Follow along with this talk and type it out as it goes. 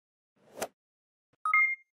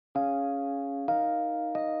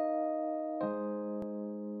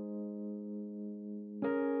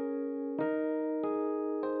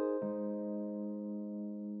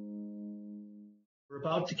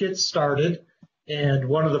about to get started. And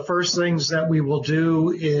one of the first things that we will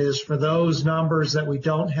do is for those numbers that we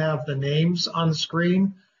don't have the names on the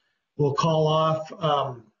screen, we'll call off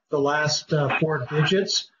the last four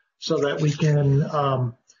digits so that we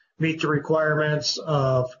can meet the requirements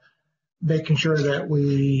of making sure that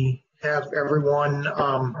we have everyone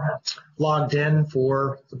logged in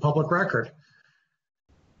for the public record.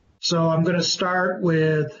 So I'm going to start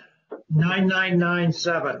with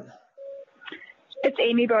 9997. It's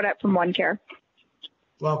Amy Bodette from OneCare.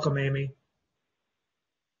 Welcome, Amy.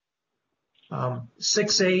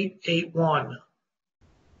 6881.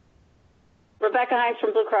 Rebecca Hines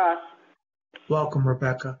from Blue Cross. Welcome,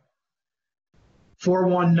 Rebecca.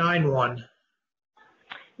 4191.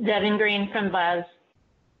 Devin Green from Buzz.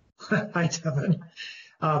 Hi, Devin.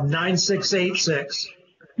 9686.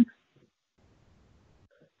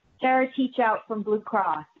 Sarah Teach Out from Blue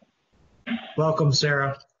Cross. Welcome,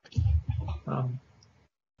 Sarah.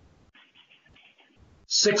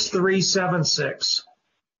 6376.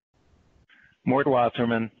 Mort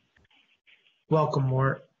Wasserman. Welcome,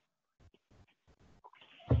 Mort.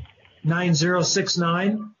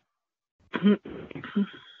 9069.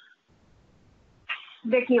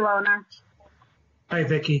 Vicki Lohner. Hi,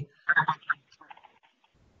 Vicki.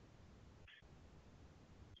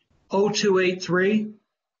 0283.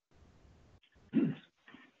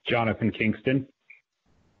 Jonathan Kingston.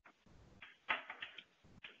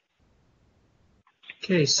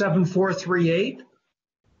 Okay, 7438.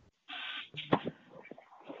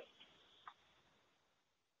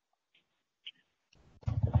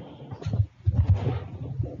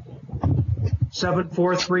 Seven,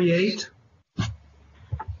 438.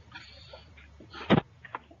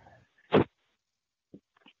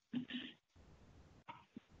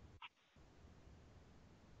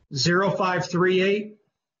 Zero, 538.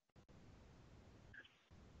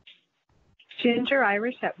 Ginger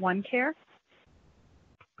Irish at OneCare.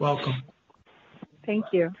 Welcome. Thank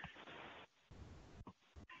you.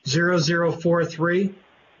 0043.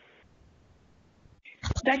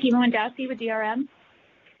 Becky Mondassi with DRM.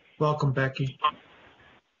 Welcome, Becky.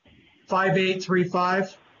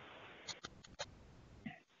 5835.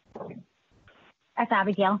 That's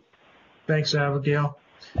Abigail. Thanks, Abigail.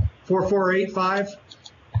 4485.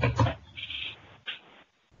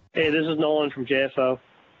 Hey, this is Nolan from JSO.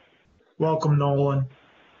 Welcome, Nolan.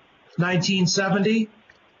 1970.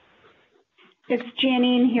 It's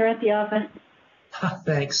Janine here at the office.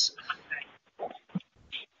 Thanks.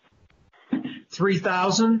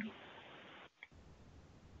 3000.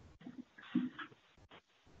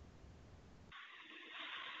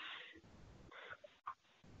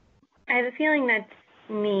 I have a feeling that's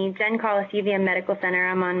me, Jen Collis, UVM Medical Center.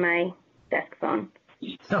 I'm on my desk phone.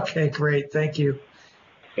 Okay, great. Thank you.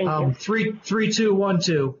 Thank you.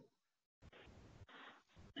 3212.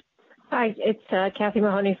 Hi, it's Kathy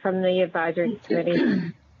Mahoney from the Advisory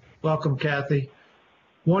Committee. Welcome, Kathy.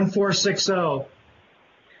 1460.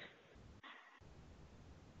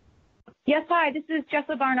 Yes, hi, this is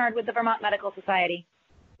Jessa Barnard with the Vermont Medical Society.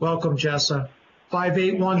 Welcome, Jessa.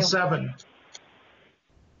 5817.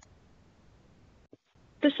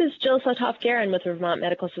 This is Jill Sothoff-Garin with the Vermont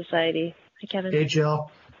Medical Society. Hi, Kevin. Hey,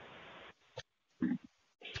 Jill.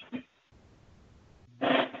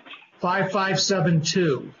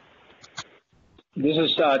 5572. This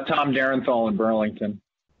is Tom Darenthal in Burlington.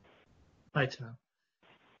 Hi, Tom.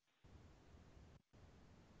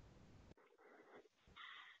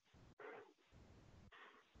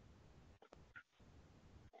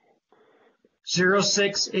 Zero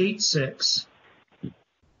 0686.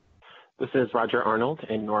 This is Roger Arnold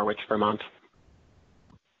in Norwich, Vermont.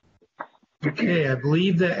 Okay, I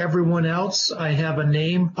believe that everyone else I have a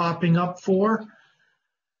name popping up for.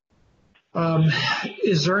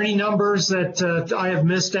 Is there any numbers that I have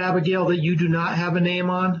missed, Abigail, that you do not have a name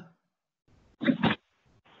on?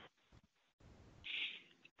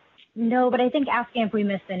 No, but I think asking if we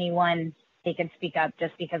missed anyone, they could speak up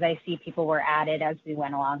just because I see people were added as we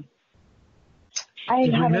went along. I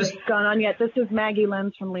haven't gone on yet. This is Maggie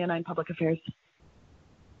Lenz from Leonine Public Affairs.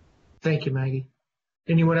 Thank you, Maggie.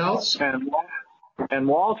 Anyone else? And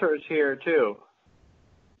Walter's here too.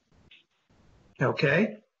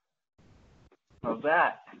 Okay. How's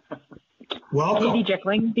that? Welcome. Katie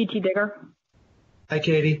Jickling, BT Digger. Hi,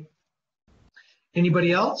 Katie.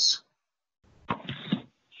 Anybody else?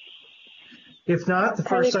 If not, the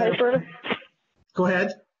first Kylie Kuiper. Go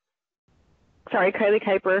ahead. Sorry, Kylie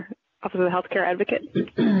Kuiper, Office of the Healthcare Advocate.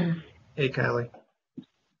 Hey, Kylie.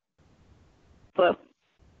 Hello.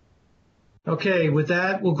 Okay, with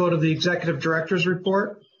that, we'll go to the Executive Director's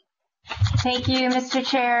report. Thank you, Mr.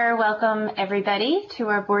 Chair. Welcome, everybody, to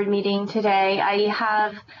our board meeting today. I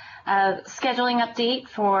have a scheduling update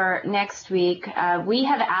for next week. We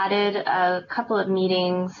have added a couple of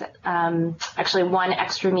meetings, actually one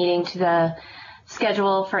extra meeting to the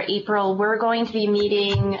schedule for April. We're going to be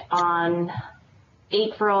meeting on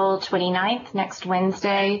April 29th, next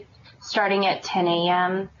Wednesday, starting at 10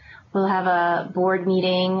 a.m. We'll have a board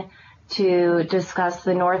meeting to discuss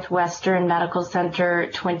the Northwestern Medical Center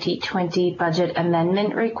 2020 budget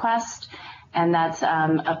amendment request, and that's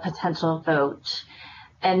a potential vote.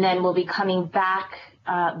 And then we'll be coming back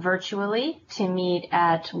virtually to meet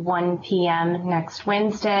at 1 p.m. next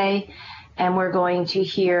Wednesday, and we're going to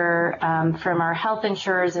hear from our health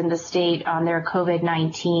insurers in the state on their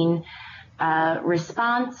COVID-19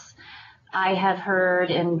 response. I have heard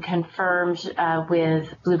and confirmed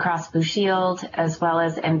with Blue Cross Blue Shield as well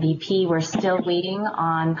as MVP. We're still waiting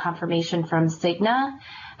on confirmation from Cigna.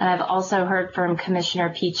 And I've also heard from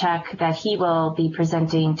Commissioner Pichek that he will be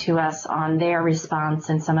presenting to us on their response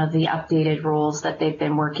and some of the updated rules that they've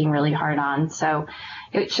been working really hard on. So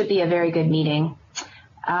it should be a very good meeting.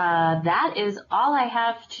 That is all I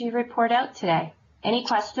have to report out today. Any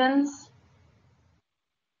questions?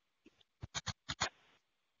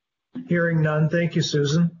 Hearing none. Thank you,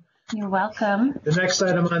 Susan. You're welcome. The next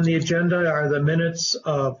item on the agenda are the minutes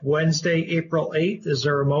of Wednesday, April 8th. Is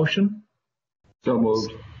there a motion? So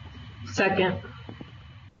moved. Second.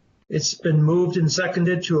 It's been moved and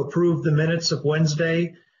seconded to approve the minutes of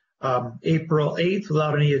Wednesday, April 8th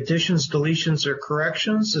without any additions, deletions, or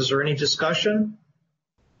corrections. Is there any discussion?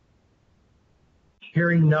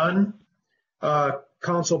 Hearing none.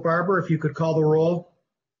 Council Barber, if you could call the roll.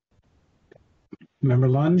 Member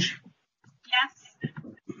Lunge? Yes.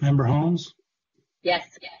 Member Holmes? Yes.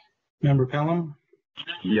 Member Pelham?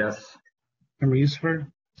 Yes. Member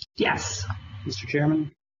Yusufer? Yes. Mr.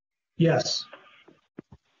 Chairman? Yes.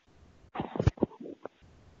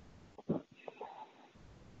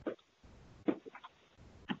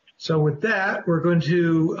 So with that, we're going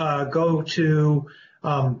to go to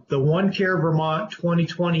the One Care Vermont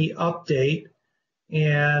 2020 update.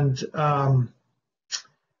 And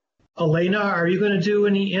Elena, are you going to do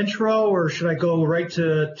any intro, or should I go right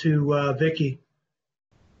to Vicki?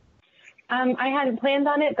 I hadn't planned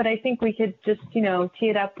on it, but I think we could just, tee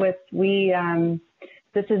it up with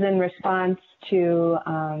this is in response to,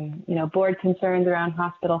 board concerns around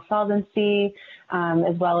hospital solvency,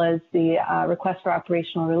 as well as the request for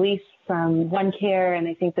operational release from OneCare. And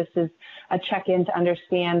I think this is a check-in to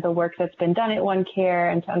understand the work that's been done at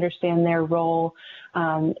OneCare and to understand their role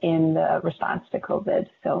in the response to COVID.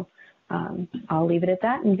 So I'll leave it at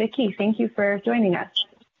that. And Vicki, thank you for joining us.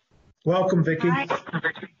 Welcome, Vicki. Hi.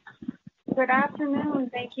 Good afternoon.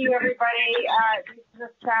 Thank you, everybody. This is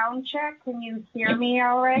a sound check. Can you hear me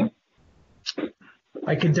all right?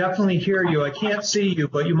 I can definitely hear you. I can't see you,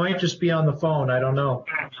 but you might just be on the phone. I don't know.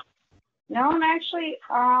 No, I'm actually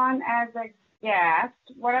on as a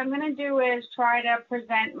guest. What I'm going to do is try to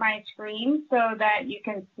present my screen so that you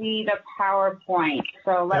can see the PowerPoint.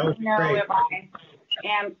 So let me know if I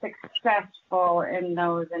am successful in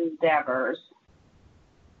those endeavors.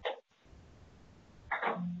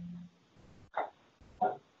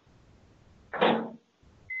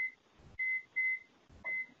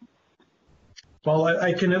 Well,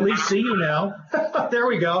 I can at least see you now. There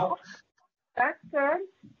we go. That's good.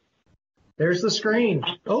 There's the screen.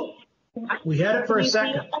 Oh, we had it for a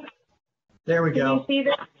second. There we go. Can you see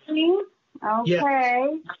the screen? Okay. Yes.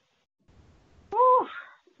 Whew,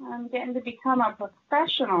 I'm getting to become a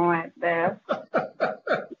professional at this.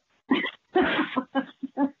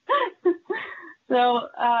 So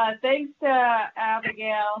thanks to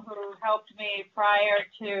Abigail, who helped me prior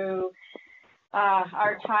to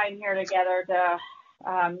our time here together to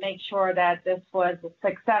make sure that this was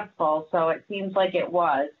successful. So it seems like it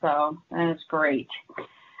was, so that's great.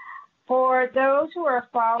 For those who are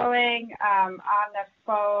following on the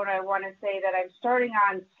phone, I want to say that I'm starting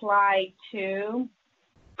on slide 2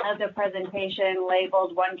 of the presentation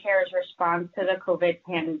labeled OneCare's response to the COVID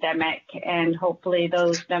pandemic, and hopefully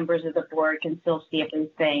those members of the board can still see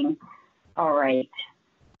everything all right.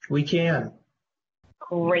 We can.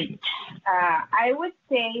 Great. I would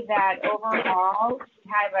say that overall,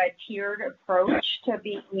 we have a tiered approach to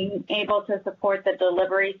being able to support the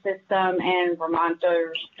delivery system and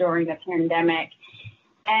Vermonters during the pandemic.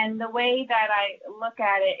 And the way that I look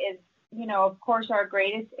at it is, of course, our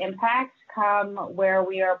greatest impacts come where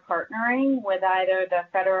we are partnering with either the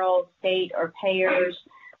federal, state, or payers,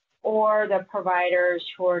 or the providers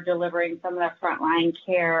who are delivering some of the frontline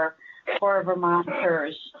care for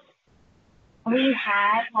Vermonters. We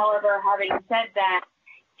have, however, having said that,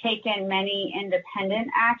 taken many independent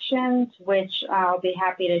actions, which I'll be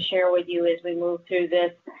happy to share with you as we move through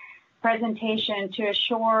this presentation to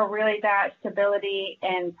assure really that stability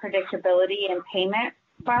and predictability in payment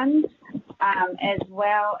funds, as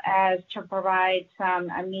well as to provide some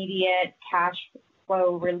immediate cash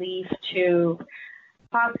flow relief to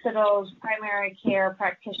hospitals, primary care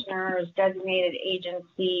practitioners, designated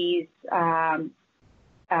agencies, home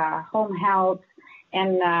health,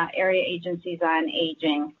 and area agencies on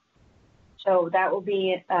aging. So that will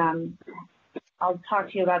be, I'll talk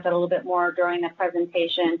to you about that a little bit more during the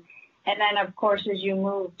presentation. And then, of course, as you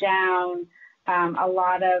move down, a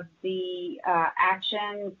lot of the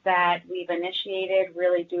actions that we've initiated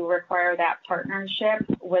really do require that partnership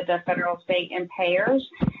with the federal, state, and payers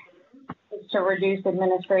to reduce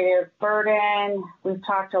administrative burden. We've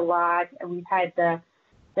talked a lot, and we've had the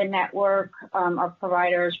network of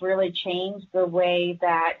providers really change the way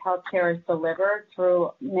that healthcare is delivered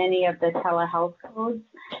through many of the telehealth codes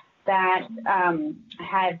that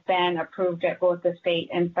had been approved at both the state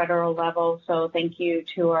and federal level. So thank you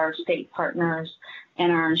to our state partners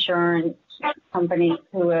and our insurance companies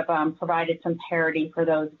who have provided some parity for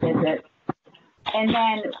those visits. And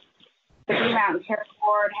then the Green Mountain Care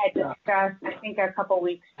Board had discussed, I think a couple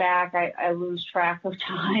weeks back, I lose track of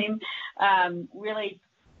time, really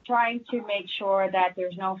trying to make sure that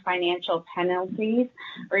there's no financial penalties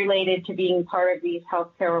related to being part of these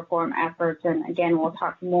healthcare reform efforts. And again, we'll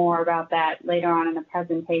talk more about that later on in the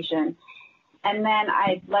presentation. And then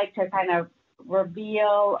I'd like to kind of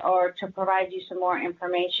reveal or to provide you some more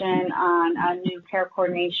information on a new care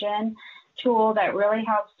coordination tool that really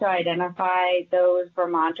helps to identify those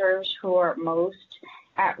Vermonters who are most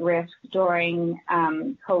at risk during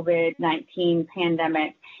COVID-19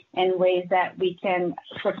 pandemic, and ways that we can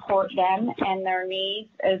support them and their needs,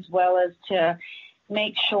 as well as to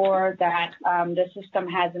make sure that the system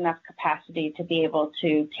has enough capacity to be able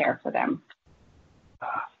to care for them.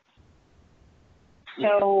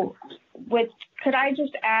 So could I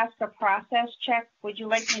just ask a process check? Would you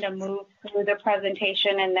like me to move through the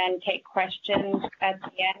presentation and then take questions at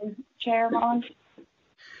the end, Chair Mullins?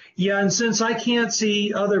 Yeah, and since I can't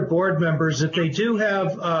see other board members, if they do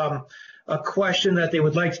have a question that they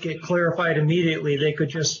would like to get clarified immediately, they could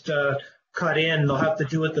just cut in. They'll have to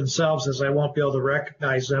do it themselves, as I won't be able to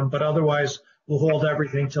recognize them, but otherwise we'll hold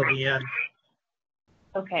everything till the end.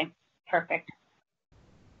 Okay, perfect.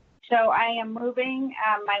 So I am moving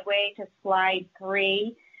my way to slide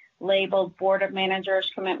 3, labeled Board of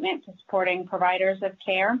Managers' Commitment to Supporting Providers of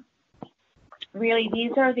Care. Really,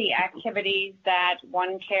 these are the activities that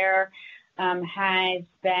OneCare has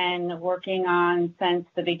been working on since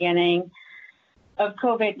the beginning of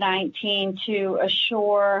COVID-19 to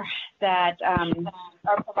assure that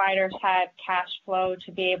our providers have cash flow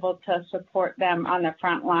to be able to support them on the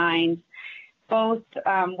front lines, both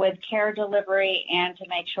with care delivery and to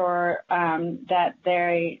make sure that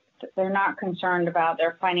they're not concerned about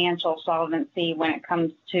their financial solvency when it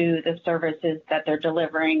comes to the services that they're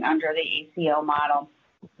delivering under the ACO model.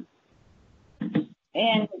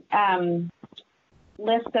 And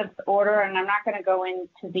list of order, and I'm not going to go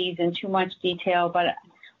into these in too much detail, but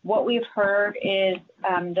what we've heard is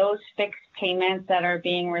those fixed payments that are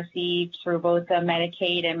being received through both the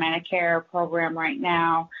Medicaid and Medicare program right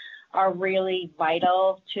now are really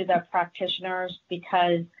vital to the practitioners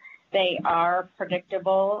because they are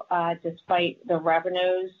predictable despite the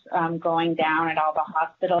revenues going down at all the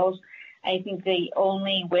hospitals. I think the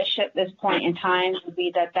only wish at this point in time would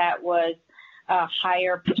be that that was a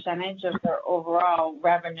higher percentage of their overall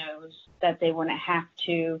revenues, that they wouldn't have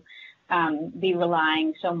to be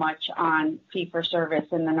relying so much on fee-for-service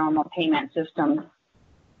in the normal payment system.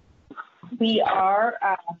 We are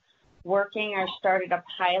working or started a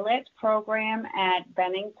pilot program at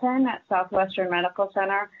Bennington at Southwestern Medical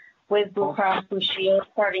Center with Blue Cross Blue Shield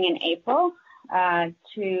starting in April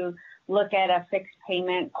to look at a fixed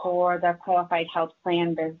payment for the qualified health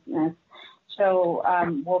plan business. So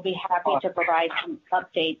we'll be happy to provide some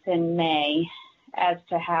updates in May as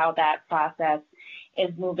to how that process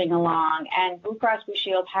is moving along. And Blue Cross Blue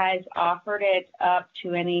Shield has offered it up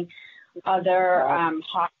to any other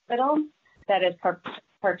hospital that is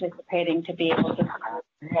participating to be able to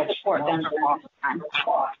support them during this time.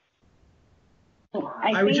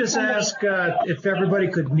 I would just ask if everybody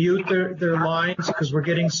could mute their lines, because we're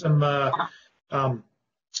getting some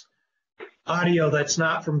audio that's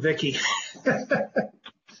not from Vicki.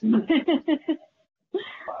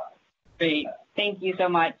 Great. Thank you so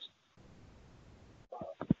much.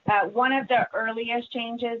 One of the earliest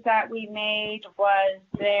changes that we made was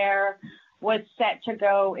there was set to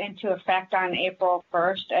go into effect on April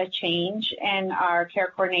 1st, a change in our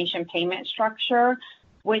care coordination payment structure,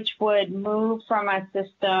 which would move from a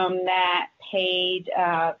system that paid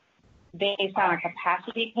based on a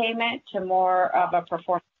capacity payment to more of a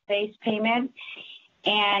performance-based payment.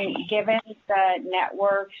 And given the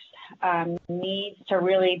network's needs to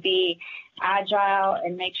really be agile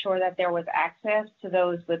and make sure that there was access to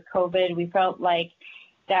those with COVID, we felt like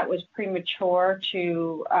that was premature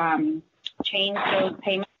to change those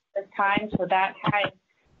payments at this time. So that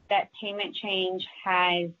payment change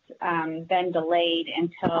has been delayed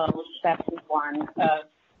until 7/1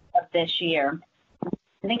 of this year.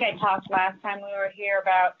 I think I talked last time we were here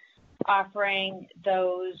about offering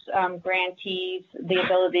those grantees the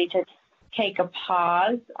ability to take a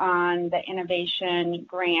pause on the innovation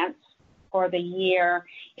grants for the year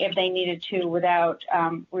if they needed to without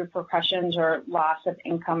repercussions or loss of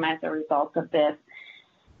income as a result of this.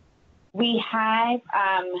 We had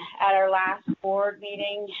at our last board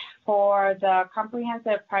meeting for the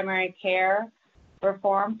comprehensive primary care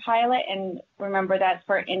reform pilot, and remember that's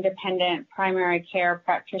for independent primary care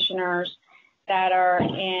practitioners that are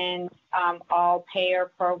in all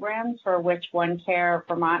payer programs for which OneCare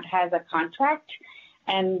Vermont has a contract,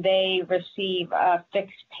 and they receive a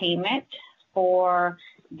fixed payment for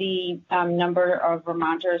the number of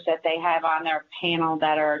Vermonters that they have on their panel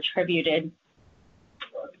that are attributed.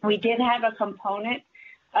 We did have a component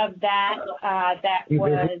of that that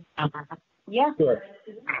was, yeah. Sure.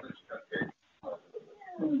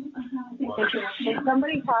 Is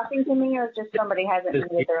somebody talking to me or just somebody hasn't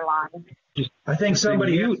muted their line? I think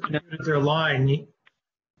somebody muted their line.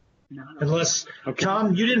 Unless,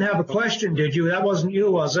 Tom, you didn't have a question, did you? That wasn't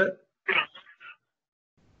you, was it?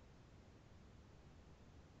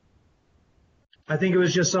 I think it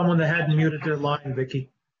was just someone that hadn't muted their line, Vicki.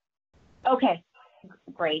 Okay,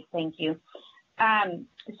 great, thank you.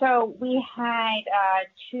 So we had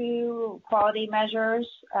 2 quality measures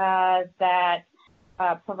that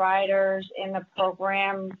providers in the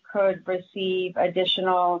program could receive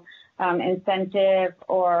additional incentive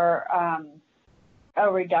or a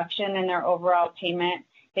reduction in their overall payment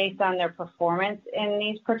based on their performance in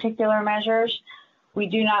these particular measures. We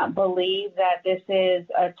do not believe that this is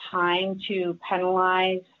a time to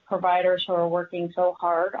penalize providers who are working so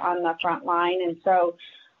hard on the front line, and so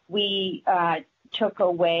we took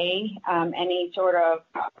away any sort of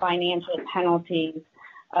financial penalties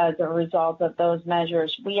as a result of those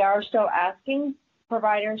measures. We are still asking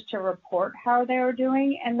providers to report how they're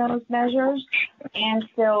doing in those measures and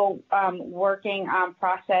still working on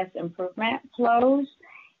process improvement flows.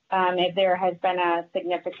 If there has been a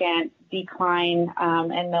significant decline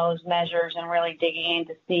in those measures and really digging in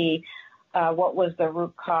to see what was the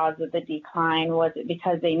root cause of the decline. Was it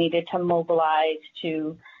because they needed to mobilize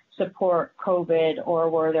to support COVID, or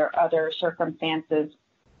were there other circumstances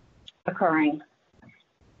occurring?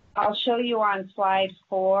 I'll show you on slide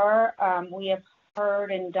 4. We have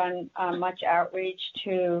heard and done much outreach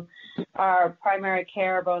to our primary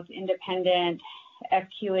care, both independent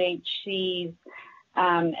FQHCs,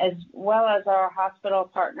 as well as our hospital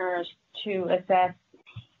partners, to assess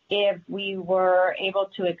if we were able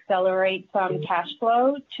to accelerate some cash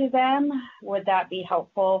flow to them. Would that be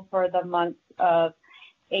helpful for the months of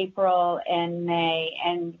April and May?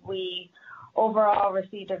 And we overall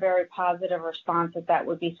received a very positive response that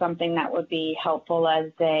would be something that would be helpful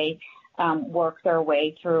as they work their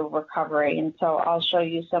way through recovery. And so I'll show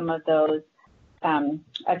you some of those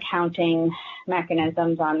accounting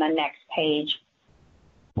mechanisms on the next page.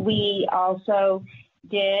 We also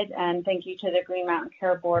did, and thank you to the Green Mountain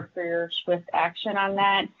Care Board for your swift action on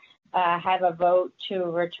that, have a vote to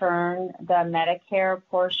return the Medicare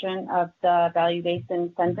portion of the Value-Based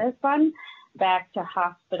Incentive Fund back to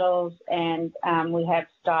hospitals, and we have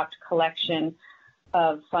stopped collection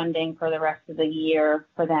of funding for the rest of the year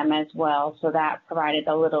for them as well. So that provided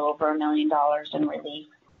a little over $1 million in relief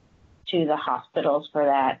to the hospitals for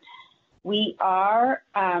that. We are,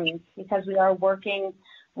 because we are working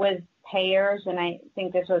with payers, and I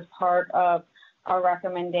think this was part of our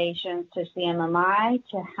recommendations to CMMI,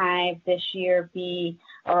 to have this year be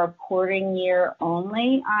a reporting year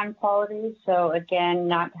only on quality. So again,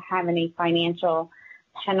 not to have any financial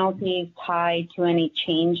penalties tied to any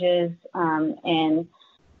changes in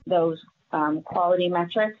those quality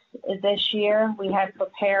metrics this year. We have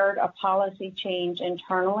prepared a policy change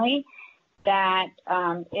internally that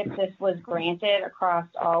if this was granted across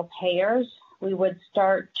all payers, we would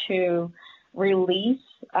start to release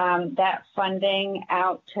that funding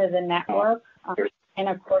out to the network in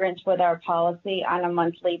accordance with our policy on a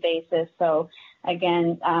monthly basis. So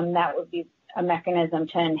again, that would be a mechanism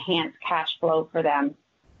to enhance cash flow for them.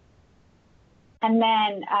 And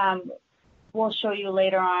then we'll show you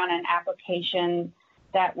later on an application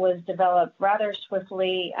that was developed rather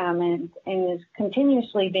swiftly and is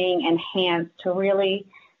continuously being enhanced to really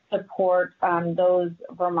support those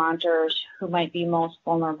Vermonters who might be most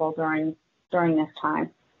vulnerable during this time.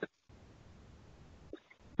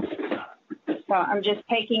 So I'm just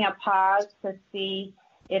taking a pause to see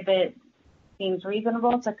if it seems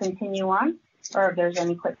reasonable to continue on, or if there's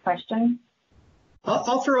any quick questions.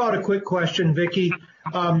 I'll throw out a quick question, Vicki.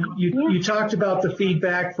 You talked about the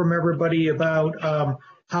feedback from everybody about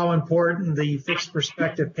how important the fixed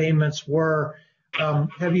perspective payments were.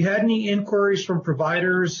 Have you had any inquiries from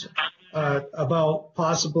providers about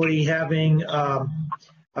possibly having a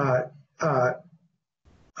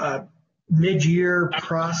mid-year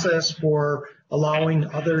process for allowing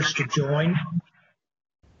others to join?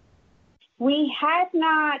 We had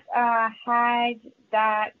not had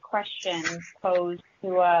that question posed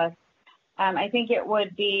to us. I think it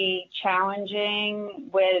would be challenging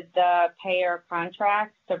with the payer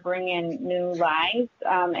contracts to bring in new lives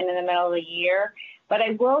in the middle of the year. But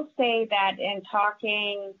I will say that in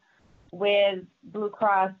talking with Blue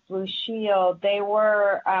Cross Blue Shield, they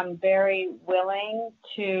were very willing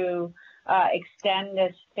to extend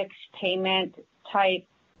this fixed payment type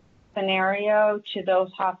scenario to those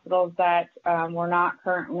hospitals that were not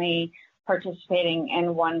currently participating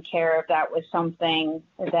in OneCare, if that was something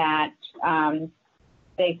that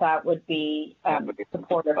they thought would be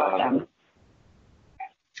supportive of them.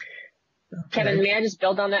 Kevin, may I just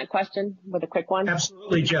build on that question with a quick one?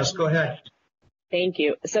 Absolutely, Jess, go ahead. Thank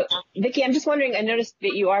you. So, Vicki, I'm just wondering, I noticed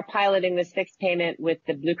that you are piloting this fixed payment with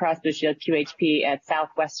the Blue Cross Blue Shield QHP at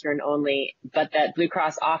Southwestern only, but that Blue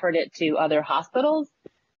Cross offered it to other hospitals.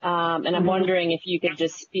 And I'm wondering if you could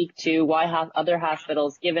just speak to why other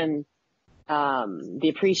hospitals, given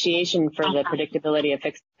the appreciation for the predictability of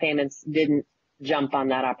fixed payments, didn't jump on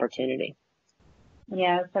that opportunity.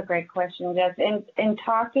 Yeah, that's a great question, Jess. In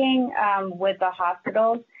talking with the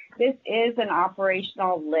hospitals, this is an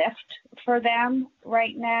operational lift for them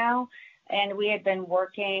right now. And we had been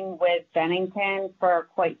working with Bennington for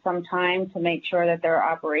quite some time to make sure that their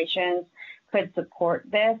operations could support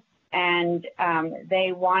this. And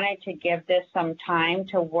they wanted to give this some time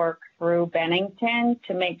to work through Bennington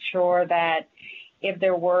to make sure that if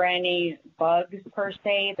there were any bugs per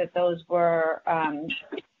se, that those were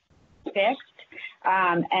fixed.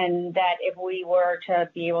 And that if we were to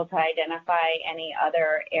be able to identify any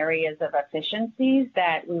other areas of efficiencies,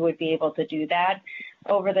 that we would be able to do that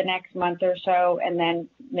over the next month or so and then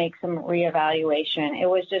make some reevaluation. It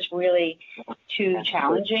was just really too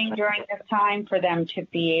challenging during this time for them to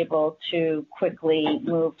be able to quickly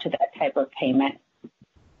move to that type of payment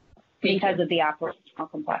because of the operational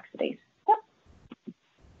complexities.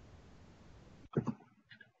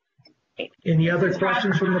 Any other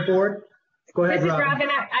questions from the board? Go ahead, This is Robin. Robin.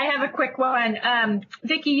 I have a quick one.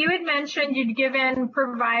 Vicki, you had mentioned you'd given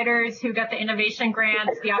providers who got the innovation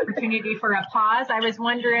grants the opportunity for a pause. I was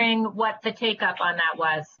wondering what the take up on that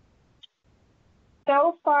was.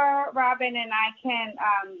 So far, Robin, and I can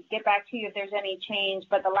get back to you if there's any change,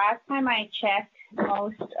 but the last time I checked,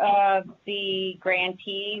 most of the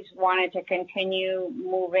grantees wanted to continue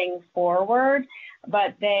moving forward,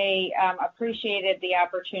 but they appreciated the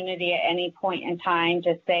opportunity at any point in time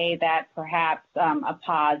to say that perhaps a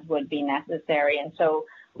pause would be necessary. And so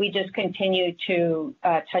we just continue to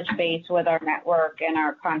touch base with our network and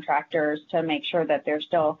our contractors to make sure that they're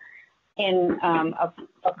still in a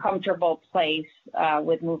comfortable place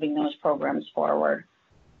with moving those programs forward.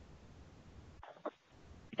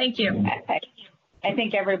 Thank you. I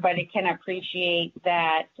think everybody can appreciate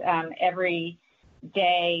that every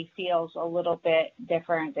day feels a little bit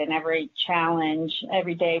different, and every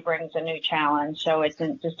day brings a new challenge. So it's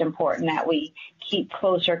just important that we keep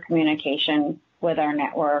closer communication with our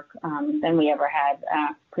network than we ever had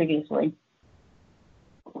previously.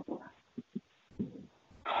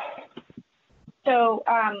 So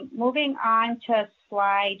moving on to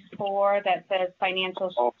slide 4 that says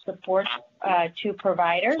financial support to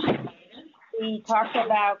providers. We talked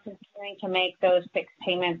about continuing to make those fixed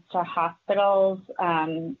payments to hospitals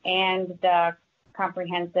and the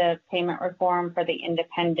comprehensive payment reform for the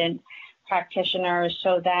independent practitioners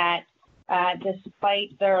so that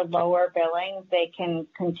despite their lower billings, they can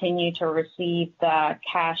continue to receive the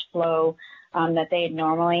cash flow that they had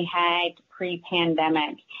normally had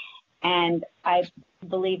pre-pandemic. And I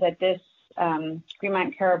believe that this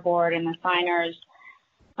Greenmount Care Board and the signers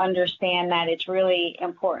understand that it's really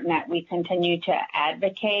important that we continue to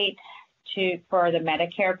advocate for the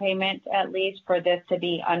Medicare payment, at least, for this to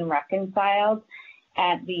be unreconciled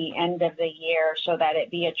at the end of the year so that it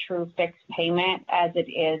be a true fixed payment as it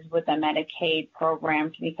is with the Medicaid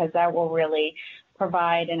program, because that will really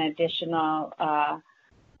provide an additional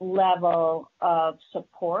level of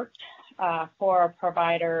support for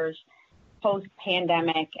providers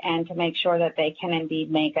post-pandemic and to make sure that they can indeed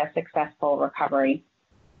make a successful recovery.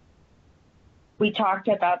 We talked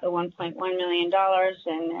about the $1.1 million,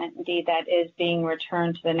 and indeed that is being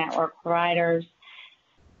returned to the network providers.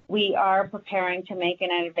 We are preparing to make an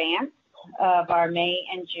advance of our May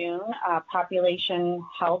and June population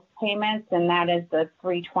health payments, and that is the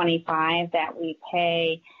 $325 that we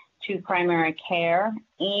pay to primary care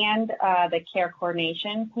and the care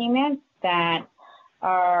coordination payments that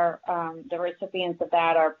are the recipients of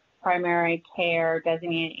that are primary care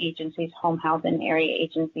designated agencies, home health, and area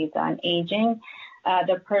agencies on aging.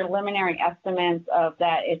 The preliminary estimates of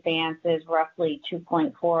that advance is roughly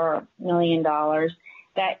 $2.4 million.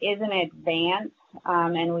 That is an advance,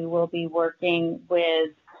 and we will be working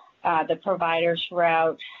with the providers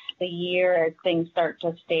throughout the year as things start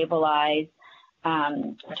to stabilize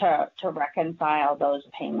to reconcile those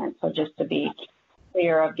payments. So just to be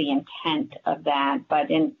clear of the intent of that, but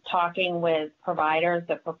in talking with providers,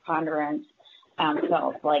 the preponderance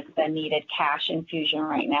felt like the needed cash infusion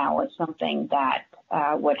right now was something that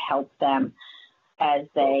would help them as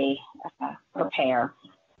they prepare.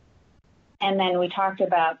 And then we talked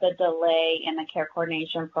about the delay in the care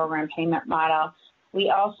coordination program payment model. We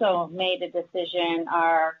also made a decision,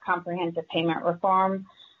 our comprehensive payment reform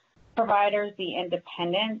providers, the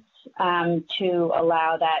independents, to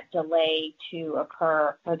allow that delay to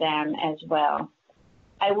occur for them as well.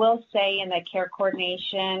 I will say in the care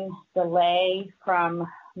coordination delay from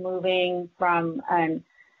moving from an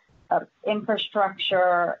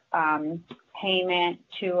infrastructure payment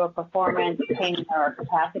to a performance payment or a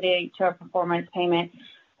capacity to a performance payment,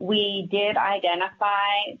 we did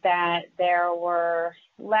identify that there were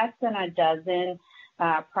less than a dozen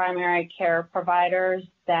primary care providers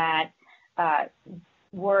that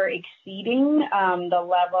were exceeding the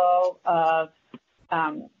level of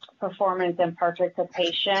performance and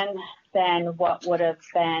participation than what would have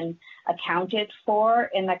been accounted for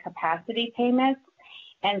in the capacity payments.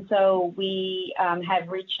 And so we have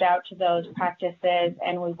reached out to those practices,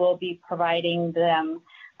 and we will be providing them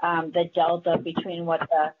the delta between what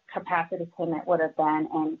the capacity payment would have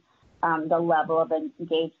been and the level of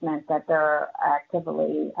engagement that they're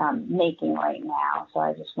actively making right now. So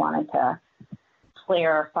I just wanted to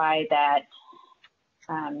clarify that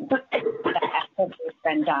that activity has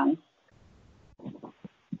been done.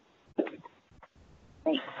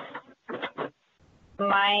 Great.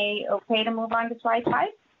 Am I okay to move on to slide 5?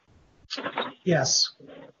 Yes.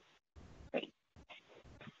 Great.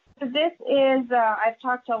 So this is, I've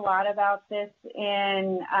talked a lot about this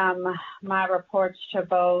in my reports to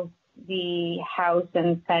both the House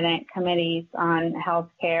and Senate committees on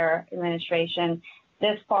healthcare administration.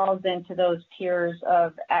 This falls into those tiers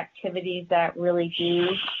of activities that really do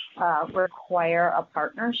require a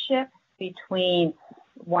partnership between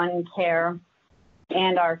OneCare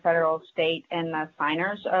and our federal, state, and the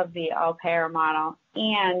signers of the all-payer model,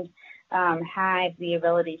 and have the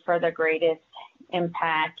ability for the greatest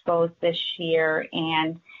impact both this year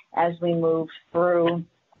and as we move through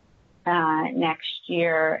next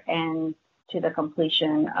year and to the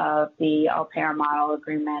completion of the all-payer model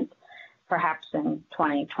agreement, perhaps in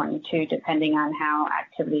 2022, depending on how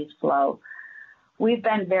activities flow. We've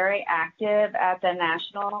been very active at the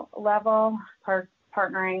national level,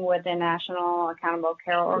 partnering with the national accountable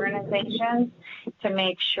care organizations to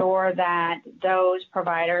make sure that those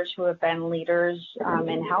providers who have been leaders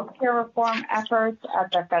in healthcare reform efforts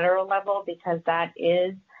at the federal level, because that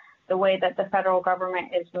is the way that the federal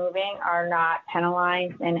government is moving, are not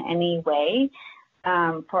penalized in any way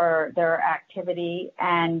for their activity.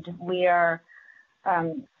 And we are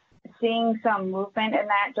seeing some movement in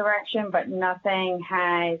that direction, but nothing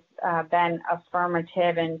has been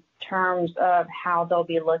affirmative in terms of how they'll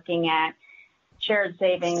be looking at shared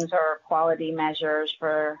savings or quality measures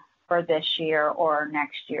for this year or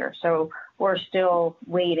next year. So we're still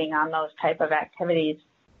waiting on those type of activities.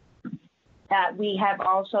 We have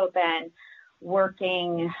also been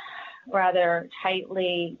working rather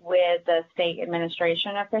tightly with the state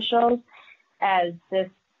administration officials. As this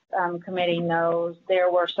committee knows,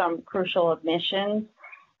 there were some crucial omissions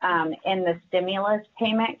in the stimulus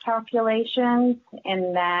payment calculations,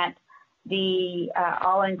 in that the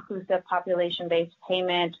all-inclusive population-based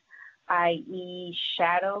payment, i.e.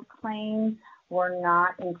 shadow claims, were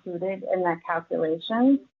not included in the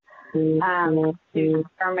calculations. to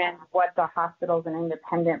determine what the hospitals and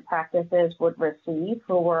independent practices would receive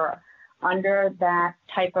who were under that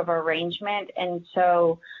type of arrangement. And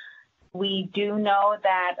so we do know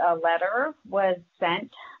that a letter was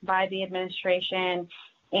sent by the administration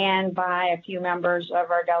and by a few members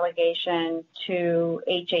of our delegation to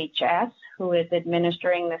HHS, who is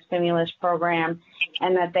administering the stimulus program,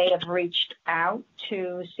 and that they have reached out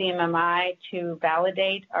to CMMI to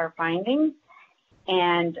validate our findings.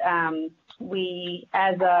 And we,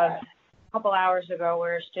 as a couple hours ago,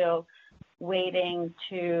 we're still waiting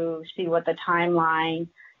to see what the timeline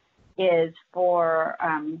is for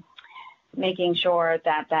making sure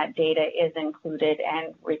that that data is included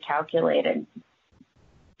and recalculated,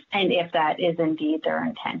 and if that is indeed their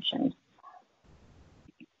intention.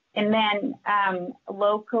 And then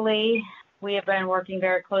locally, we have been working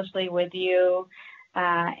very closely with you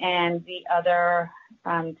and the other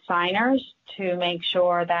signers to make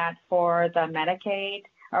sure that for the Medicaid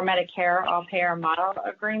or Medicare all-payer model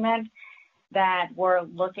agreement, that we're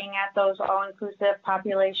looking at those all-inclusive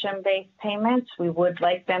population-based payments. We would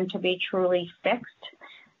like them to be truly fixed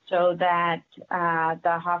so that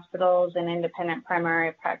the hospitals and independent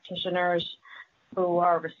primary practitioners who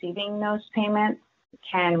are receiving those payments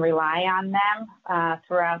can rely on them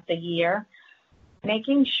throughout the year.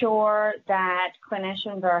 Making sure that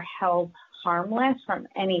clinicians are held harmless from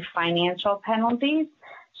any financial penalties.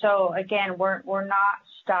 So again, we're not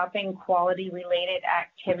stopping quality-related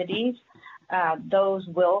activities. Those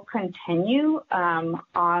will continue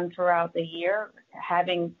on throughout the year.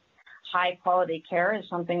 Having high quality care is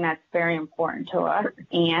something that's very important to us.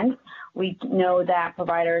 And we know that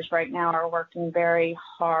providers right now are working very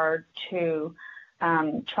hard to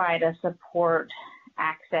try to support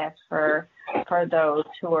access for those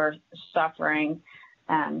who are suffering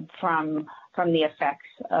from the effects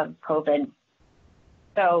of COVID.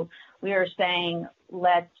 So we are saying,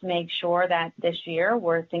 let's make sure that this year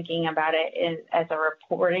we're thinking about it as a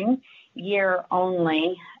reporting year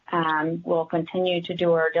only. We'll continue to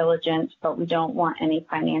do our diligence, but we don't want any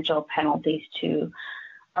financial penalties to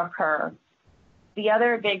occur. The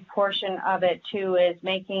other big portion of it, too, is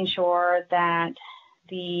making sure that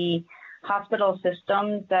the hospital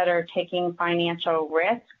systems that are taking financial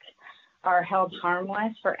risk are held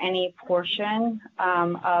harmless for any portion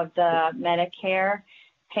of the Medicare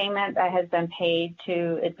payment that has been paid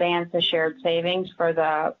to advance the shared savings for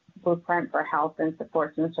the Blueprint for Health and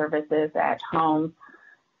Supports and Services at Home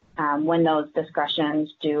when those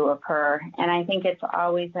discussions do occur. And I think it's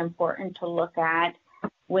always important to look at,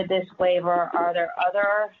 with this waiver, are there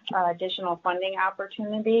other additional funding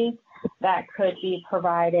opportunities that could be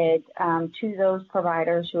provided to those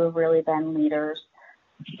providers who have really been leaders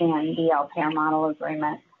in the all-payer model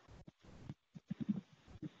agreement?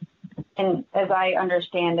 And as I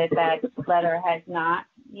understand it, that letter has not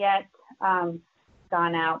yet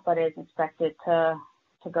gone out, but is expected to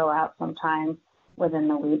go out sometime within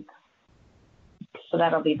the week. So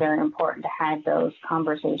that'll be very important to have those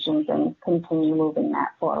conversations and continue moving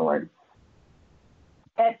that forward.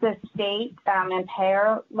 At the state and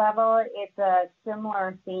payer level, it's a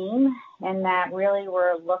similar theme in that really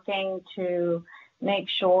we're looking to make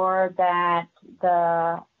sure that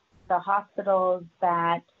the hospitals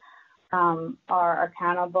that are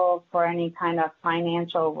accountable for any kind of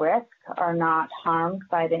financial risk are not harmed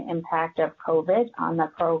by the impact of COVID on the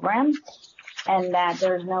program, and that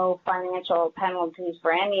there's no financial penalties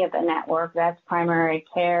for any of the network. That's primary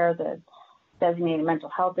care, the designated mental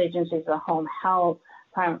health agencies, the home health,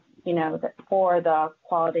 for the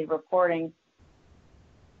quality reporting.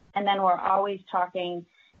 And then we're always talking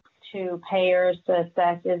to payers to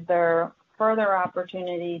assess, is there further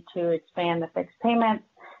opportunity to expand the fixed payments,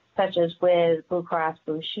 such as with Blue Cross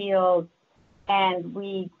Blue Shield. And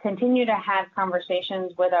we continue to have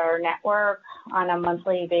conversations with our network on a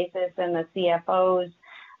monthly basis and the CFOs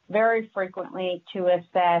very frequently to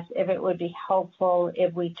assess if it would be helpful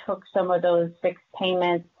if we took some of those fixed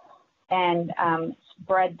payments and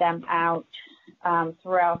spread them out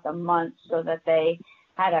throughout the month so that they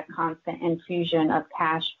had a constant infusion of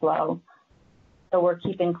cash flow. So we're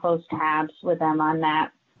keeping close tabs with them on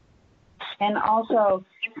that. And also,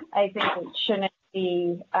 I think it shouldn't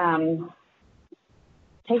be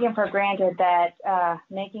taken for granted that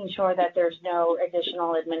making sure that there's no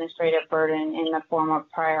additional administrative burden in the form of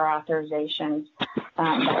prior authorizations,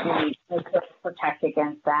 that we need to protect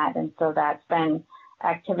against that. And so that's been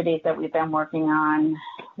activities that we've been working on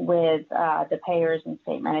with the payers and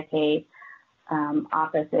state Medicaid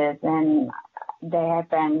offices, and they have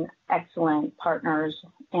been excellent partners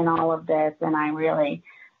in all of this, and I really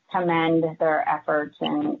commend their efforts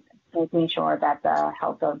in making sure that the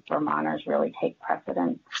health of Vermonters really take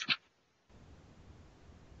precedence.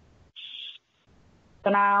 So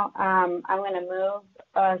now I'm going to move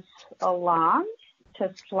us along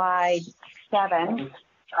to slide 7.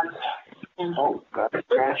 And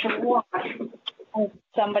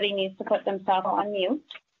somebody needs to put themselves on mute.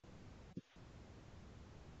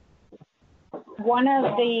 One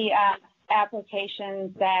of the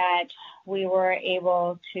applications that we were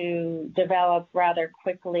able to develop rather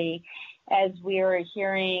quickly, as we were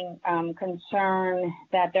hearing concern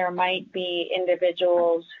that there might be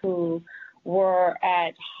individuals who were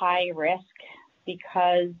at high risk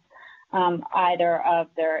because either of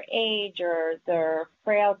their age or their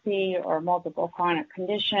frailty or multiple chronic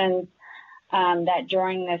conditions, that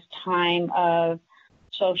during this time of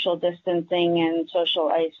social distancing and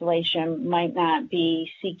social isolation might not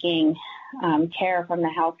be seeking care from the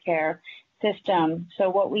healthcare system. So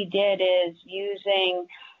what we did is, using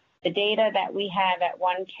the data that we have at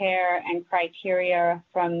OneCare and criteria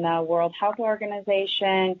from the World Health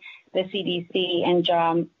Organization, the CDC, and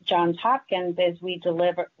Johns Hopkins, is we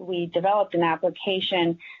developed an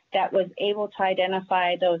application that was able to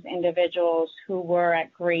identify those individuals who were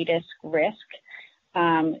at greatest risk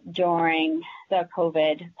during the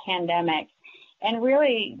COVID pandemic. And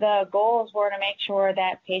really, the goals were to make sure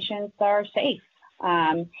that patients are safe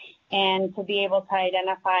and to be able to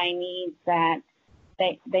identify needs that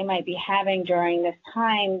they might be having during this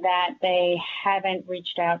time that they haven't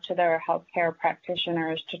reached out to their healthcare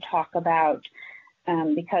practitioners to talk about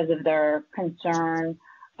because of their concern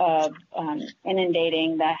of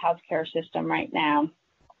inundating the healthcare system right now.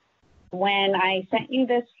 When I sent you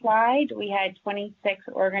this slide, we had 26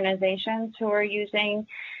 organizations who are using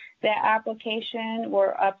the application.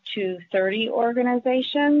 We're up to 30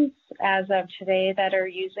 organizations as of today that are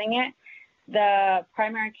using it. The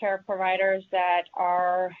primary care providers that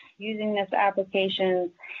are using this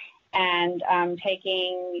application and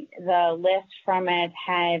taking the list from it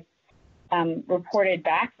have reported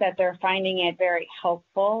back that they're finding it very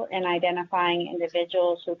helpful in identifying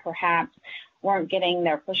individuals who perhaps weren't getting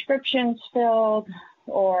their prescriptions filled,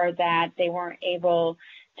 or that they weren't able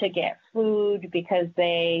to get food because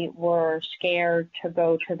they were scared to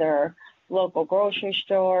go to their local grocery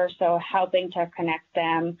store. So helping to connect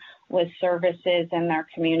them with services in their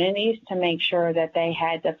communities to make sure that they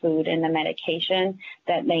had the food and the medication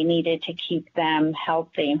that they needed to keep them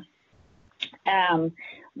healthy.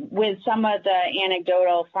 With some of the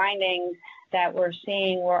anecdotal findings that we're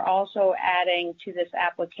seeing, we're also adding to this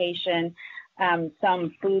application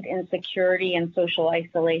some food insecurity and social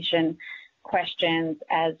isolation questions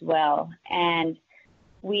as well. And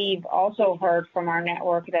we've also heard from our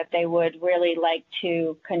network that they would really like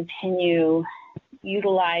to continue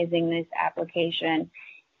utilizing this application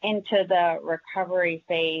into the recovery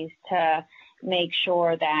phase to make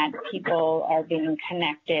sure that people are being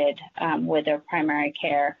connected with their primary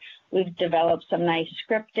care. We've developed some nice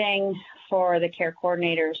scripting for the care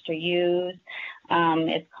coordinators to use.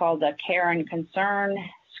 It's called the Care and Concern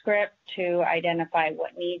script to identify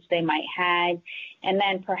what needs they might have. And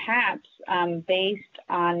then perhaps based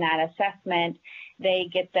on that assessment, they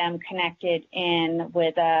get them connected in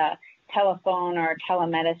with a telephone or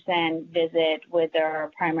telemedicine visit with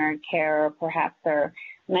their primary care or perhaps their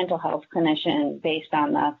mental health clinician based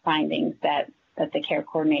on the findings that the care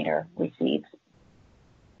coordinator receives.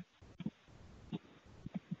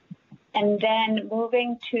 And then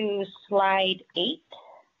moving to slide 8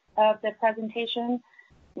 of the presentation,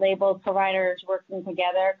 labeled Providers Working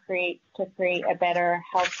Together to create a better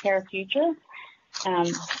healthcare future.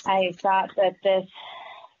 I thought that this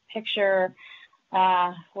picture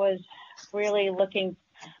was really looking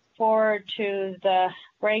forward to the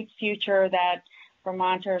bright future that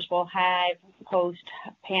Vermonters will have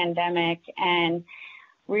post-pandemic, and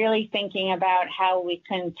really thinking about how we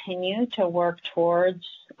continue to work towards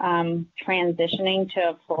transitioning to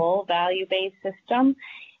a full value-based system.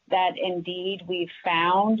 That indeed we've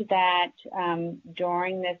found that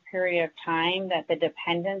during this period of time that the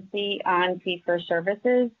dependency on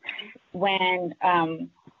fee-for-services, when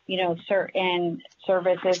certain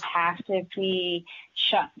services have to be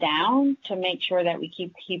shut down to make sure that we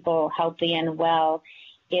keep people healthy and well,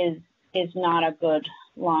 is not a good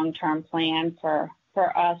long-term plan for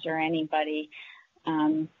us or anybody.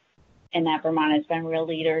 And that Vermont has been real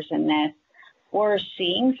leaders in this. We're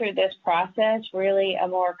seeing through this process really a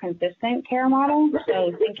more consistent care model.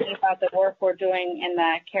 So thinking about the work we're doing in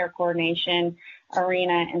the care coordination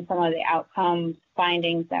arena and some of the outcome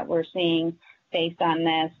findings that we're seeing based on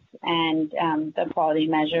this and the quality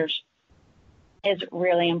measures is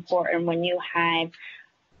really important when you have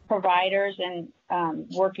providers and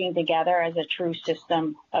working together as a true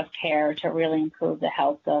system of care to really improve the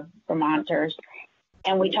health of Vermonters.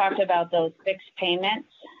 And we talked about those fixed payments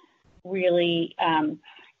really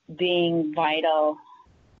being vital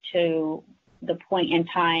to the point in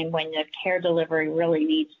time when the care delivery really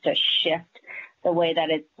needs to shift the way that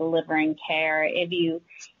it's delivering care. If you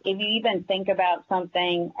even think about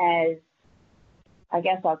something as, I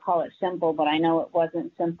guess I'll call it simple, but I know it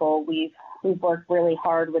wasn't simple. We've worked really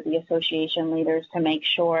hard with the association leaders to make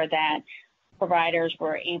sure that providers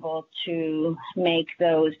were able to make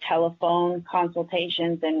those telephone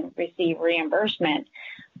consultations and receive reimbursement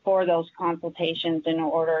for those consultations in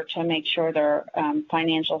order to make sure their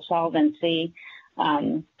financial solvency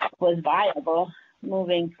was viable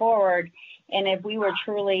moving forward. And if we were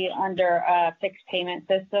truly under a fixed payment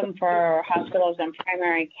system for hospitals and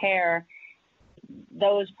primary care,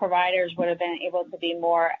 those providers would have been able to be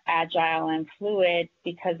more agile and fluid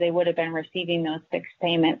because they would have been receiving those fixed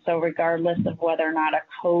payments. So regardless of whether or not a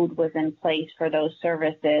code was in place for those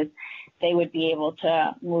services, they would be able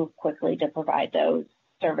to move quickly to provide those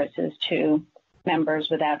services to members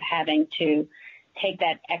without having to take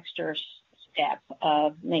that extra step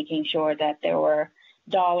of making sure that there were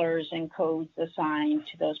dollars and codes assigned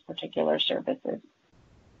to those particular services.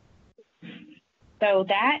 So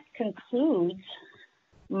that concludes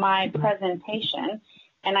my presentation,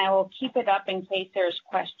 and I will keep it up in case there's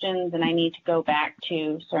questions and I need to go back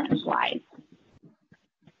to certain slides.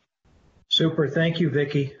 Super, thank you,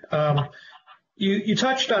 Vicki. You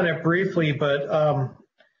touched on it briefly, but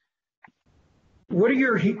what are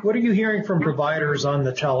you hearing from providers on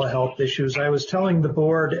the telehealth issues? I was telling the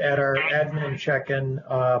board at our admin check-in,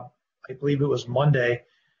 I believe it was Monday,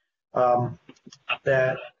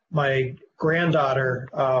 that my granddaughter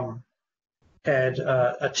had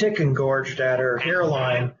a tick engorged at her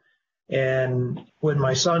hairline, and when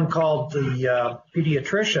my son called the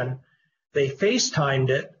pediatrician, they FaceTimed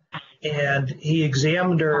it, and he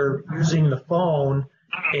examined her using the phone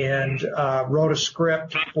and wrote a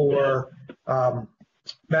script for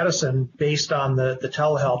medicine based on the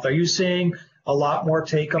telehealth. Are you seeing a lot more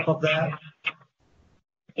take-up of that?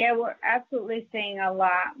 Yeah, we're absolutely seeing a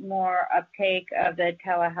lot more uptake of the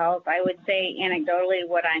telehealth. I would say anecdotally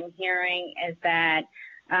what I'm hearing is that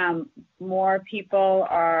more people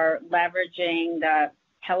are leveraging the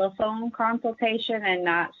telephone consultation and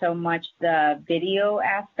not so much the video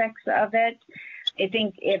aspects of it. I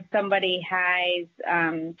think if somebody has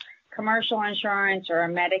commercial insurance or a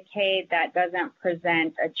Medicaid, that doesn't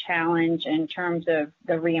present a challenge in terms of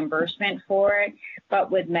the reimbursement for it. But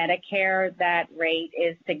with Medicare, that rate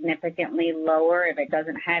is significantly lower if it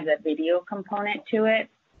doesn't have the video component to it.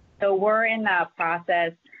 So we're in the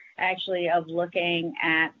process actually of looking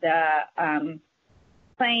at the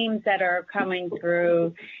claims that are coming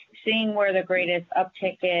through, seeing where the greatest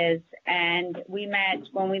uptick is. And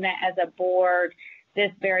when we met as a board,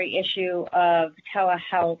 this very issue of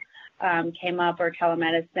telehealth came up, or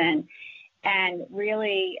telemedicine, and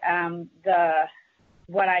really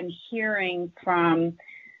what I'm hearing from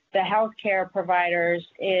the healthcare providers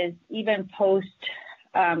is even post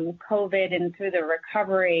COVID and through the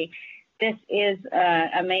recovery, this is an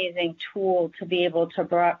amazing tool to be able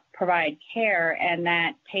to provide care, and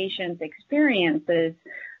that patients' experiences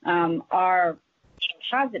are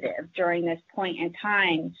positive during this point in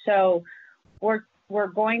time. So we're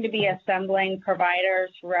going to be assembling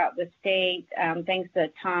providers throughout the state, thanks to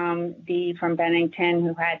Tom D. from Bennington,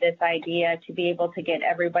 who had this idea to be able to get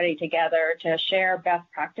everybody together to share best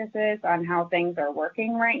practices on how things are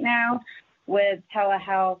working right now with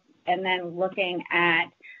telehealth, and then looking at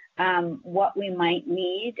what we might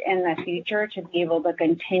need in the future to be able to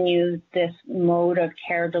continue this mode of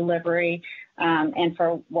care delivery, and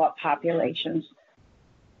for what populations.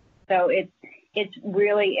 So it's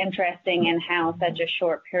really interesting in how such a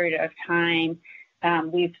short period of time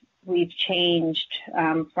we've changed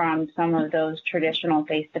from some of those traditional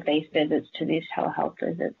face-to-face visits to these telehealth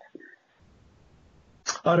visits.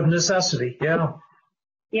 Out of necessity, yeah.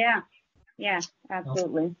 Yeah,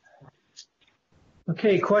 absolutely.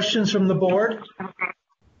 Okay, questions from the board?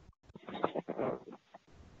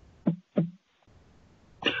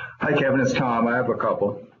 Hi, Kevin, it's Tom. I have a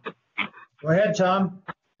couple. Go ahead, Tom.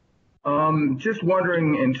 Just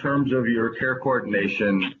wondering, in terms of your care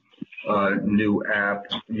coordination new app,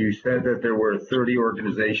 you said that there were 30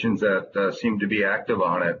 organizations that seem to be active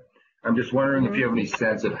on it. I'm just wondering if you have any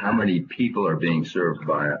sense of how many people are being served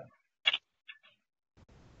by it.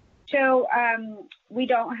 So we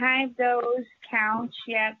don't have those counts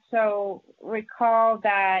yet. So recall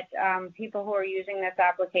that people who are using this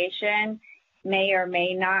application, may or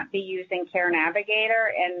may not be using Care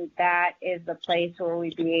Navigator, and that is the place where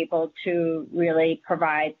we'd be able to really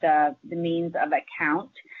provide the means of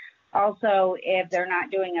account. Also, if they're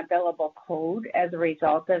not doing a billable code as a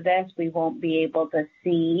result of this, we won't be able to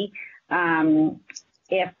see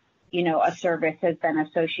if, you know, a service has been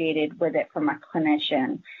associated with it from a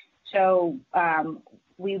clinician. So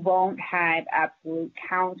we won't have absolute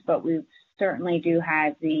counts, but we certainly do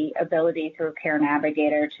have the ability through Care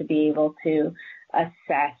Navigator to be able to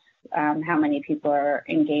assess how many people are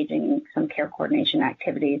engaging in some care coordination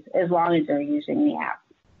activities as long as they're using the app.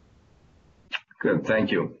 Good,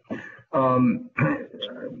 thank you. I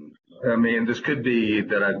mean, this could be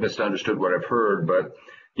that I've misunderstood what I've heard, but,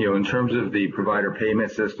 you know, in terms of the provider payment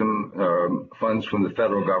system, funds from the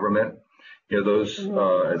federal government, you know, those,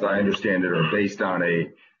 as I understand it, are based on a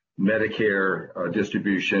Medicare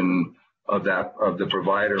distribution of the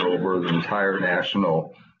provider over the entire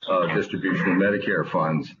national distribution of Medicare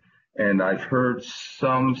funds. And I've heard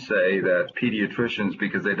some say that pediatricians,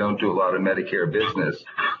 because they don't do a lot of Medicare business,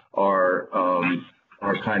 are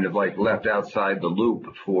kind of like left outside the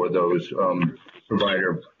loop for those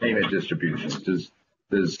provider payment distributions. Does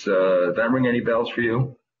that ring any bells for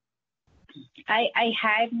you? I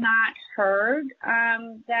have not heard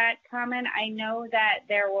that comment. I know that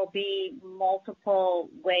there will be multiple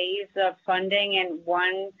ways of funding, and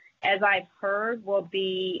one, as I've heard, will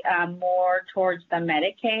be more towards the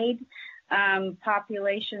Medicaid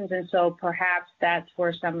populations, and so perhaps that's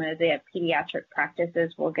where some of the pediatric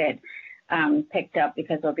practices will get picked up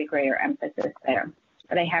because there'll be greater emphasis there.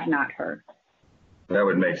 But I have not heard. That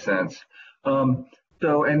would make sense.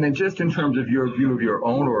 So, and then just in terms of your view of your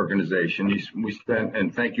own organization, we spent,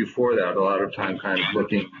 and thank you for that, a lot of time kind of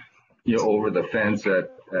looking, you know, over the fence at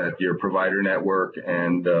your provider network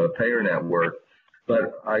and payer network.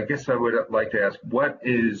 But I guess I would like to ask, what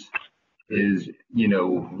is you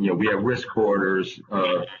know, we have risk corridors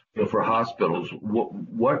for hospitals.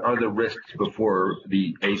 What are the risks before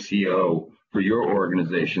the ACO for your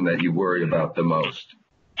organization that you worry about the most?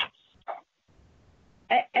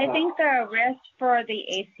 I think the risks for the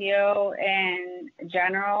ACO in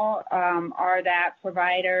general are that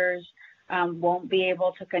providers won't be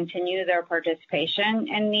able to continue their participation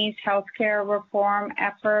in these healthcare reform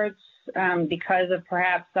efforts because of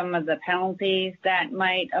perhaps some of the penalties that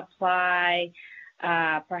might apply,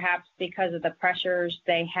 perhaps because of the pressures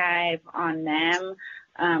they have on them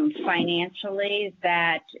financially.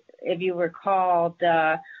 That, if you recall,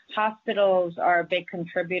 the hospitals are a big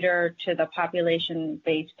contributor to the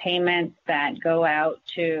population-based payments that go out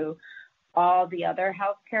to all the other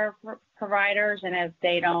healthcare providers, and if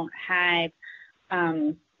they don't have,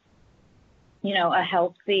 you know, a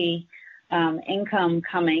healthy income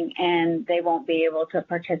coming in, they won't be able to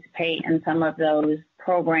participate in some of those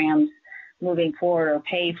programs moving forward or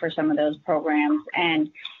pay for some of those programs. And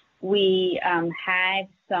we had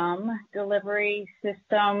some delivery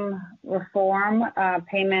system reform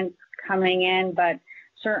payments coming in, but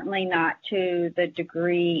certainly not to the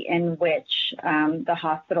degree in which the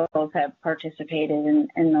hospitals have participated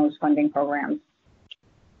in those funding programs.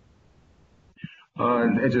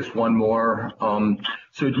 And just one more.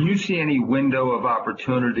 So do you see any window of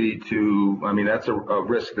opportunity to, I mean, that's a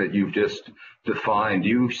risk that you've just defined. Do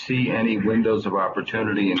you see any windows of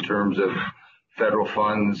opportunity in terms of federal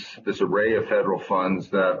funds, this array of federal funds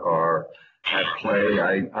that are at play?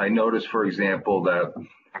 I noticed, for example, that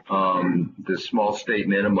the small state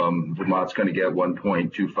minimum, Vermont's going to get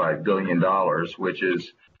 $1.25 billion, which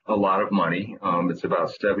is a lot of money. It's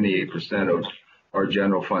about 78% of our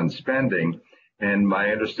general fund spending. And my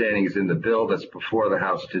understanding is in the bill that's before the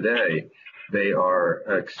House today, they are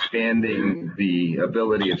expanding the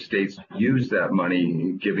ability of states to use that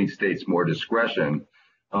money, giving states more discretion.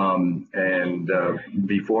 And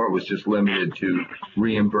before it was just limited to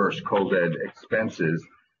reimburse COVID expenses.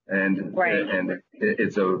 And and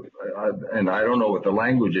it's and I don't know what the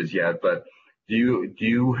language is yet, but do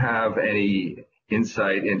you have any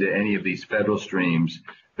insight into any of these federal streams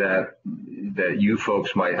that you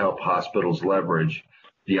folks might help hospitals leverage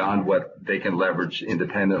beyond what they can leverage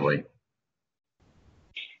independently?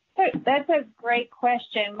 That's a great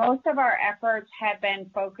question. Most of our efforts have been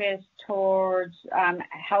focused towards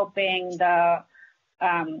helping the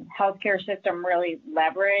healthcare system really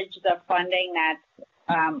leverage the funding that's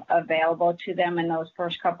available to them in those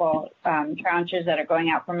first couple tranches that are going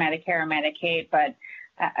out for Medicare and Medicaid. But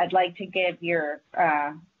I'd like to give your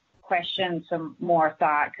question some more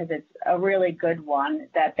thought, because it's a really good one,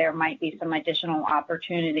 that there might be some additional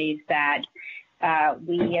opportunities that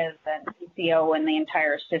we as an ACO and the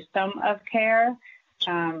entire system of care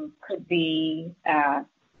could be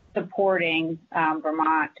supporting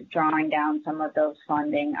Vermont drawing down some of those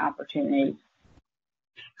funding opportunities.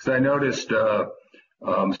 So I noticed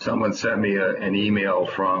someone sent me an email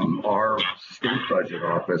from our state budget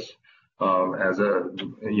office as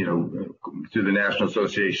through the National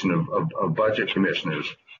Association of Budget Commissioners.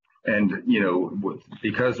 And,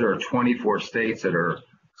 because there are 24 states that are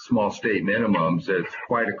small state minimums, it's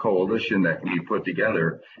quite a coalition that can be put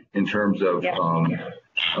together in terms of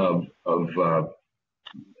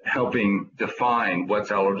helping define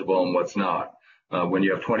what's eligible and what's not. When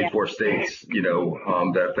you have 24 states,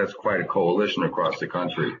 that's quite a coalition across the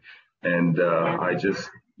country. And I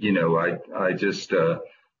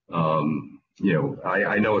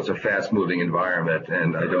know it's a fast moving environment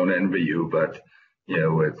and I don't envy you, but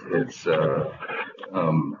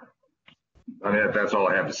that's all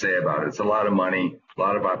I have to say about it. It's a lot of money, a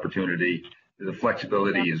lot of opportunity. The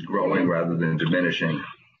flexibility is growing rather than diminishing.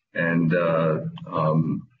 And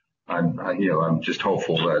I'm just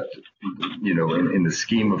hopeful that, in the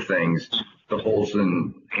scheme of things, the holes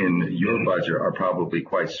in your budget are probably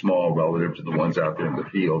quite small relative to the ones out there in the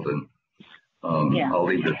field. And I'll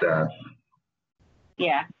leave it at that.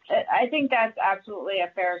 Yeah, I think that's absolutely a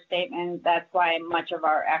fair statement. That's why much of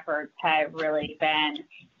our efforts have really been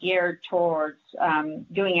geared towards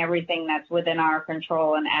doing everything that's within our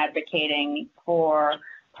control and advocating for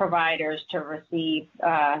providers to receive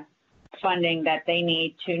funding that they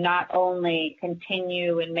need to not only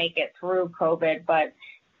continue and make it through COVID, but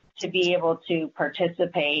to be able to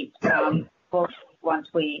participate once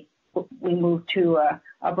we move to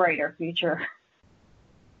a brighter future.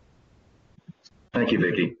 Thank you,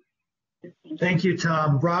 Vicki. Thank you,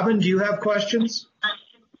 Tom. Robin, do you have questions?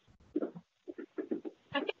 I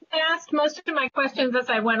think I asked most of my questions as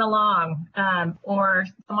I went along, or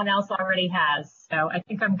someone else already has. So I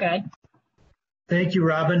think I'm good. Thank you,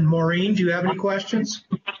 Robin. Maureen, do you have any questions?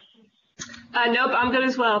 Nope, I'm good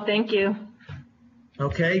as well. Thank you.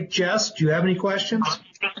 Okay. Jess, do you have any questions?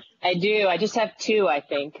 I do. I just have two, I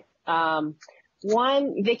think.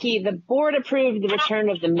 One, Vicki, the board approved the return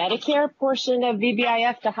of the Medicare portion of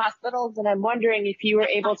VBIF to hospitals, and I'm wondering if you were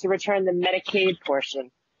able to return the Medicaid portion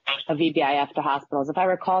of VBIF to hospitals. If I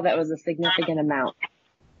recall, that was a significant amount.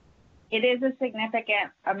 It is a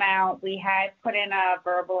significant amount. We had put in a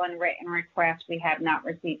verbal and written request. We have not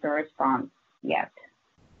received a response yet.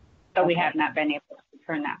 So we have not been able to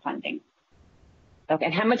return that funding. Okay.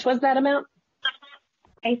 And how much was that amount?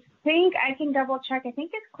 I think I can double check. I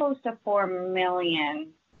think it's close to $4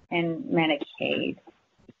 million in Medicaid.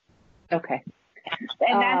 Okay.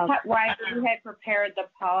 And that's why we had prepared the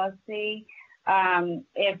policy.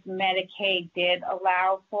 If Medicaid did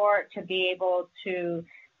allow for it, to be able to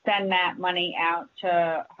send that money out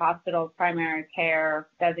to hospitals, primary care,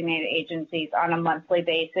 designated agencies on a monthly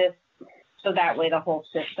basis. So that way the whole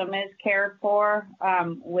system is cared for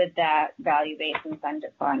with that value-based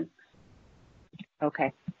incentive fund.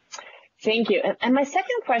 Okay. Thank you. And my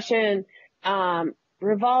second question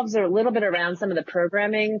revolves a little bit around some of the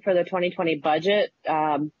programming for the 2020 budget.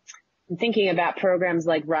 I'm thinking about programs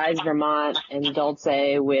like Rise Vermont and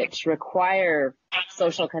Dulce, which require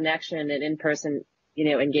social connection and in-person,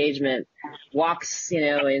 engagement, walks,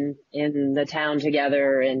 in the town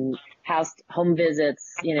together, and home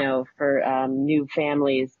visits, for new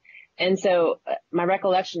families. And so my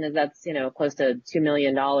recollection is that's, close to $2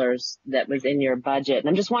 million that was in your budget. And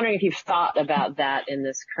I'm just wondering if you've thought about that in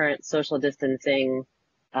this current social distancing,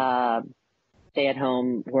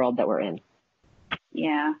 stay-at-home world that we're in.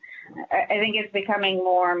 Yeah, I think it's becoming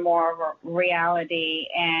more and more of a reality.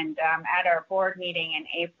 And at our board meeting in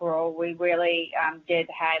April, we really did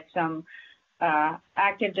have some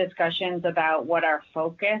active discussions about what our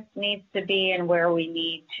focus needs to be and where we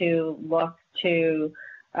need to look to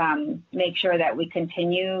make sure that we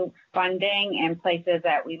continue funding and places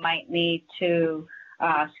that we might need to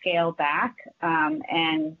scale back.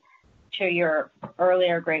 And to your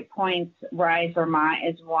earlier great points, Rise Vermont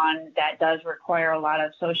is one that does require a lot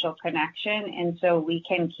of social connection. And so we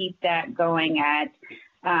can keep that going at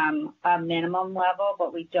a minimum level,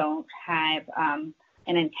 but we don't have an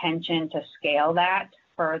intention to scale that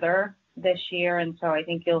further this year. And so I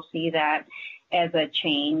think you'll see that as a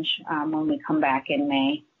change when we come back in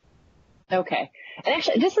May. Okay. And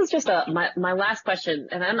actually, this is just my last question,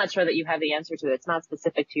 and I'm not sure that you have the answer to it. It's not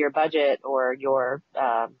specific to your budget or your,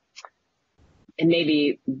 and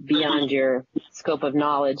maybe beyond your scope of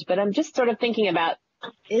knowledge, but I'm just sort of thinking about,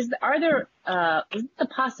 is there the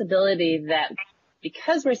possibility that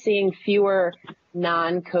because we're seeing fewer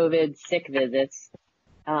non-COVID sick visits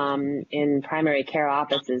in primary care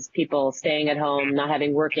offices, people staying at home, not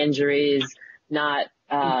having work injuries, not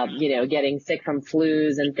getting sick from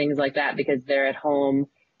flus and things like that because they're at home.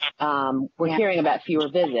 We're hearing about fewer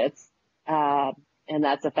visits, and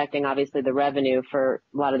that's affecting obviously the revenue for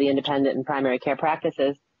a lot of the independent and primary care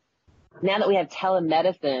practices. Now that we have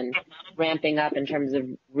telemedicine ramping up in terms of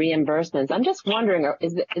reimbursements, I'm just wondering,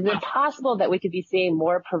 is it possible that we could be seeing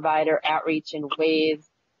more provider outreach in ways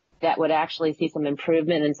that would actually see some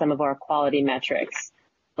improvement in some of our quality metrics,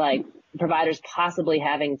 like providers possibly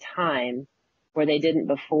having time where they didn't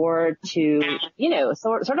before to,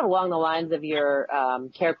 sort of along the lines of your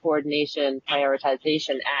care coordination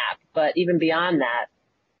prioritization app, but even beyond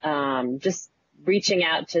that, just reaching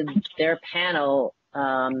out to their panel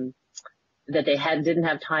that they didn't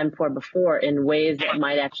have time for before in ways that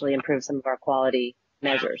might actually improve some of our quality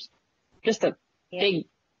measures. Just a big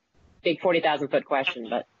 40,000-foot question,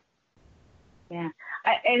 but. Yeah,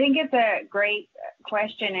 I think it's a great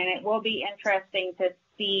question, and it will be interesting to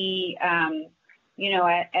see,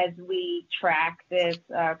 as we track this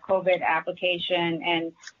COVID application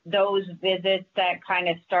and those visits that kind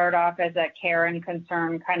of start off as a care and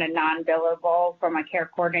concern, kind of non-billable from a care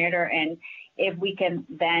coordinator, and if we can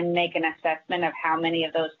then make an assessment of how many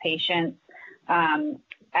of those patients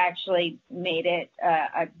actually made it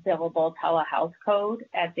a billable telehealth code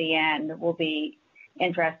at the end will be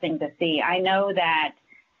interesting to see. I know that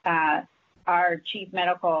our chief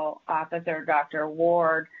medical officer, Dr.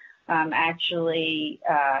 Ward, actually,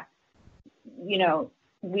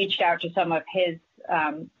 reached out to some of his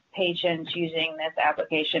patients using this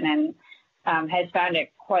application and has found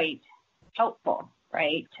it quite helpful,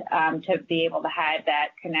 right, to be able to have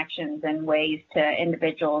that connections and ways to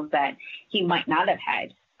individuals that he might not have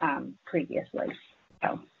had previously.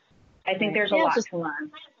 So I think there's a lot to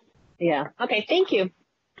learn. Yeah. Okay. Thank you.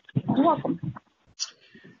 You're welcome.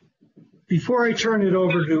 Before I turn it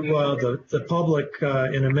over to the public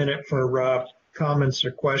in a minute for comments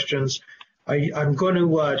or questions, I'm going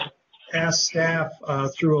to ask staff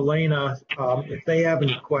through Elena if they have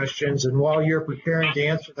any questions. And while you're preparing to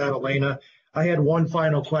answer that, Elena, I had one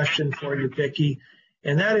final question for you, Vicki,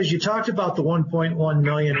 and that is you talked about the $1.1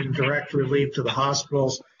 million in direct relief to the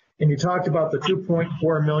hospitals, and you talked about the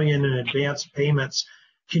 $2.4 million in advance payments.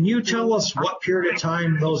 Can you tell us what period of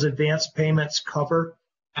time those advance payments cover?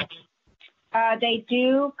 They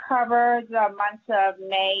do cover the months of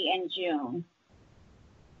May and June.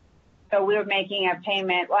 So we're making a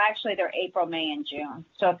payment. Well, actually, they're April, May, and June.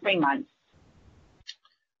 So 3 months.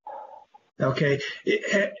 Okay.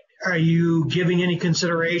 Are you giving any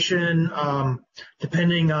consideration,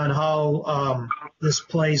 depending on how this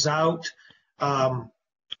plays out,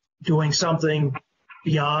 doing something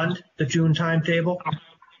beyond the June timetable?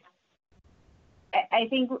 I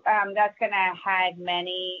think that's going to have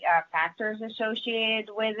many factors associated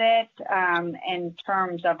with it in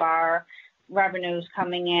terms of our revenues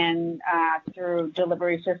coming in through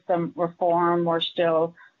delivery system reform. We're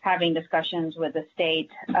still having discussions with the state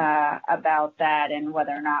about that and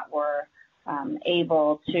whether or not we're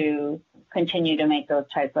able to continue to make those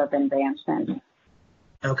types of advancements.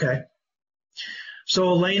 Okay. So,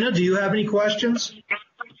 Elena, do you have any questions?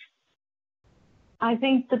 I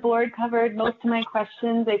think the board covered most of my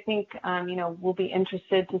questions. I think, we'll be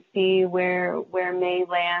interested to see where May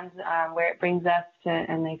lands, where it brings us to,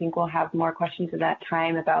 and I think we'll have more questions at that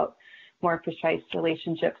time about more precise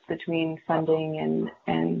relationships between funding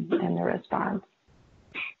and the response.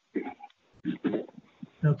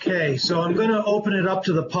 Okay, so I'm going to open it up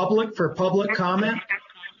to the public for public comment.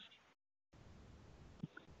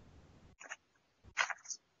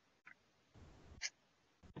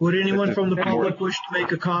 Would anyone from the public wish to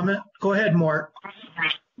make a comment? Go ahead, Mark.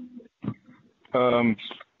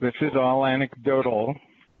 This is all anecdotal,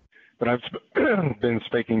 but I've been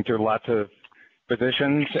speaking to lots of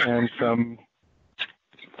physicians and some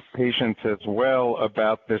patients as well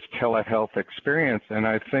about this telehealth experience, and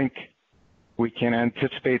I think we can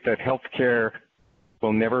anticipate that healthcare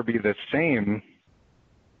will never be the same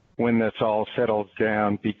when this all settles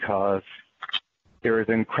down, because there is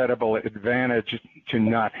incredible advantage to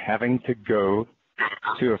not having to go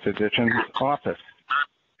to a physician's office.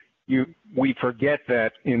 We forget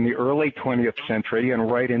that in the early 20th century,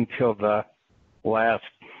 and right until the last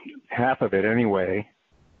half of it anyway,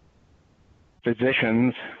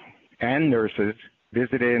 physicians and nurses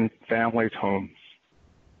visited families' homes.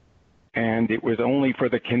 And it was only for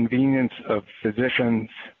the convenience of physicians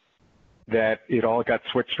that it all got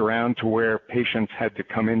switched around to where patients had to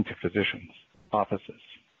come into physicians' offices.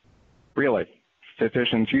 Really,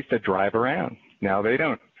 physicians used to drive around. Now they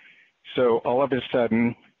don't. So all of a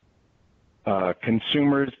sudden,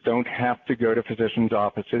 consumers don't have to go to physicians'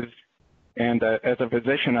 offices. And as a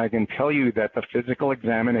physician, I can tell you that the physical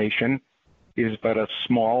examination is but a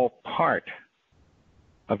small part,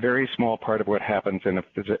 a very small part of what happens in a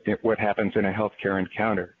healthcare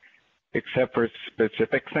encounter, except for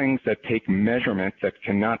specific things that take measurement that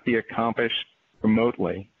cannot be accomplished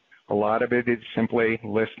remotely. A lot of it is simply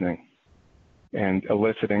listening and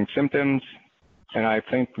eliciting symptoms. And I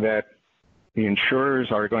think that the insurers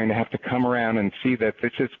are going to have to come around and see that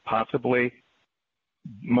this is possibly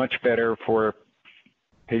much better for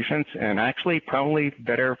patients and actually probably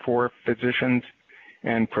better for physicians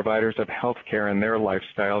and providers of healthcare and their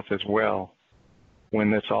lifestyles as well when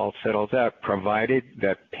this all settles out, provided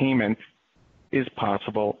that payment is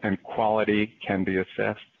possible and quality can be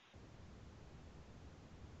assessed.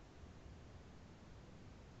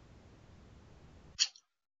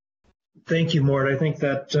 Thank you, Mort. I think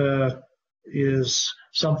that is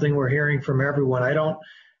something we're hearing from everyone. I don't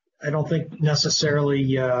think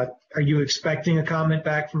necessarily, are you expecting a comment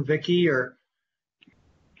back from Vicki or?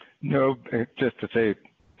 No, just to say,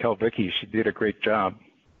 tell Vicki she did a great job.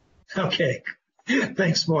 Okay.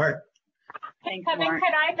 Thanks, Mort. Kevin, can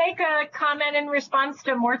I make a comment in response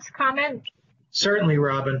to Mort's comment? Certainly,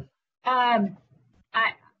 Robin.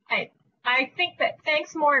 I think that,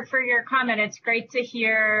 thanks, Mort, for your comment. It's great to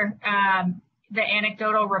hear the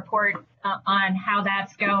anecdotal report on how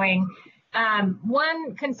that's going.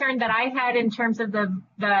 One concern that I had in terms of the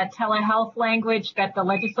telehealth language that the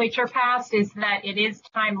legislature passed is that it is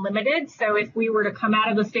time limited. So if we were to come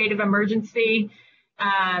out of the state of emergency,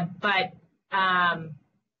 but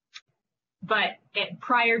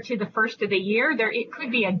prior to the first of the year, it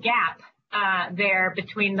could be a gap there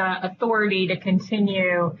between the authority to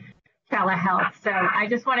continue telehealth. So I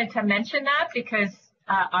just wanted to mention that because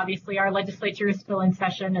obviously our legislature is still in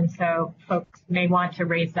session, and so folks may want to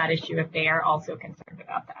raise that issue if they are also concerned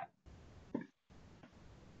about that.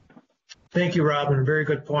 Thank you, Robin. Very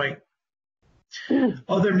good point.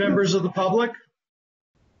 Other members of the public?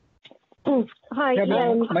 Hi,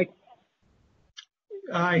 Mike.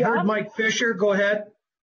 I heard Mike Fisher. Go ahead.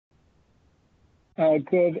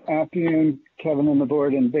 Good afternoon, Kevin and the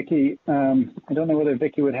board and Vicki. I don't know whether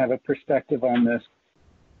Vicki would have a perspective on this.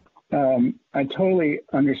 I totally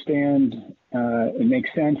understand it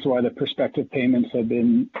makes sense why the prospective payments have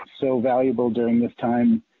been so valuable during this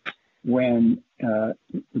time when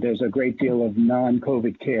there's a great deal of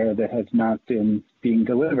non-COVID care that has not been being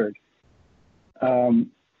delivered.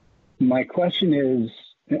 My question is,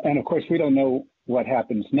 and of course we don't know what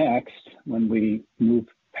happens next when we move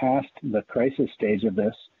past the crisis stage of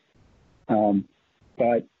this,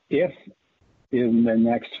 but if in the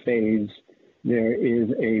next phase there is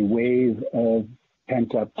a wave of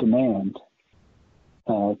pent-up demand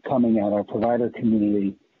coming at our provider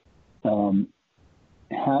community, how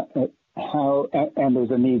and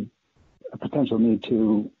there's a potential need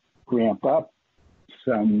to ramp up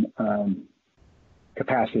some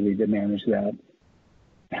capacity to manage that.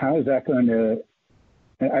 How is that going to?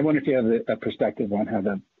 I wonder if you have a perspective on how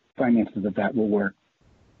the finances of that will work.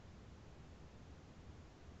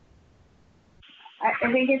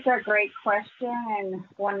 I think it's a great question and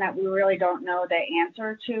one that we really don't know the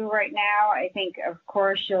answer to right now. I think, of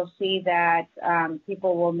course, you'll see that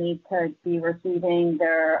people will need to be receiving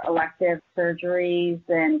their elective surgeries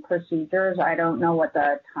and procedures. I don't know what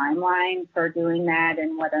the timeline for doing that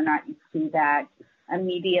and whether or not you see that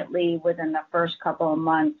immediately within the first couple of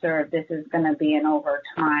months or if this is going to be an over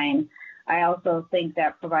time. I also think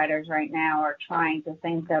that providers right now are trying to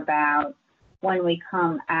think about when we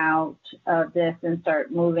come out of this and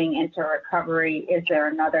start moving into recovery, is there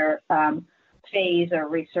another phase or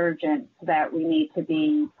resurgence that we need to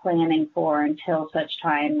be planning for until such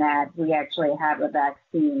time that we actually have a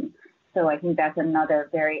vaccine? So I think that's another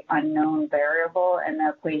very unknown variable in the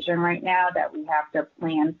equation right now that we have to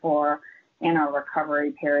plan for in our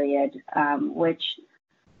recovery period, which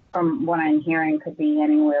from what I'm hearing could be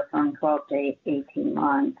anywhere from 12 to 18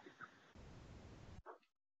 months.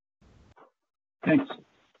 Thanks.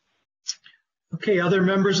 Okay, other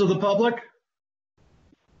members of the public?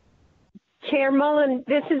 Chair Mullen,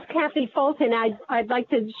 this is Kathy Fulton. I'd like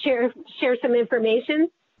to share some information.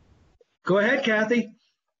 Go ahead, Kathy.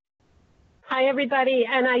 Hi, everybody.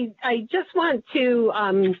 And I just want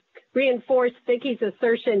to reinforce Vicki's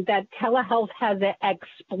assertion that telehealth has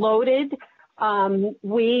exploded.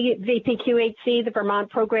 We, VPQHC, the Vermont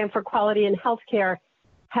Program for Quality in Healthcare,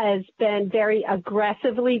 has been very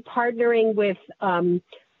aggressively partnering with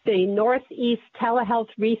the Northeast Telehealth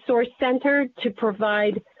Resource Center to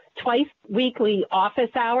provide twice weekly office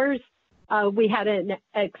hours. We had an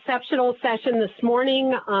exceptional session this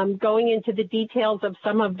morning going into the details of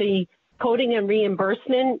some of the coding and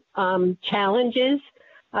reimbursement challenges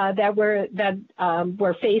that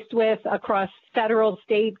we're faced with across federal,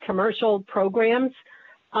 state, commercial programs.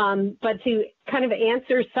 But to kind of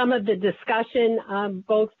answer some of the discussion,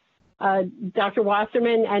 both Dr.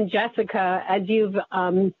 Wasserman and Jessica, as you've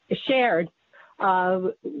shared,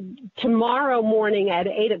 tomorrow morning at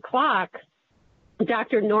 8 o'clock,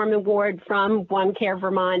 Dr. Norman Ward from OneCare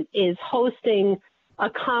Vermont is hosting a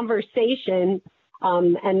conversation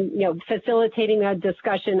and facilitating a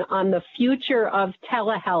discussion on the future of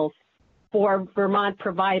telehealth for Vermont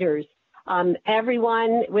providers.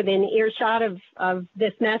 Everyone within earshot of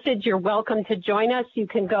this message, you're welcome to join us. You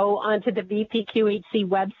can go onto the VPQHC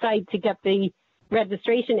website to get the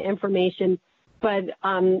registration information, but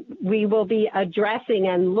we will be addressing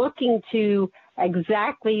and looking to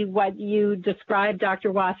exactly what you described,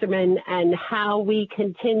 Dr. Wasserman, and how we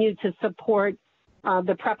continue to support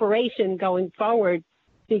the preparation going forward,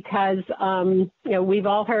 because we've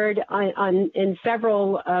all heard in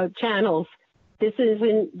several channels, this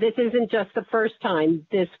isn't just the first time.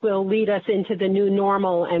 This will lead us into the new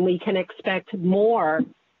normal, and we can expect more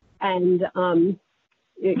and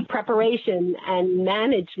preparation and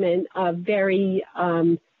management of very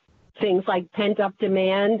things like pent-up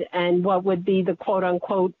demand and what would be the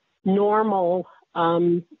quote-unquote normal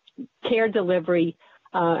care delivery,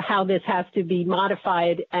 how this has to be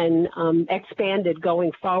modified and expanded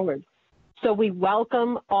going forward. So we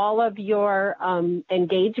welcome all of your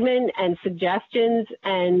engagement and suggestions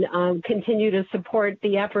and continue to support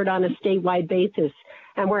the effort on a statewide basis.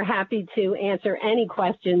 And we're happy to answer any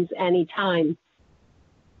questions anytime.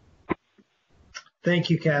 Thank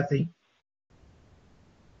you, Kathy.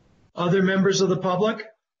 Other members of the public?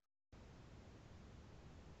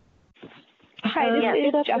 Hi,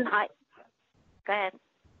 this is Jeff. Hi. Go ahead.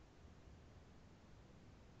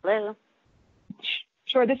 Hello.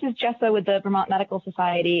 Sure, this is Jessa with the Vermont Medical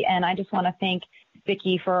Society, and I just want to thank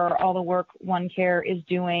Vicki for all the work OneCare is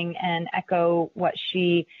doing and echo what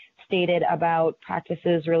she stated about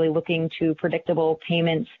practices really looking to predictable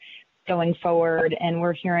payments going forward. And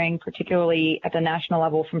we're hearing, particularly at the national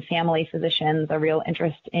level from family physicians, a real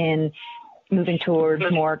interest in moving towards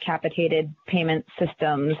more capitated payment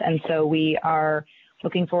systems. And so we are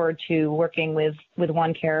looking forward to working with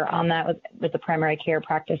OneCare on that with the primary care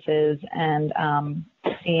practices and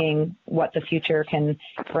seeing what the future can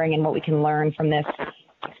bring and what we can learn from this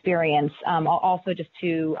experience. Also, just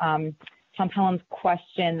to Tom Pelham's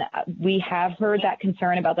question, we have heard that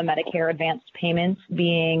concern about the Medicare advanced payments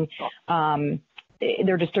being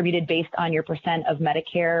they're distributed based on your percent of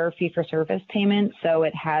Medicare fee-for-service payments. So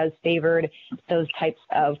it has favored those types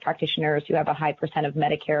of practitioners who have a high percent of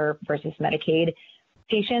Medicare versus Medicaid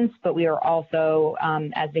patients. But we are also,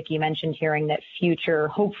 as Vicki mentioned, hearing that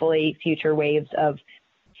hopefully future waves of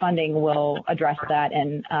funding will address that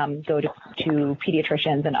and go to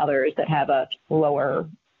pediatricians and others that have a lower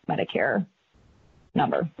Medicare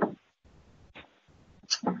number.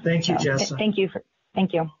 Thank you, Jessa.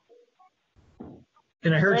 Thank you.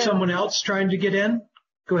 And I heard someone else trying to get in.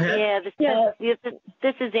 Go ahead.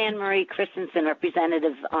 This is Anne Marie Christensen,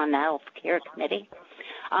 representative on the Health Care Committee.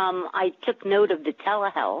 I took note of the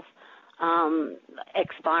telehealth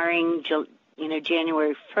expiring,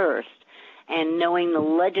 January 1st, and knowing the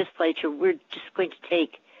legislature, we're just going to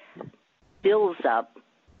take bills up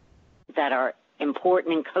that are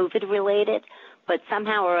important and COVID related, but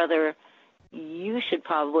somehow or other, you should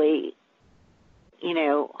probably,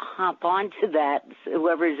 hop onto that.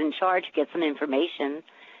 Whoever's in charge gets some information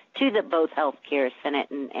to the both Healthcare Senate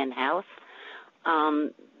and House.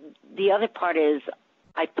 The other part is,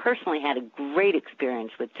 I personally had a great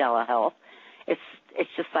experience with telehealth. It's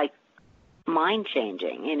just like mind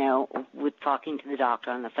changing, with talking to the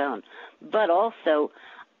doctor on the phone. But also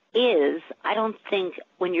I don't think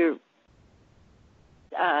when you're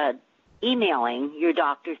emailing your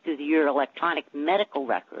doctor through your electronic medical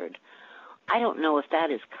record, I don't know if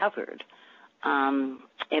that is covered.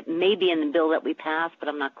 It may be in the bill that we passed, but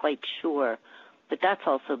I'm not quite sure. But that's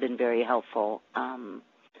also been very helpful.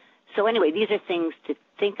 So anyway, these are things to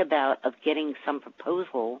think about of getting some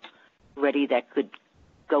proposal ready that could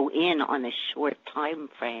go in on a short time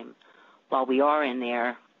frame while we are in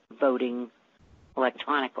there voting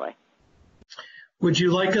electronically. Would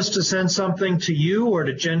you like us to send something to you or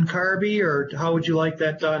to Jen Carby, or how would you like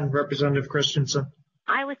that done, Representative Christensen?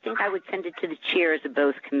 I would think I would send it to the chairs of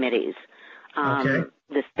both committees, Okay.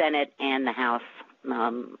 The Senate and the House,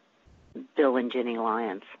 Bill and Ginny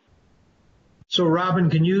Lyons. So, Robin,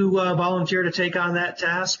 can you volunteer to take on that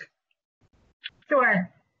task? Sure.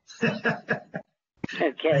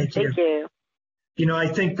 Okay, thank you. I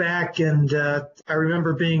think back and I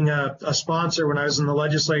remember being a sponsor when I was in the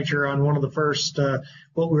legislature on one of the first,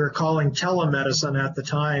 what we were calling telemedicine at the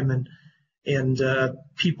time. And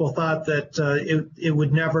people thought that it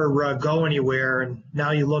would never go anywhere. And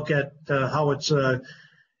now you look at how it's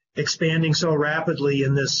expanding so rapidly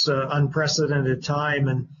in this unprecedented time.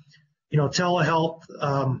 And, telehealth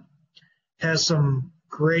has some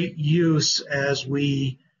great use as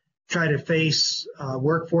we try to face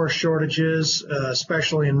workforce shortages,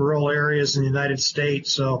 especially in rural areas in the United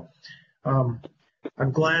States. So I'm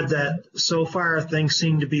glad that so far things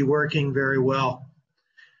seem to be working very well.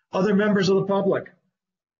 Other members of the public?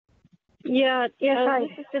 Yeah, hi.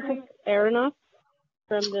 This is Aronoff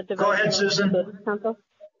from the Development Go ahead, Susan. Council.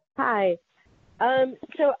 Hi.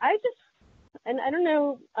 So I don't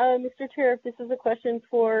know, Mr. Chair, if this is a question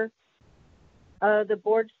for the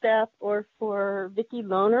board staff or for Vicki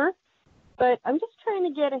Lohner, but I'm just trying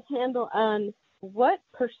to get a handle on what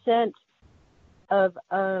percent of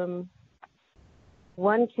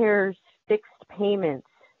OneCare's fixed payments,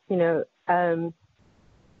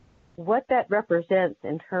 what that represents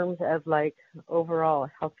in terms of like overall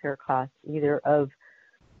healthcare costs, either of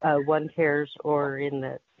OneCare's or in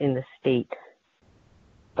the state,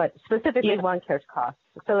 but specifically OneCare's costs.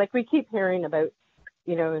 So like we keep hearing about,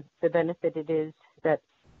 the benefit it is that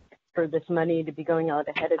for this money to be going out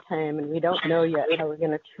ahead of time, and we don't know yet how we're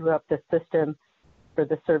going to true up the system for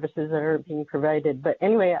the services that are being provided. But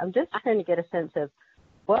anyway, I'm just trying to get a sense of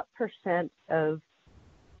what percent of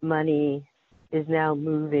money is now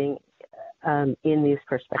moving in these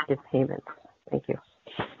prospective payments. Thank you.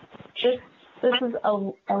 This is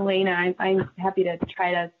Elena. I'm happy to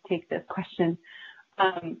try to take this question.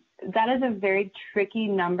 That is a very tricky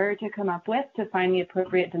number to come up with to find the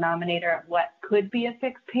appropriate denominator of what could be a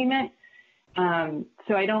fixed payment.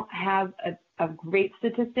 So I don't have a great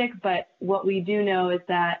statistic, but what we do know is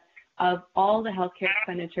that of all the healthcare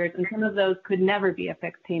expenditures, and some of those could never be a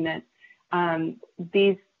fixed payment,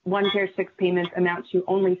 these OneCare's fixed payments amount to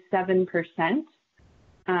only 7%,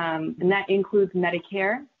 and that includes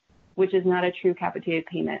Medicare, which is not a true capitated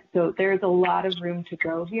payment. So there's a lot of room to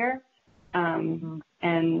go here. And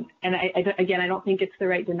I don't think it's the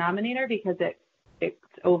right denominator because it's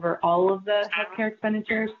over all of the healthcare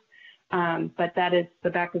expenditures. But that is the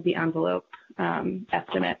back of the envelope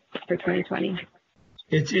estimate for 2020.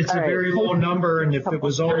 It's a very low number, and if it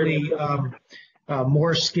was only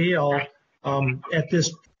more scale at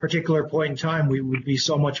this particular point in time, we would be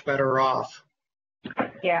so much better off.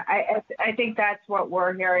 Yeah, I think that's what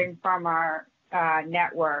we're hearing from our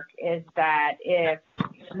network is that if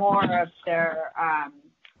more of their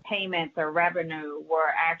payments or revenue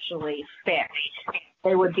were actually fixed,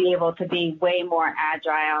 they would be able to be way more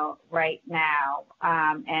agile right now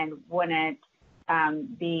and wouldn't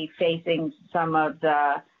be facing some of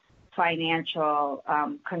the financial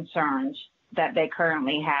concerns that they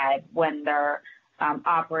currently had when they're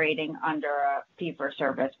operating under a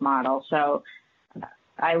fee-for-service model. So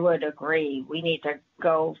I would agree. We need to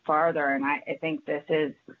go farther, and I think this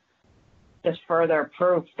is just further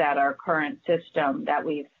proof that our current system that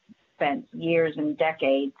we've spent years and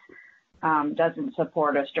decades doesn't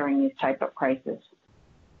support us during these type of crises.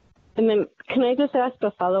 And then can I just ask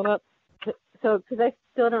a follow-up? So, because I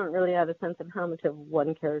still don't really have a sense of how much of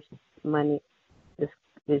OneCare's money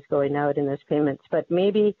is going out in those payments, but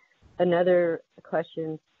maybe another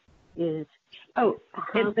question is, how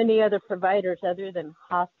many other providers other than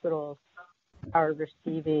hospitals are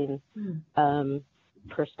receiving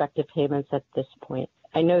prospective payments at this point?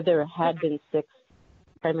 I know there had been 6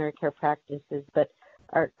 primary care practices, but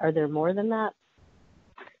are there more than that?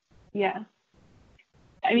 Yeah.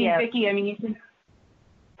 Vicki, you can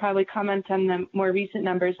probably comment on the more recent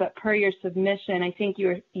numbers, but per your submission, I think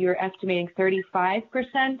you're estimating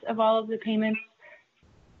 35% of all of the payments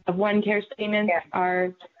of OneCare's payments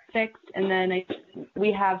are fixed, and then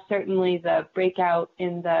we have certainly the breakout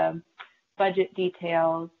in the budget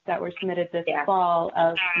details that were submitted this fall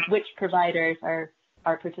of which providers are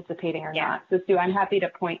participating or not. So Sue, I'm happy to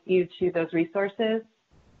point you to those resources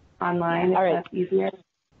online if that's easier.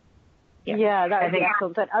 Yeah, that would be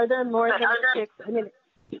excellent. But are there more than 6?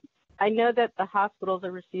 I know that the hospitals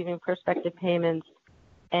are receiving prospective payments,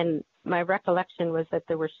 and my recollection was that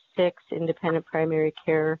there were 6 independent primary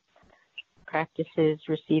care practices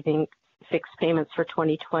receiving fixed payments for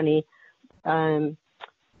 2020, and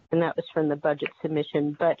that was from the budget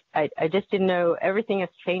submission. But I just didn't know, everything has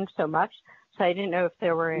changed so much, so I didn't know if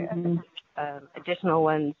there were additional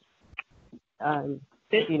ones.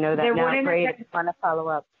 If you know that now, great. If you want to follow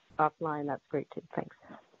up offline, that's great too. Thanks.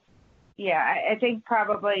 Yeah, I think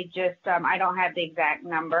probably just, I don't have the exact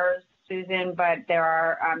numbers, Susan, but there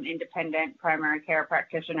are independent primary care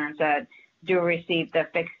practitioners that do receive the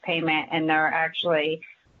fixed payment, and they're actually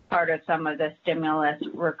part of some of the stimulus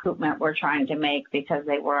recoupment we're trying to make because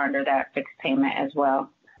they were under that fixed payment as well.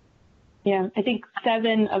 Yeah, I think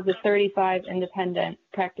 7 of the 35 independent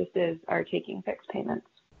practices are taking fixed payments.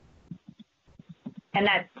 And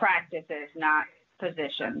that's practices, not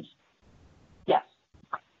physicians. Yes.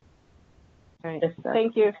 All right.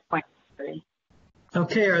 Thank you.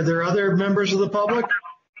 Okay, are there other members of the public?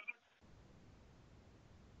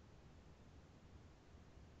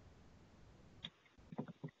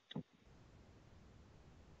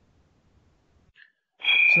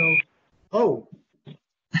 So, oh,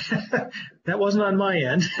 that wasn't on my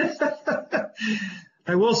end.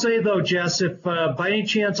 I will say though, Jess, if by any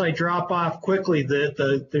chance I drop off quickly,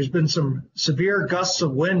 there's been some severe gusts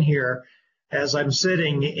of wind here as I'm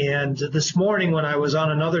sitting, and this morning when I was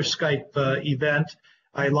on another Skype event,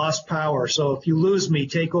 I lost power. So if you lose me,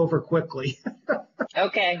 take over quickly.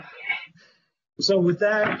 Okay. So with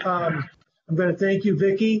that, I'm going to thank you,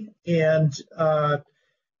 Vicki, and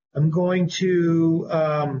I'm going to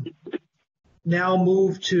now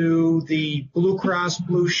move to the Blue Cross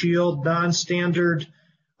Blue Shield non-standard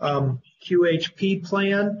QHP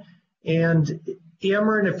plan. And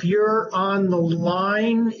Ameren, if you're on the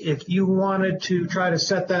line, if you wanted to try to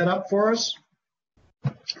set that up for us.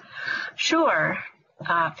 Sure.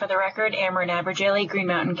 For the record, Ameren Abergele, Green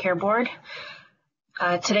Mountain Care Board.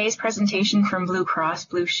 Today's presentation from Blue Cross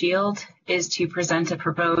Blue Shield is to present a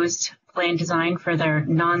proposed plan design for their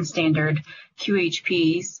non-standard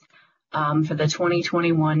QHPs for the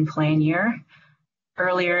 2021 plan year.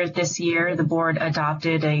 Earlier this year, the board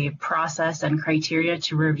adopted a process and criteria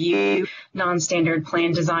to review non-standard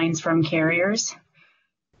plan designs from carriers.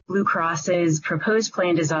 Blue Cross's proposed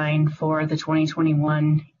plan design for the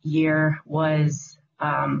 2021 year was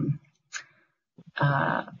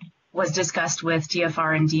discussed with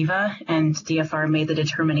DFR and DVA, and DFR made the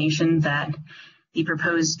determination that the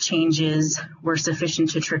proposed changes were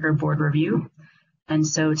sufficient to trigger board review. And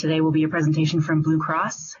so today will be a presentation from Blue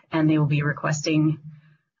Cross, and they will be requesting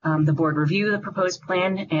the board review the proposed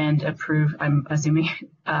plan and approve, I'm assuming,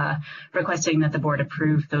 requesting that the board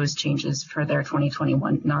approve those changes for their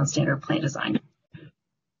 2021 non-standard plan design.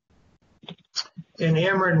 And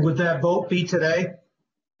Ameren, would that vote be today?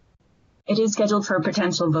 It is scheduled for a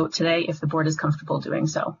potential vote today if the board is comfortable doing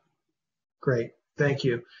so. Great, thank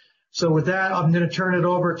you. So with that, I'm going to turn it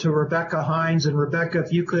over to Rebecca Hines. And Rebecca,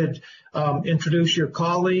 if you could introduce your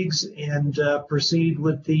colleagues and proceed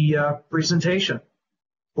with the presentation.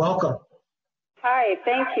 Welcome. Hi,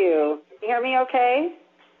 thank you. Can you hear me okay?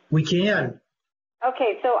 We can.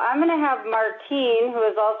 Okay, so I'm going to have Martine, who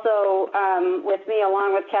is also with me,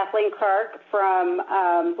 along with Kathleen Clark from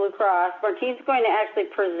Blue Cross. Martine's going to actually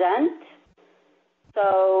present.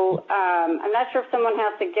 So I'm not sure if someone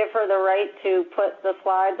has to give her the right to put the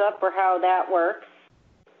slides up or how that works.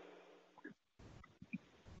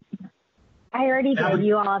 I already did.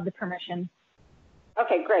 You all have the permission.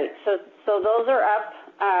 Okay, great. So those are up.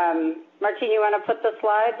 Martine, you want to put the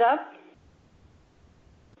slides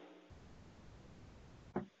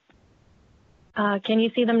up? Can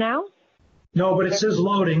you see them now? No, but it says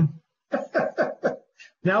loading.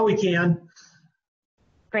 Now we can.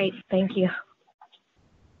 Great, thank you.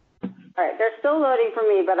 All right, they're still loading for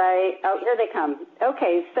me, but here they come.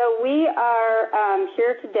 Okay, so we are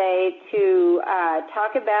here today to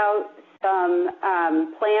talk about some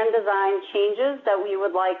plan design changes that we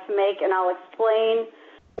would like to make, and I'll explain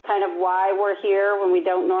kind of why we're here when we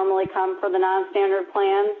don't normally come for the non-standard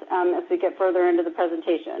plans as we get further into the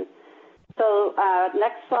presentation. So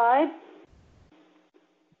next slide.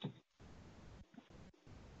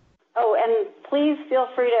 Oh, and please feel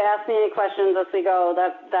free to ask me any questions as we go.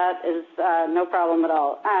 That is no problem at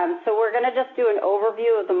all. So we're going to just do an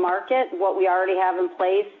overview of the market, what we already have in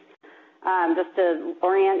place, just to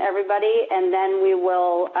orient everybody, and then we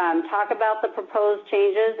will talk about the proposed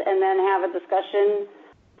changes and then have a discussion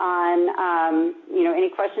on any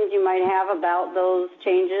questions you might have about those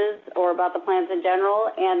changes or about the plans in general,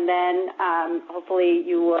 and then hopefully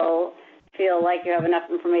you will feel like you have enough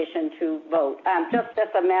information to vote. Just as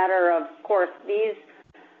a matter of course, these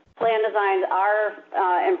plan designs are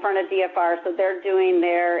in front of DFR, so they're doing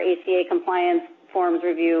their ACA compliance forms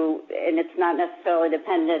review, and it's not necessarily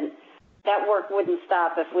dependent. That work wouldn't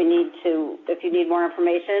stop if you need more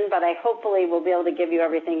information, but I hopefully will be able to give you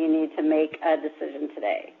everything you need to make a decision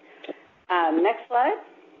today. Next slide.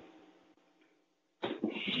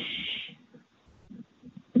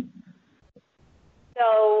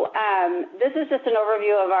 So this is just an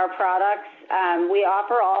overview of our products. We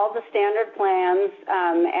offer all the standard plans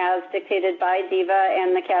as dictated by DVHA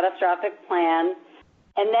and the catastrophic plan.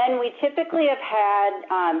 And then we typically have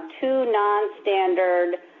had two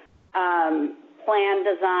non-standard plan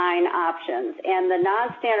design options. And the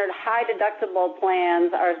non-standard high deductible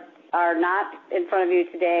plans are not in front of you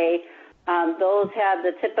today. Those have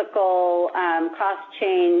the typical cost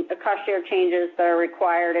share changes that are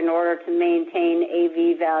required in order to maintain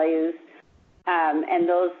AV values, and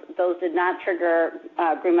those did not trigger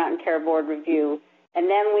Green Mountain Care Board review. And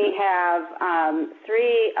then we have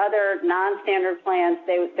three other non-standard plans.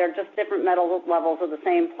 They're just different metal levels of the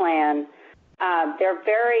same plan. They're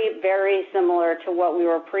very, very similar to what we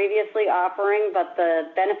were previously offering, but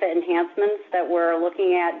the benefit enhancements that we're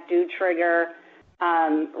looking at do trigger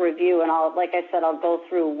review, and like I said, I'll go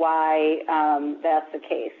through why that's the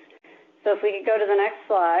case. So if we could go to the next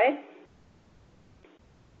slide.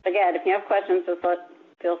 Again, if you have questions, just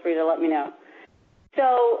feel free to let me know.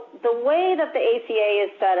 So the way that the ACA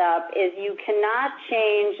is set up is you cannot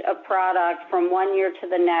change a product from one year to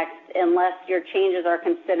the next unless your changes are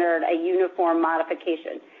considered a uniform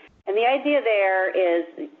modification. And the idea there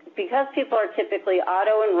is because people are typically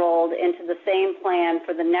auto-enrolled into the same plan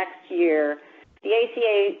for the next year, the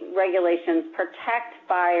ACA regulations protect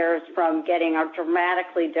buyers from getting a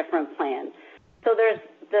dramatically different plan. So there's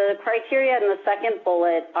the criteria in the second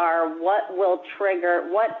bullet are what will trigger,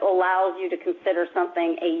 what allows you to consider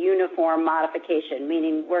something a uniform modification,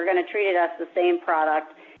 meaning we're going to treat it as the same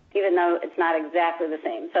product even though it's not exactly the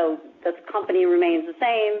same. So the company remains the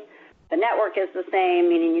same, the network is the same,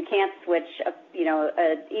 meaning you can't switch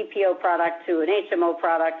an EPO product to an HMO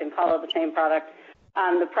product and call it the same product.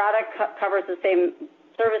 The product covers the same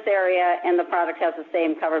service area and the product has the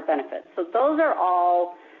same covered benefits. So those are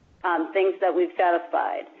all things that we've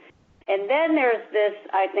satisfied. And then there's this,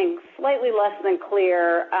 I think, slightly less than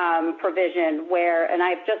clear provision where, and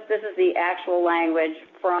this is the actual language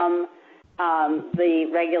from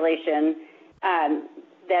the regulation,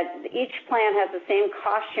 that each plan has the same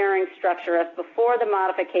cost-sharing structure as before the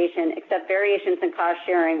modification, except variations in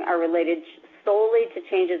cost-sharing are related solely to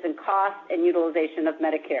changes in cost and utilization of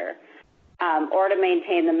Medicare, or to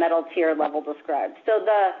maintain the metal tier level described. So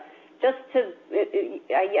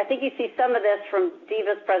I think you see some of this from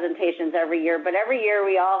DVHA's presentations every year, but every year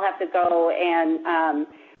we all have to go and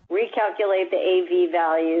recalculate the AV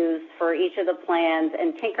values for each of the plans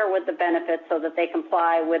and tinker with the benefits so that they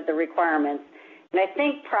comply with the requirements. And I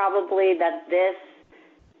think probably that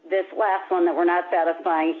this last one that we're not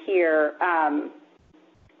satisfying here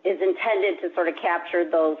is intended to sort of capture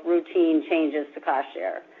those routine changes to cost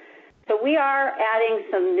share. So we are adding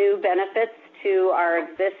some new benefits to our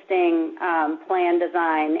existing plan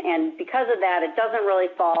design, and because of that, it doesn't really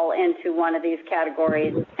fall into one of these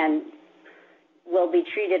categories and will be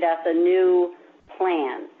treated as a new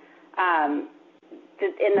plan.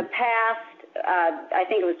 In the past, I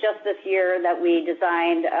think it was just this year that we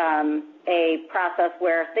designed a process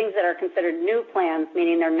where things that are considered new plans,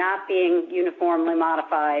 meaning they're not being uniformly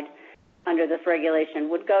modified under this regulation,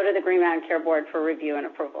 would go to the Green Mountain Care Board for review and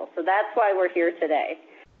approval. So that's why we're here today.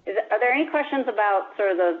 Are there any questions about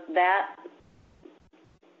sort of that?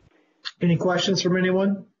 Any questions from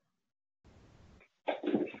anyone?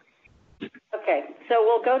 Okay, so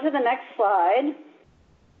we'll go to the next slide.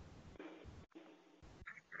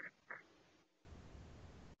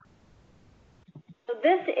 So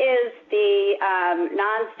this is the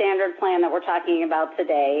non-standard plan that we're talking about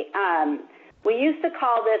today. We used to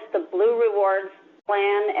call this the Blue Rewards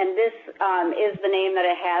Plan, and this is the name that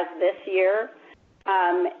it has this year.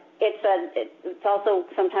 It's also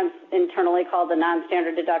sometimes internally called the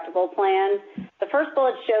non-standard deductible plan. The first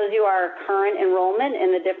bullet shows you our current enrollment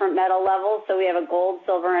in the different metal levels. So we have a gold,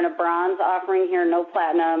 silver, and a bronze offering here, no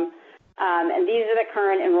platinum. And these are the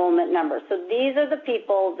current enrollment numbers. So these are the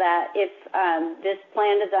people that if this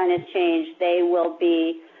plan design has changed, they will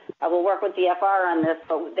be, we'll work with the FR on this,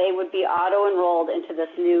 but they would be auto-enrolled into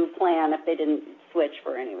this new plan if they didn't switch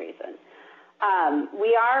for any reason.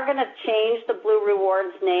 We are going to change the Blue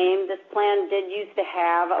Rewards name. This plan did used to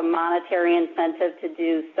have a monetary incentive to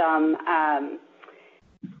do some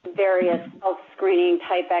various self-screening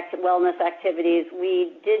type wellness activities.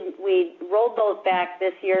 We rolled those back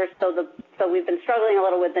this year, so we've been struggling a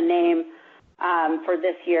little with the name for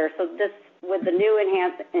this year. So with the new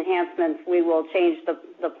enhancements, we will change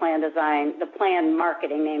the plan design, the plan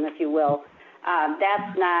marketing name, if you will.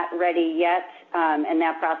 That's not ready yet, and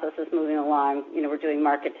that process is moving along. We're doing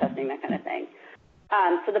market testing, that kind of thing.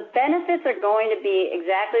 So the benefits are going to be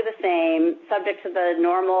exactly the same, subject to the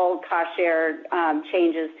normal cost share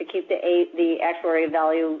changes to keep the actuarial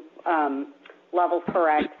value levels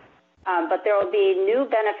correct. But there will be new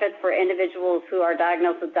benefits for individuals who are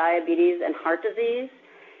diagnosed with diabetes and heart disease.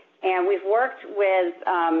 And we've worked with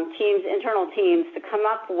internal teams, to come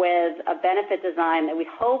up with a benefit design that we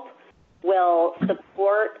hope will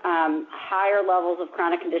support higher levels of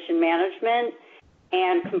chronic condition management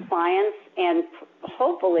and compliance, and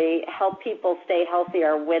hopefully help people stay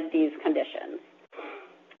healthier with these conditions.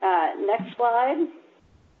 Next slide.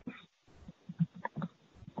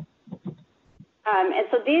 And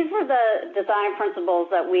so these were the design principles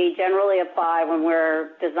that we generally apply when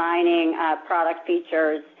we're designing product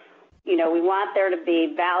features. You know, we want there to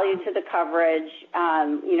be value to the coverage.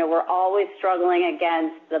 You know, we're always struggling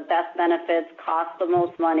against the best benefits, cost the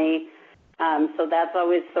most money. So that's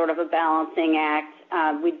always sort of a balancing act.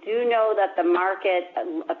 We do know that the market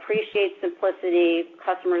appreciates simplicity.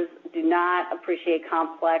 Customers do not appreciate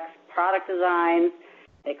complex product designs.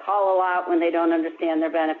 They call a lot when they don't understand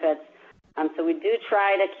their benefits. So we do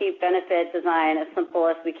try to keep benefit design as simple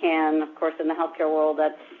as we can. Of course, in the healthcare world,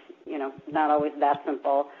 that's, you know, not always that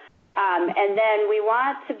simple. And then we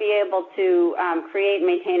want to be able to create and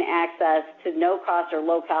maintain access to no-cost or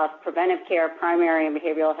low-cost preventive care, primary and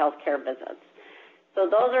behavioral health care visits. So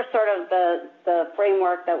those are sort of the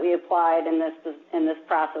framework that we applied in this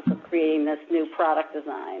process of creating this new product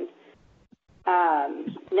design.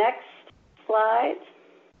 Next slide.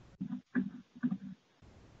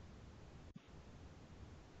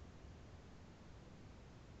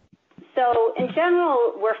 So in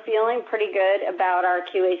general, we're feeling pretty good about our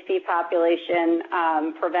QHP population,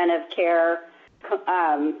 preventive care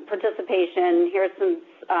participation. Here's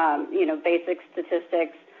some, you know, basic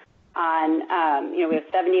statistics on, you know, we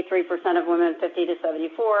have 73% of women 50 to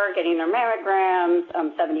 74 getting their mammograms,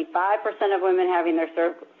 75% of women having their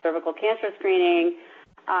cervical cancer screening,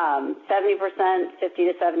 70% 50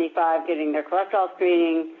 to 75 getting their cholesterol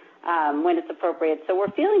screening, when it's appropriate. So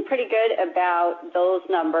we're feeling pretty good about those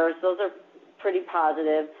numbers. Those are pretty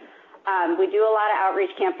positive. We do a lot of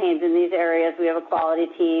outreach campaigns in these areas. We have a quality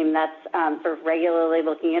team that's sort of regularly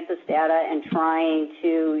looking at this data and trying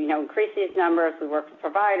to, you know, increase these numbers. We work with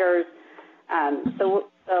providers. So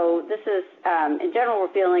this is, in general,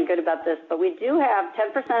 we're feeling good about this, but we do have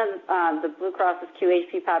 10% of the Blue Cross's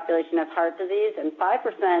QHP population has heart disease, and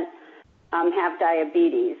 5% have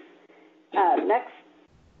diabetes.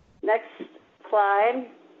 Next slide.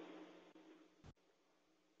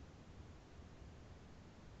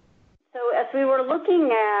 So as we were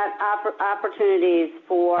looking at opportunities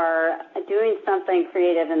for doing something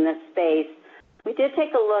creative in this space, we did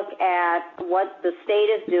take a look at what the state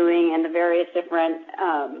is doing in the various different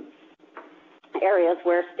areas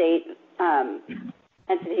where state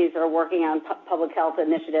entities are working on public health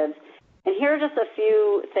initiatives. And here are just a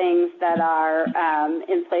few things that are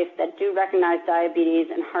in place that do recognize diabetes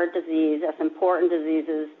and heart disease as important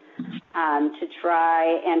diseases to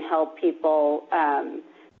try and help people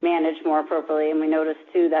manage more appropriately. And we noticed,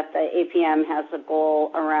 too, that the APM has a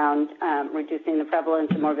goal around reducing the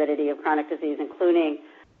prevalence and morbidity of chronic disease, including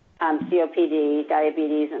COPD,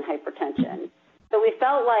 diabetes, and hypertension. So we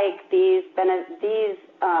felt like these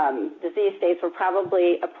disease states were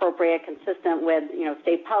probably appropriate, consistent with, you know,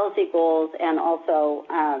 state policy goals, and also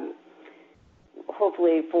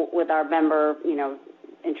hopefully with our member, you know,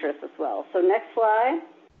 interests as well. So next slide.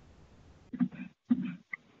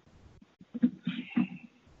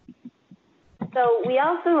 So we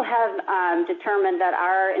also have determined that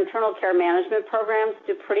our internal care management programs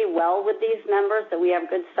do pretty well with these members, that we have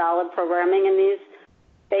good solid programming in these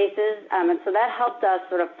spaces, and so that helped us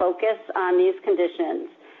sort of focus on these conditions.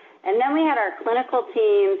 And then we had our clinical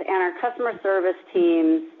teams and our customer service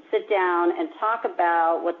teams sit down and talk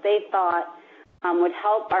about what they thought would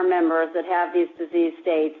help our members that have these disease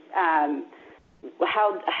states,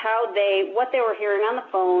 what they were hearing on the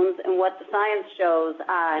phones and what the science shows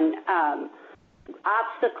on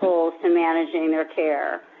obstacles to managing their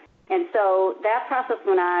care. And so that process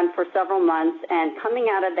went on for several months, and coming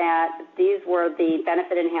out of that, these were the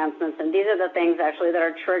benefit enhancements, and these are the things actually that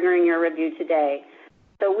are triggering your review today.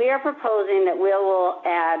 So we are proposing that we will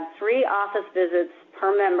add 3 office visits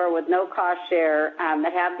per member with no cost share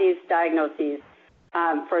that have these diagnoses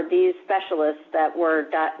for these specialists that were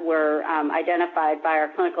identified by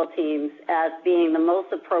our clinical teams as being the most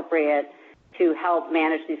appropriate to help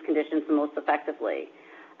manage these conditions the most effectively.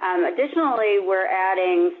 Additionally, we're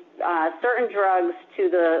adding certain drugs to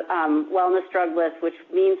the wellness drug list, which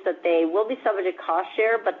means that they will be subject to cost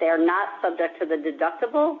share, but they are not subject to the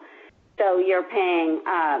deductible. So you're paying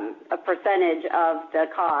a percentage of the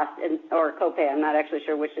cost or copay, I'm not actually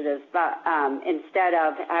sure which it is, but instead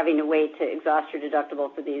of having to wait to exhaust your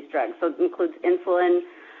deductible for these drugs. So it includes insulin.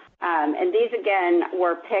 And these, again,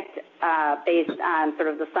 were picked based on sort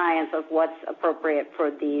of the science of what's appropriate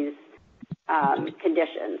for these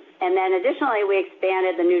conditions. And then additionally, we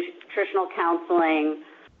expanded the nutritional counseling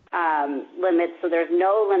limits, so there's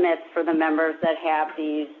no limits for the members that have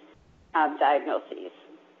these diagnoses.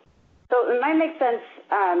 So it might make sense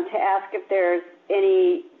to ask if there's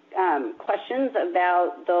any questions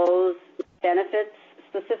about those benefits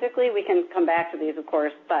specifically. We can come back to these, of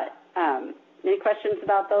course, but any questions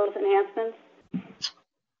about those enhancements?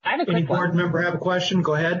 I have a quick Any board member have a question?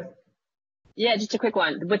 Go ahead. Yeah, just a quick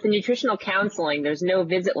one. With the nutritional counseling, there's no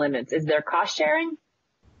visit limits. Is there cost sharing?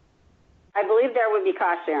 I believe there would be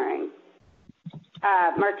cost sharing.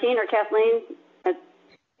 Martine or Kathleen,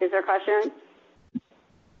 is there cost sharing?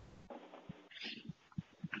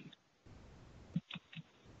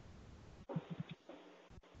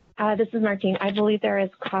 This is Martine. I believe there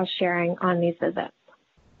is cost sharing on these visits.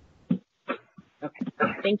 Okay,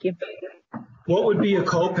 thank you. What would be a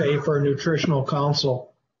copay for a nutritional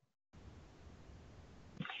counsel?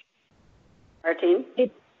 Martine?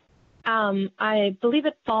 I believe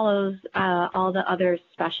it follows all the other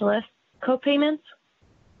specialist co-payments.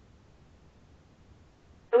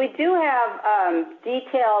 So we do have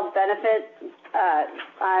detailed benefits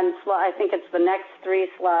on, I think it's the next 3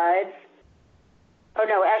 slides. Oh,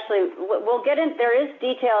 no, actually, we'll get in. There is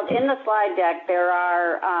detailed in the slide deck. There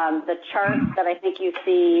are the charts that I think you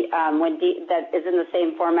see that is in the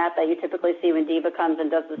same format that you typically see when DEBA comes and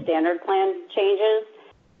does the standard plan changes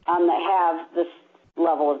that have this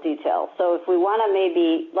level of detail. So if we want to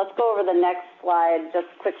let's go over the next slide just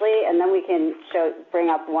quickly, and then we can bring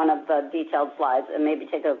up one of the detailed slides and maybe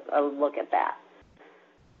take a look at that.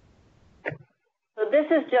 So this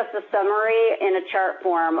is just a summary in a chart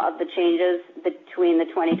form of the changes between the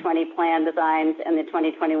 2020 plan designs and the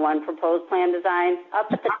 2021 proposed plan designs.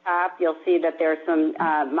 Up at the top, you'll see that there are some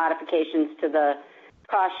modifications to the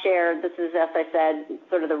cost share. This is, as I said,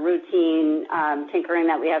 sort of the routine tinkering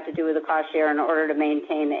that we have to do with the cost share in order to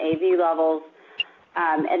maintain the AV levels.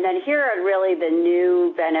 And then here are really the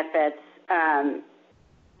new benefits,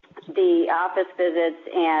 the office visits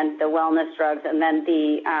and the wellness drugs, and then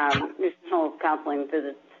the nutritional counseling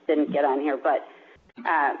visits didn't get on here. But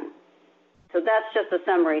so that's just a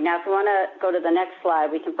summary. Now, if we want to go to the next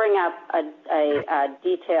slide, we can bring up a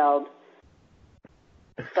detailed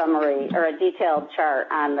summary or a detailed chart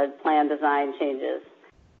on the plan design changes.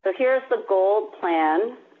 So here's the gold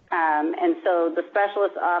plan. And so the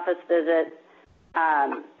specialist office visit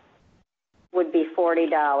would be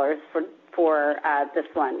 $40 for this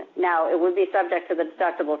one. Now, it would be subject to the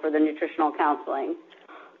deductible for the nutritional counseling.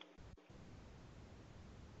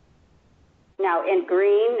 Now, in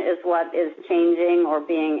green is what is changing or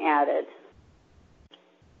being added.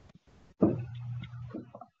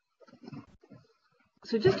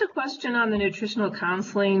 So just a question on the nutritional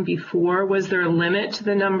counseling before. Was there a limit to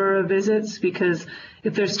the number of visits? Because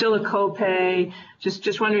if there's still a copay,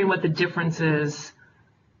 just wondering what the difference is.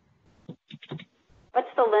 What's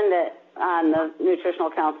the limit on the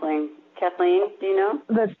nutritional counseling? Kathleen, do you know?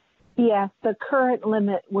 The current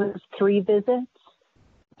limit was 3 visits.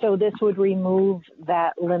 So this would remove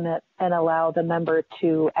that limit and allow the member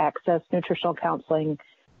to access nutritional counseling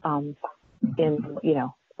for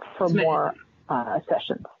more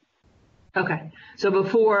sessions. Okay. So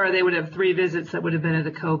before they would have 3 visits that would have been at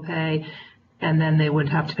a copay, and then they would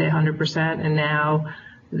have to pay 100%, and now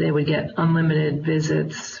they would get unlimited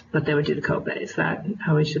visits, but they would do the copay. Is that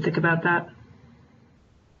how we should think about that?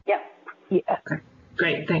 Yep. Yeah. Okay.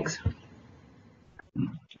 Great. Thanks.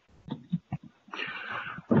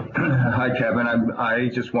 Hi, Kevin. I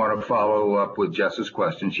just want to follow up with Jess's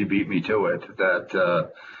question. She beat me to it. That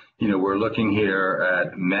we're looking here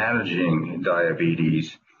at managing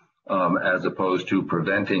diabetes as opposed to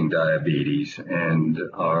preventing diabetes, and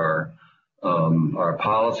our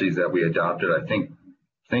policies that we adopted, I think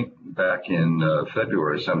back in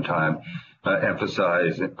February sometime,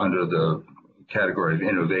 emphasize under the category of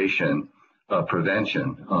innovation,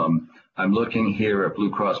 prevention. I'm looking here at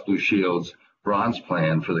Blue Cross Blue Shield's bronze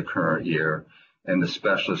plan for the current year, and the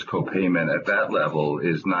specialist copayment at that level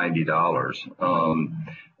is $90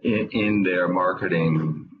 in their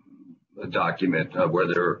marketing document where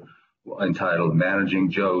they're entitled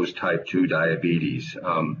Managing Joe's Type 2 Diabetes.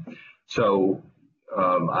 I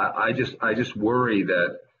just worry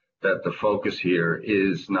that the focus here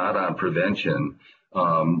is not on prevention,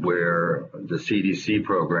 where the CDC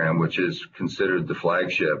program, which is considered the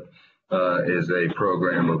flagship, is a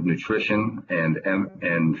program of nutrition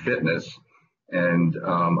and fitness, and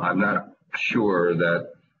I'm not sure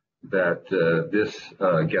that this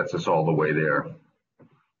gets us all the way there.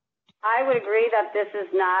 I would agree that this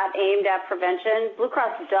is not aimed at prevention. Blue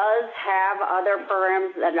Cross does have other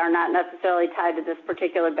programs that are not necessarily tied to this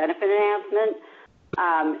particular benefit enhancement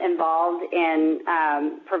involved in,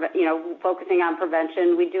 focusing on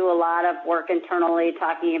prevention. We do a lot of work internally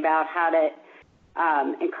talking about how to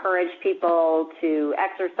encourage people to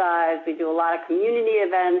exercise. We do a lot of community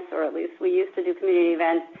events, or at least we used to do community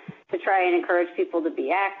events to try and encourage people to be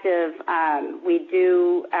active. We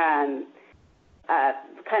do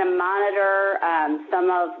kind of monitor some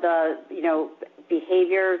of the,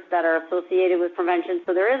 behaviors that are associated with prevention.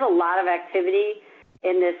 So there is a lot of activity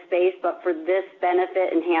in this space, but for this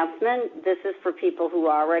benefit enhancement, this is for people who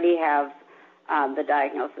already have the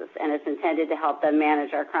diagnosis, and it's intended to help them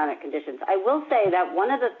manage our chronic conditions. I will say that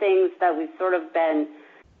one of the things that we've sort of been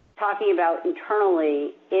talking about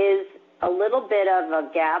internally is a little bit of a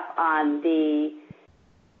gap on the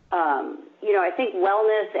I think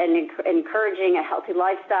wellness and encouraging a healthy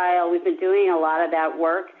lifestyle. We've been doing a lot of that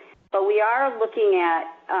work, but we are looking at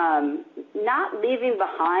not leaving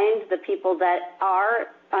behind the people that are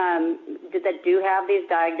that do have these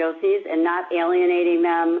diagnoses and not alienating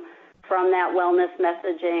them from that wellness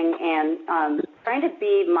messaging, and trying to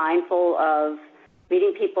be mindful of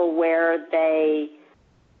meeting people where they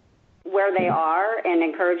are, and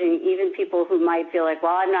encouraging even people who might feel like,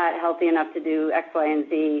 well, I'm not healthy enough to do X, Y, and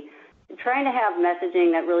Z, trying to have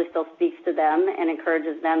messaging that really still speaks to them and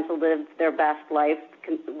encourages them to live their best life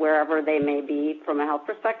wherever they may be from a health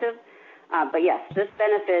perspective. But yes, this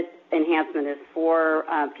benefit enhancement is for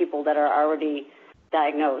people that are already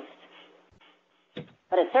diagnosed.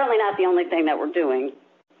 But it's certainly not the only thing that we're doing.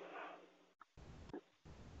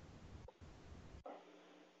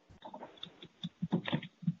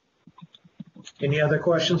 Any other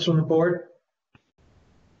questions from the board?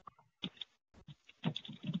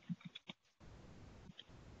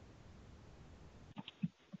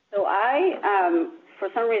 So I, for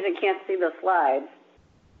some reason, can't see the slides.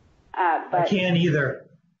 But I can't either.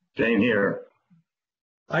 Same here.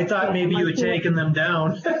 I thought maybe you had taken them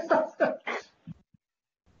down.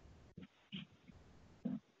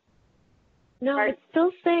 No, it's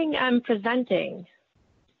still saying I'm presenting.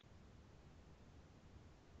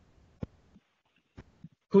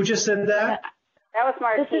 Who just said that? That was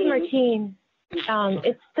Martine. This is Martine.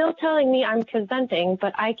 It's still telling me I'm presenting,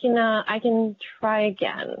 but I can try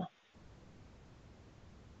again.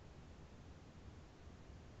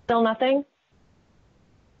 Still nothing?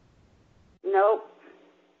 Nope.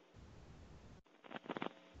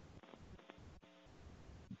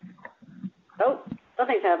 Oh,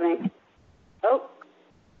 nothing's happening. Oh.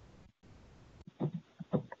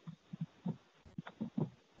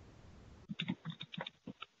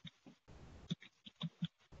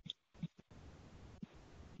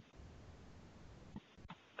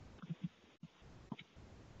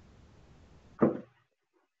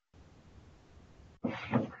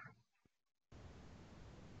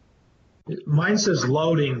 Mine says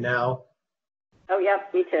loading now. Oh,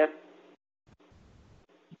 yep, me too.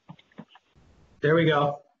 There we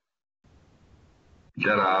go.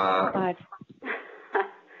 Ta-da.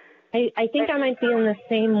 I think I might be in the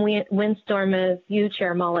same windstorm as you,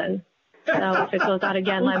 Chair Mullen. So if it goes out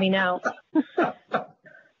again, let me know. So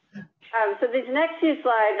these next few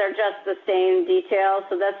slides are just the same details.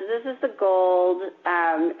 So this is the gold,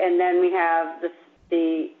 and then we have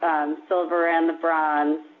the silver and the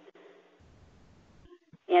bronze.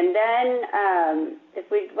 And then if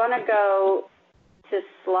we want to go to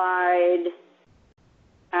slide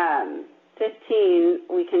 15,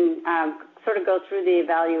 we can sort of go through the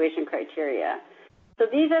evaluation criteria. So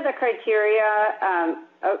these are the criteria.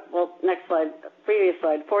 Next slide, previous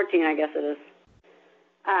slide, 14, I guess it is.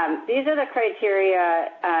 These are the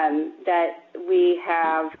criteria that we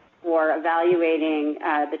have for evaluating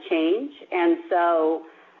the change. And so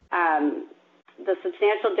the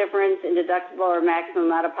substantial difference in deductible or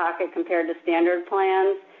maximum out-of-pocket compared to standard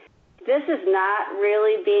plans, this is not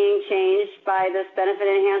really being changed by this benefit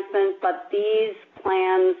enhancement, but these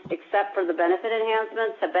plans, except for the benefit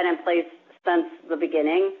enhancements, have been in place since the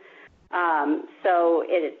beginning. So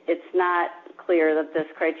it's not clear that this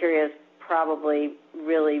criteria is probably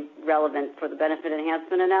really relevant for the benefit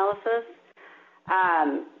enhancement analysis.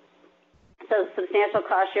 So substantial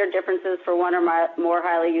cost share differences for one or more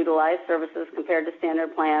highly utilized services compared to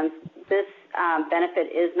standard plans. This benefit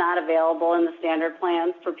is not available in the standard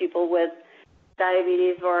plans for people with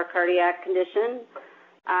diabetes or a cardiac condition.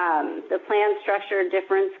 The plan structure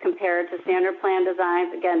difference compared to standard plan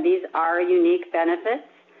designs. Again, these are unique benefits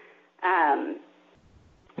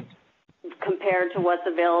compared to what's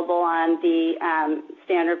available on the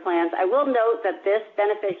standard plans. I will note that this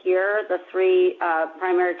benefit here, the 3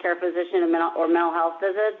 primary care physician or mental health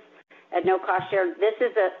visits at no cost share, this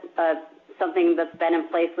is something that's been in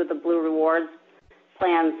place with the Blue Rewards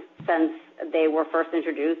plans since they were first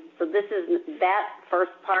introduced. So that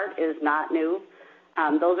first part is not new.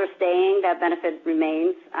 Those are staying, that benefit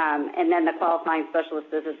remains. And then the qualifying specialist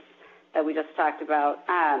visits that we just talked about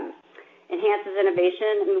enhances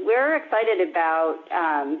innovation. And we're excited about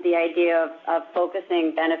the idea of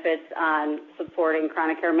focusing benefits on supporting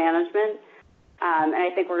chronic care management. And I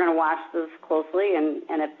think we're going to watch this closely. And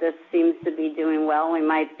if this seems to be doing well, we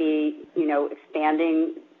might be,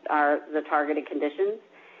 expanding the targeted conditions.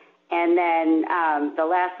 And then the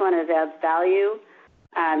last one is adds value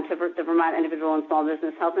to the Vermont Individual and Small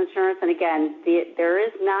Business Health Insurance. And again, there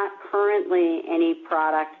is not currently any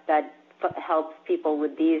product that helps people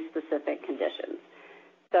with these specific conditions.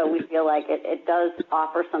 So we feel like it does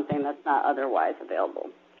offer something that's not otherwise available.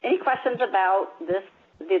 Any questions about this,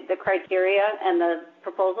 the criteria and the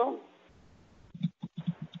proposal?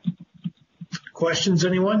 Questions,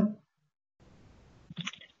 anyone?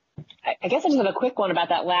 I guess I just have a quick one about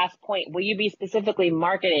that last point. Will you be specifically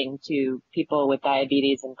marketing to people with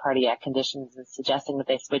diabetes and cardiac conditions and suggesting that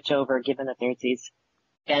they switch over given that there's these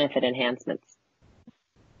benefit enhancements?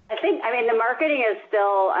 The marketing is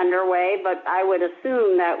still underway, but I would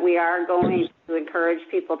assume that we are going to encourage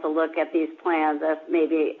people to look at these plans as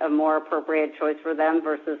maybe a more appropriate choice for them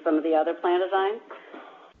versus some of the other plan designs.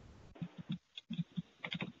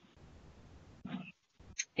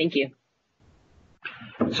 Thank you.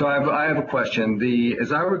 So I have a question.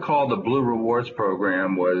 As I recall, the Blue Rewards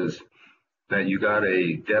program was that you got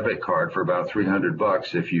a debit card for about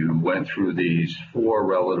 $300 if you went through these 4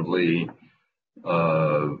 relatively,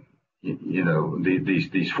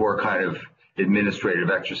 these 4 kind of administrative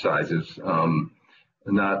exercises,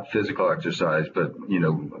 not physical exercise, but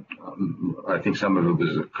I think some of it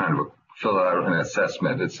was kind of fill out an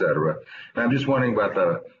assessment, et cetera. And I'm just wondering about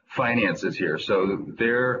the finances here. So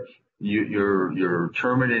you're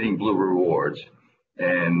terminating Blue Rewards,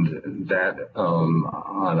 and that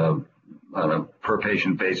on a per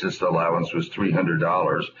patient basis, the allowance was $300.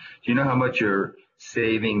 Do you know how much you're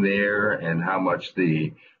saving there, and how much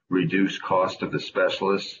the reduced cost of the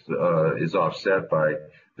specialist is offset by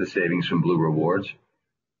the savings from Blue Rewards?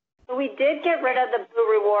 We did get rid of the Blue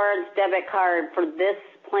Rewards debit card for this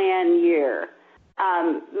plan year.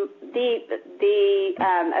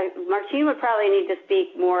 Martine would probably need to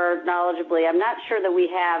speak more knowledgeably. I'm not sure that we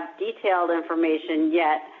have detailed information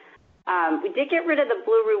yet. We did get rid of the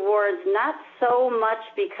Blue Rewards, not so much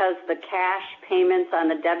because the cash payments on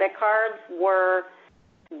the debit cards were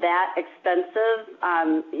that expensive.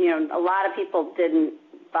 A lot of people didn't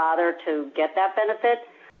bother to get that benefit.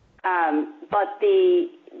 But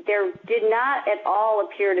there did not at all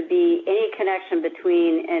appear to be any connection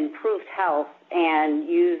between improved health and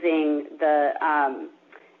using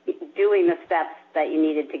doing the steps that you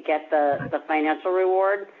needed to get the financial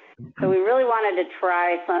reward. So we really wanted to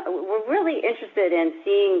we're really interested in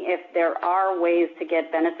seeing if there are ways to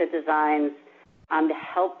get benefit designs to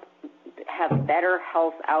help have better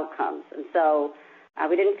health outcomes. And so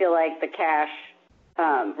we didn't feel like the cash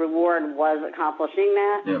reward was accomplishing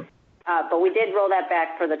that. Yeah. But we did roll that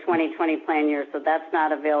back for the 2020 plan year, so that's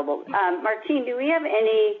not available. Martine, do we have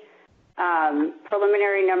any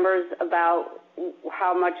preliminary numbers about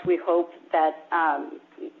how much we hope that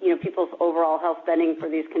people's overall health spending for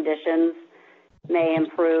these conditions may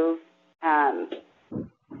improve?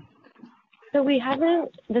 So we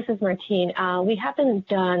haven't, this is Martine, we haven't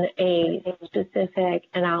done a specific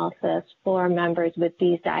analysis for members with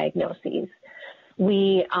these diagnoses.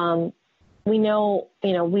 We know,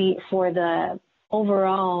 for the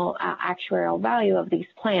overall actuarial value of these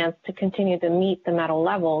plans to continue to meet the metal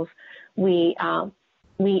levels, we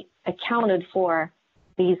accounted for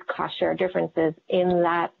these cost share differences in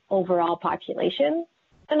that overall population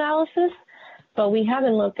analysis, but we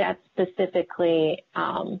haven't looked at specifically,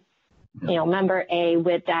 member A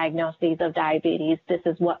with diagnoses of diabetes, this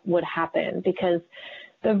is what would happen, because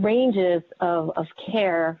the ranges of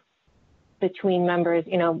care between members,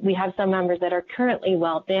 we have some members that are currently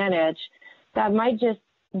well managed that might just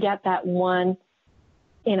get that one,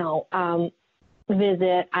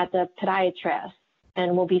 visit at the podiatrist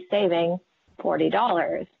and will be saving $40.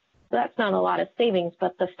 So that's not a lot of savings,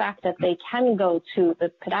 but the fact that they can go to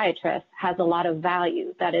the podiatrist has a lot of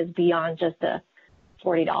value that is beyond just a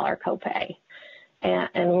 $40 copay.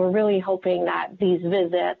 And we're really hoping that these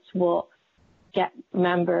visits will get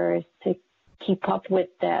members to keep up with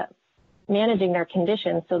managing their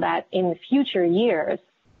conditions so that in future years,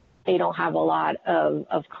 they don't have a lot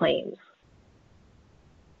of claims.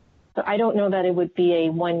 So I don't know that it would be a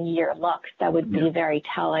 1-year look. That would be very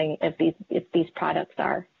telling if these products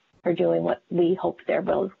are doing what we hope they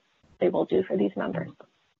will do for these members.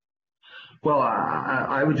 Well,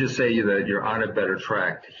 I would just say that you're on a better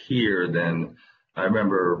track here than I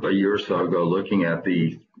remember a year or so ago looking at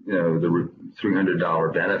the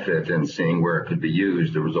 $300 benefit and seeing where it could be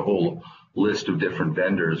used. There was a whole list of different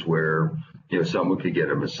vendors where someone could get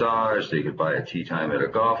a massage, they could buy a tea time at a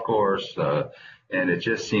golf course, and it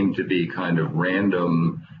just seemed to be kind of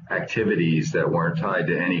random activities that weren't tied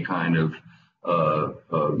to any kind of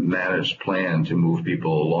managed plan to move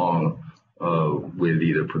people along with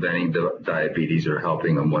either preventing diabetes or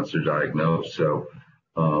helping them once they're diagnosed. So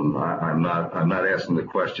I'm not asking the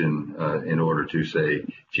question in order to say,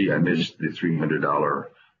 gee, I missed the $300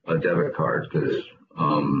 debit card, because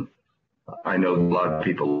I know a lot of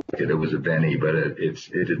people look at it was a penny, but it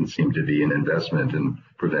didn't seem to be an investment in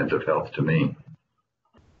preventive health to me.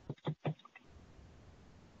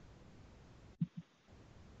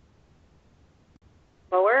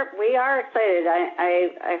 Well, we are excited.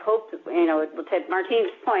 I hope, to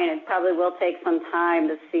Martine's point, it probably will take some time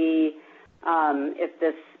to see if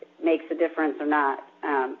this makes a difference or not,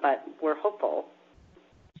 but we're hopeful.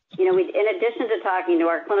 In addition to talking to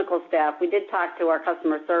our clinical staff, we did talk to our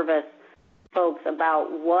customer service folks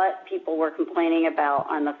about what people were complaining about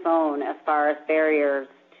on the phone as far as barriers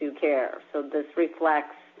to care. So this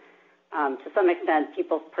reflects, to some extent,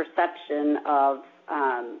 people's perception of,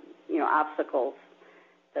 obstacles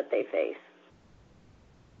that they face.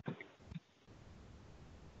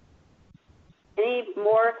 Any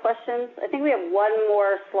more questions? I think we have one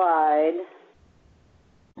more slide.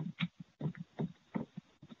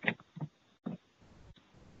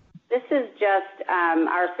 This is just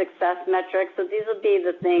our success metrics. So these will be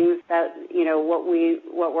the things that, what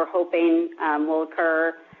we're hoping will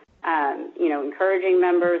occur. Encouraging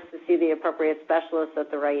members to see the appropriate specialists at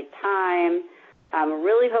the right time. We're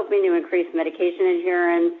really hoping to increase medication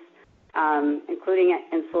adherence, including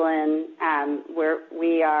insulin, where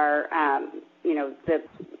we are,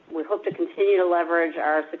 we hope to continue to leverage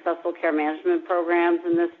our successful care management programs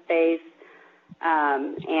in this space.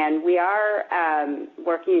 And we are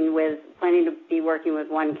planning to be working with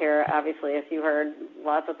OneCare. Obviously, as you heard,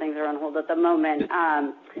 lots of things are on hold at the moment.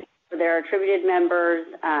 For their attributed members,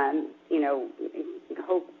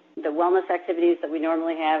 hope the wellness activities that we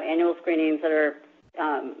normally have, annual screenings that are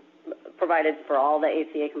provided for all the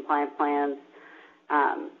ACA compliant plans.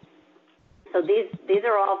 So these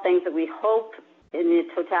are all things that we hope in the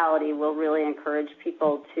totality will really encourage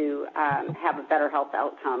people to have a better health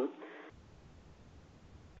outcome.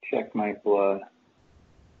 Check my blood.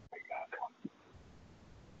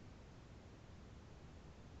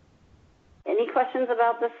 Any questions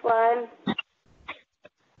about this slide?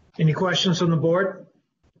 Any questions from the board?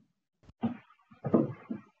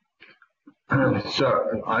 So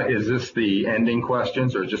is this the ending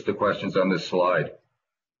questions or just the questions on this slide?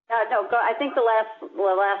 No, I think the last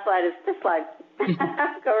slide is this slide.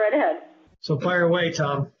 Go right ahead. So fire away,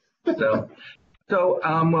 Tom. So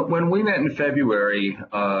when we met in February,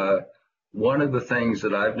 one of the things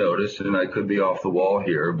that I've noticed, and I could be off the wall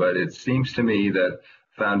here, but it seems to me that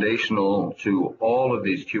foundational to all of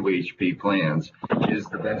these QHP plans is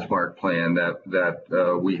the benchmark plan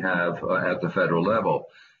that we have at the federal level.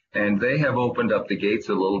 And they have opened up the gates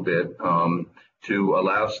a little bit to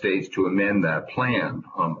allow states to amend that plan.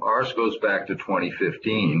 Ours goes back to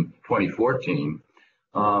 2014,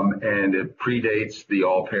 and it predates the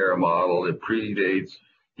all-payer model. It predates,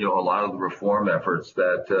 a lot of the reform efforts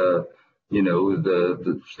that,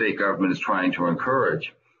 the state government is trying to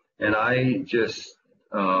encourage. And I just,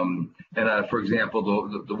 for example,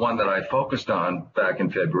 the one that I focused on back in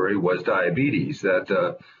February was diabetes, that,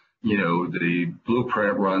 the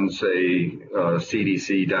blueprint runs a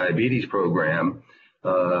CDC diabetes program,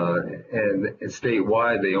 and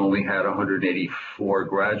statewide they only had 184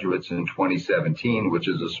 graduates in 2017, which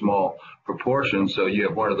is a small proportion. So you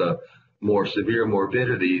have one of the more severe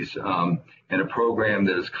morbidities, and a program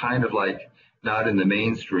that is kind of like not in the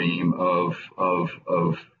mainstream of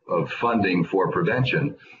funding for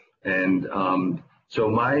prevention. And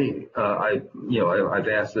so I've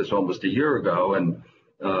asked this almost a year ago, and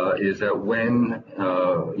is that when,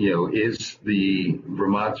 is the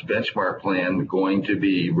Vermont's benchmark plan going to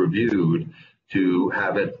be reviewed to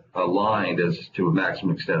have it aligned as to a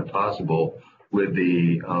maximum extent possible with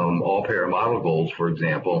the all-payer model goals, for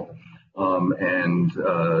example, And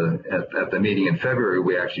at the meeting in February,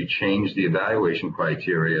 we actually changed the evaluation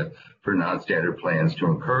criteria for non-standard plans to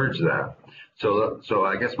encourage that. So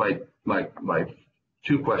I guess my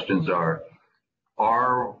two questions are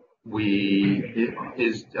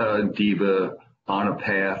is DVA on a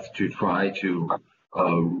path to try to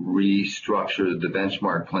restructure the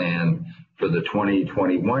benchmark plan for the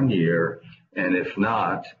 2021 year? And if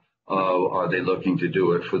not, are they looking to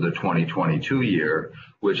do it for the 2022 year,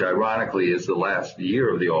 which ironically is the last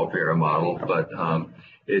year of the all-payer model? But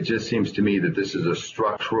it just seems to me that this is a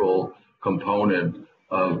structural component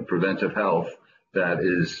of preventive health that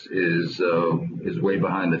is way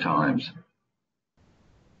behind the times.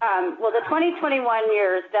 Well, the 2021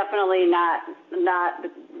 year is definitely not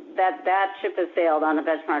that ship has sailed on the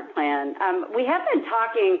benchmark plan. We have been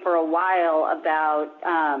talking for a while about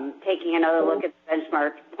taking another look at the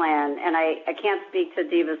benchmark plan, and I can't speak to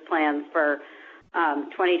DVA's plans for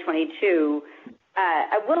 2022.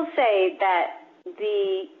 I will say that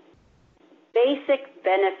the basic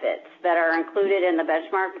benefits that are included in the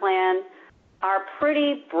benchmark plan are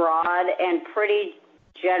pretty broad and pretty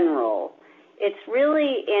general. It's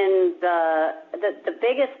really in the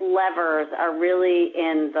biggest levers are really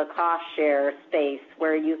in the cost share space,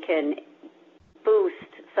 where you can boost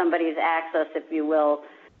somebody's access, if you will,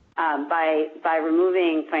 by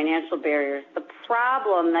removing financial barriers. The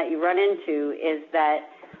problem that you run into is that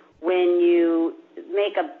when you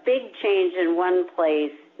make a big change in one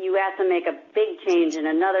place, you have to make a big change in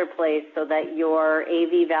another place so that your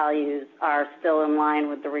AV values are still in line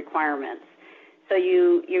with the requirements. So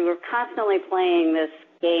you are constantly playing this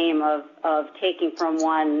game of taking from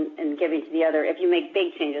one and giving to the other if you make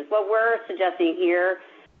big changes. What we're suggesting here,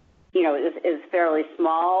 is fairly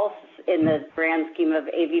small in the grand scheme of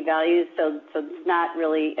AV values, so it's not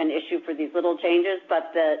really an issue for these little changes.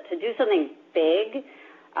 But to do something big,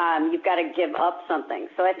 you've got to give up something.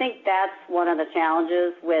 So I think that's one of the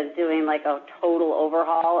challenges with doing like a total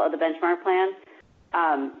overhaul of the benchmark plan.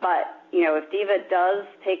 But if DVA does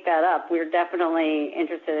take that up, we're definitely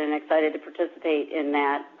interested and excited to participate in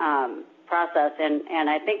that process. And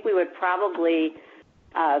I think we would probably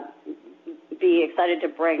be excited to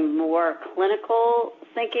bring more clinical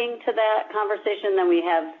thinking to that conversation than we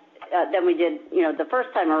did, the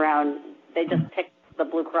first time around. They just picked the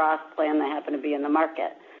Blue Cross plan that happened to be in the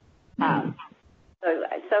market. So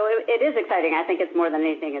it is exciting. I think it's more than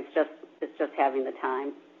anything. It's just having the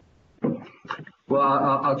time. Well,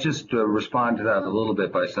 I'll just respond to that a little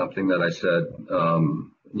bit by something that I said,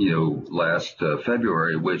 last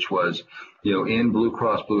February, which was, in Blue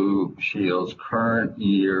Cross Blue Shield's current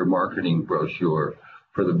year marketing brochure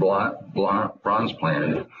for the bronze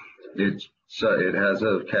plan, it has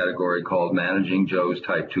a category called Managing Joe's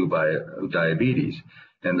Type 2 Diabetes,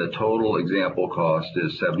 and the total example cost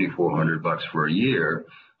is $7,400 for a year,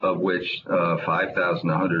 of which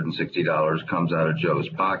 $5,160 comes out of Joe's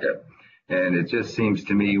pocket. And it just seems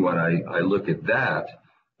to me when I look at that,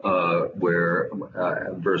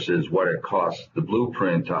 versus what it costs the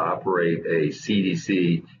Blueprint to operate a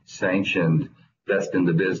CDC sanctioned best in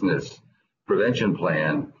the business prevention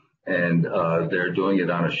plan, and they're doing it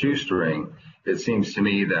on a shoestring, it seems to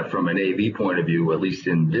me that from an AV point of view, at least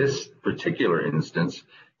in this particular instance,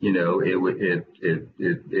 it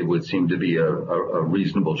would seem to be a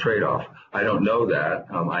reasonable trade-off. I don't know that.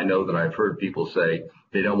 I know that I've heard people say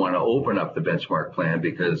they don't want to open up the benchmark plan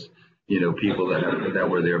because, people that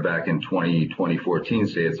were there back in 2014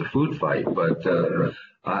 say it's a food fight. But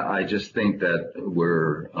I just think that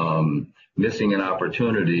we're missing an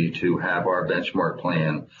opportunity to have our benchmark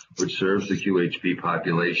plan, which serves the QHP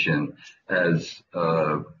population, as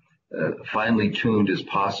finely tuned as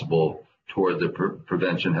possible toward the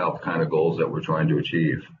prevention health kind of goals that we're trying to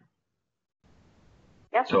achieve.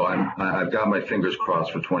 Yep. So I've got my fingers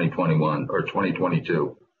crossed for 2021 or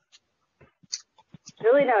 2022.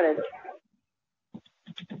 Really noted.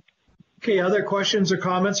 Okay, other questions or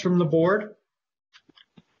comments from the board?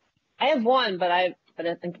 I have one, but I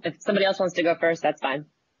think if somebody else wants to go first, that's fine.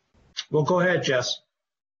 Well, go ahead, Jess.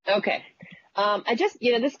 Okay.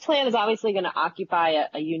 This plan is obviously going to occupy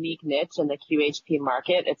a unique niche in the QHP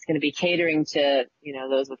market. It's going to be catering to,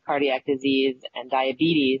 those with cardiac disease and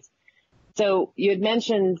diabetes. So you had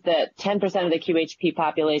mentioned that 10% of the QHP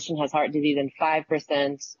population has heart disease and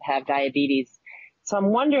 5% have diabetes. So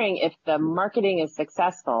I'm wondering if the marketing is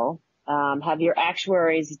successful, have your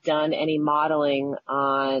actuaries done any modeling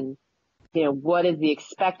on, what is the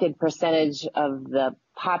expected percentage of the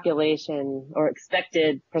population or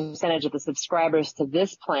expected percentage of the subscribers to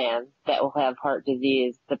this plan that will have heart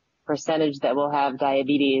disease, the percentage that will have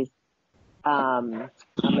diabetes, I'm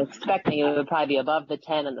expecting it would probably be above the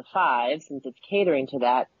 10 and the 5 since it's catering to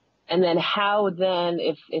that. And then how then,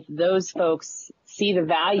 if those folks see the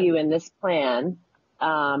value in this plan,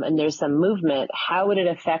 and there's some movement, how would it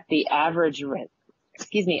affect the average risk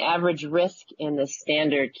in the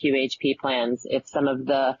standard QHP plans if some of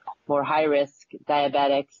the more high risk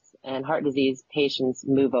diabetics and heart disease patients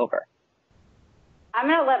move over? I'm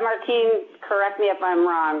going to let Martine correct me if I'm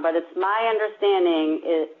wrong, but it's my understanding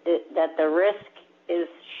that the risk is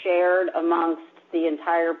shared amongst the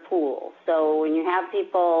entire pool. So when you have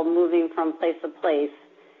people moving from place to place,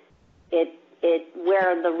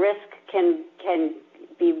 where the risk can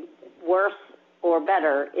be worse or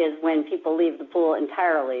better is when people leave the pool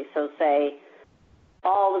entirely. So say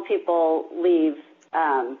all the people leave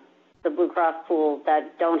the Blue Cross pool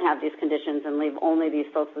that don't have these conditions and leave only these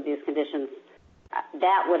folks with these conditions,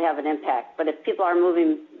 that would have an impact. But if people are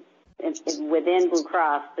moving within Blue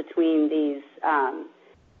Cross between these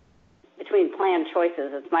between plan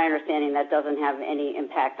choices, it's my understanding that doesn't have any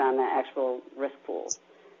impact on the actual risk pool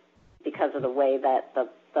because of the way that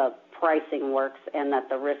the pricing works and that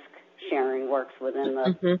the risk sharing works within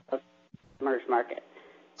the merged market.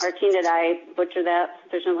 Martine, did I butcher that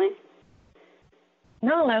sufficiently?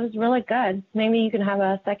 No, that was really good. Maybe you can have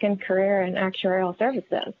a second career in actuarial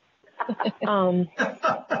services.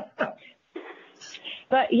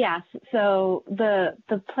 But yes, so the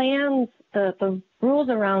plans, the rules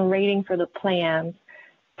around rating for the plans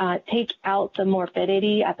take out the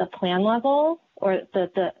morbidity at the plan level or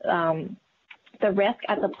the risk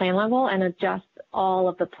at the plan level and adjust all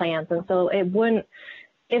of the plans. And so it wouldn't,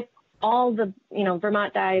 if all the,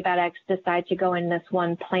 Vermont diabetics decide to go in this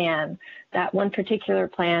one plan, that one particular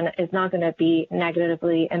plan is not going to be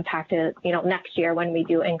negatively impacted, next year when we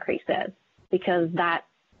do increases, because that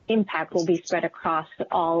impact will be spread across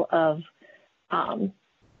all of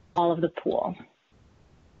the pool,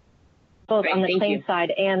 both on the claim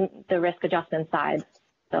side and the risk adjustment side.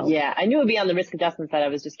 So. Yeah, I knew it would be on the risk adjustment side. I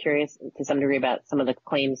was just curious to some degree about some of the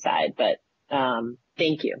claim side, but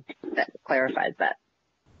thank you. That clarifies that.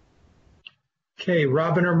 Okay,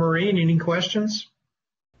 Robin or Maureen, any questions?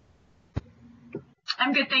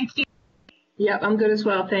 I'm good, thank you. Yeah, I'm good as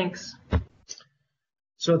well, thanks.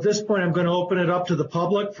 So at this point, I'm going to open it up to the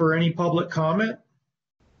public for any public comment.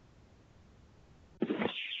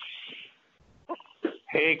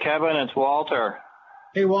 Hey, Kevin, it's Walter.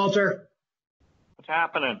 Hey, Walter. What's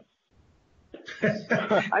happening?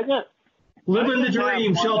 Living the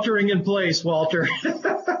dream, sheltering in place, Walter.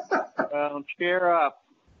 Well, cheer up.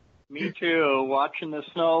 Me too, watching the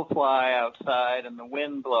snow fly outside and the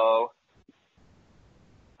wind blow.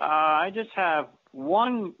 I just have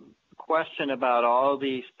one question about all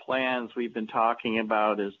these plans we've been talking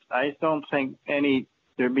about. Is I don't think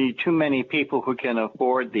there'd be too many people who can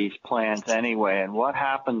afford these plans anyway, and what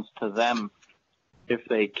happens to them if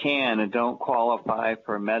they can and don't qualify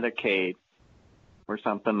for Medicaid or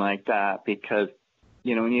something like that? Because,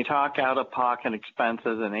 when you talk out-of-pocket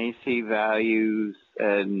expenses and AC values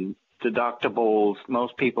and deductibles,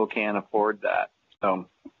 most people can't afford that. So,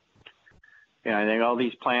 I think all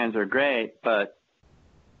these plans are great, but,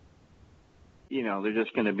 they're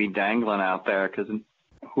just going to be dangling out there because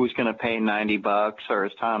who's going to pay $90? Or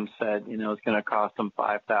as Tom said, it's going to cost them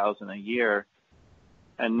 $5,000 a year.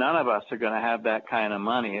 And none of us are going to have that kind of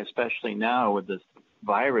money, especially now with this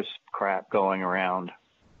virus crap going around.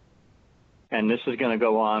 And this is going to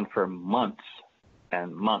go on for months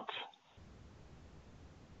and months.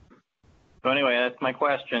 So anyway, that's my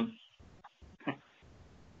question.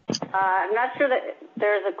 I'm not sure that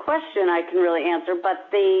there's a question I can really answer, but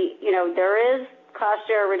there is cost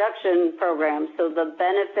share reduction program. So the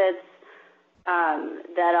benefits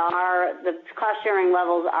the cost sharing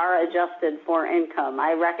levels are adjusted for income.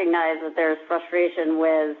 I recognize that there's frustration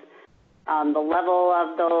with the level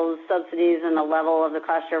of those subsidies and the level of the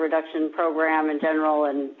cost share reduction program in general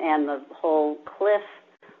and the whole cliff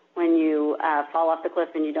when you fall off the cliff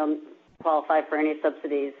and you don't qualify for any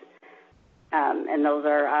subsidies. And those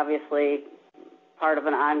are obviously part of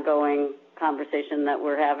an ongoing conversation that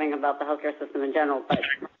we're having about the healthcare system in general, but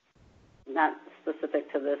not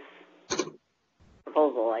specific to this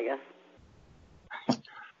proposal, I guess.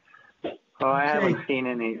 Oh, I haven't seen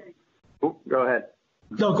any. Oh, go ahead.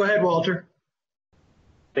 No, go ahead, Walter.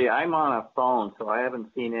 See, I'm on a phone, so I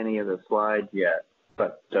haven't seen any of the slides yet,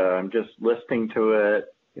 but I'm just listening to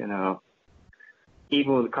it.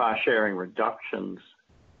 Even with cost sharing reductions,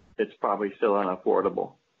 it's probably still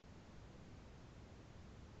unaffordable.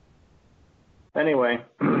 Anyway.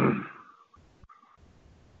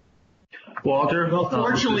 Walter? Well,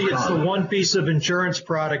 fortunately, it's the one piece of insurance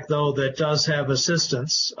product, though, that does have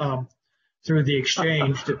assistance. through the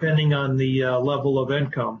exchange, depending on the level of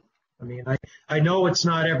income. I mean, I know it's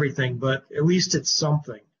not everything, but at least it's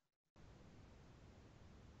something.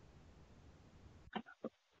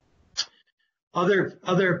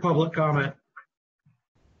 Other public comment.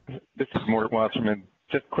 This is Mort Wasserman.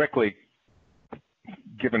 Just quickly,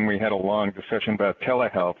 given we had a long discussion about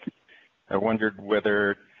telehealth, I wondered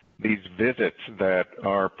whether these visits that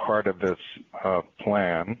are part of this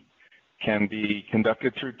plan can be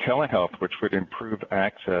conducted through telehealth, which would improve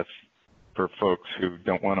access for folks who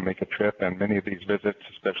don't want to make a trip. And many of these visits,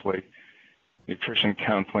 especially nutrition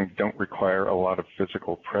counseling, don't require a lot of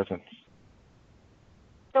physical presence.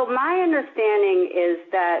 So my understanding is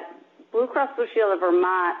that Blue Cross Blue Shield of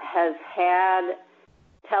Vermont has had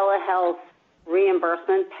telehealth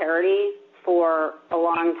reimbursement parity for a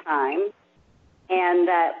long time, and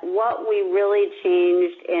that what we really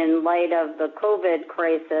changed in light of the COVID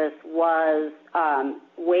crisis was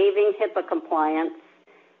waiving HIPAA compliance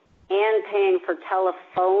and paying for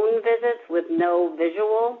telephone visits with no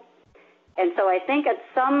visual. And so I think at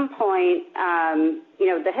some point,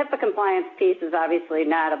 the HIPAA compliance piece is obviously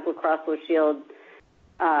not a Blue Cross Blue Shield,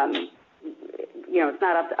 it's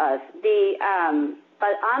not up to us.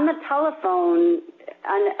 But on the telephone,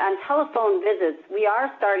 on telephone visits, we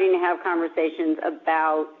are starting to have conversations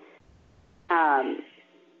about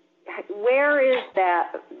where is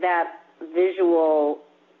that visual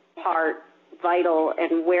part vital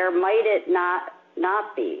and where might it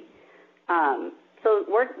not be. So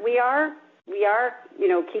we are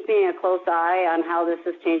keeping a close eye on how this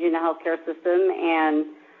is changing the healthcare system, and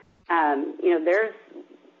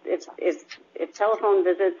if telephone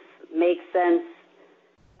visits make sense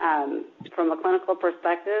from a clinical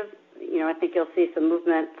perspective, I think you'll see some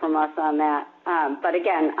movement from us on that. But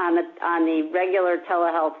again, on the regular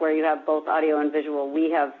telehealth where you have both audio and visual,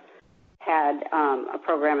 we have had a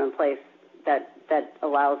program in place that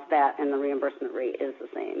allows that, and the reimbursement rate is the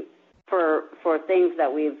same for things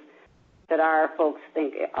that our folks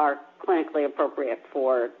think are clinically appropriate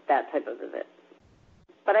for that type of visit.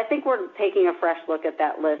 But I think we're taking a fresh look at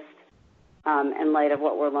that list in light of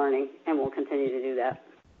what we're learning, and we'll continue to do that.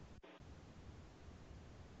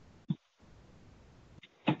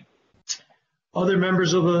 Other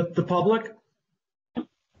members of the public?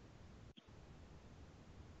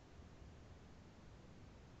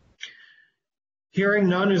 Hearing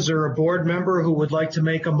none, is there a board member who would like to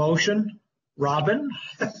make a motion? Robin?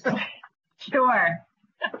 Sure.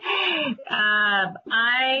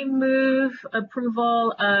 I move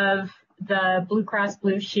approval of the Blue Cross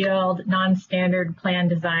Blue Shield non-standard plan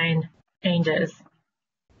design changes.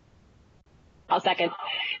 I'll second.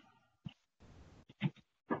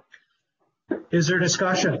 Is there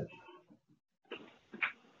discussion?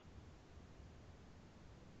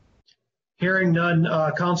 Hearing none,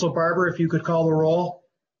 Council Barber, if you could call the roll.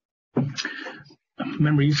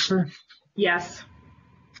 Member Easter? Yes.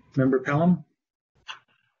 Member Pelham?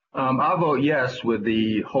 I'll vote yes, with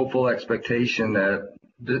the hopeful expectation that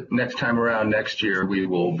the next time around next year we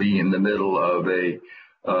will be in the middle of a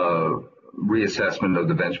reassessment of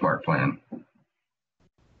the benchmark plan.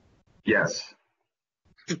 Yes.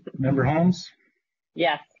 Member Holmes?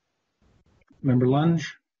 Yes. Member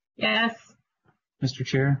Lunge? Yes. Mr.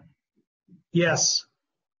 Chair? Yes.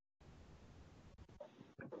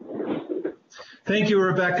 Thank you,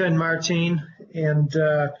 Rebecca and Martine. And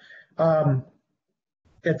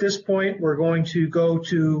at this point, we're going to go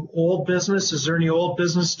to old business. Is there any old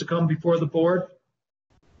business to come before the board?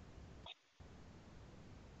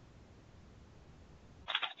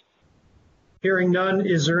 Hearing none,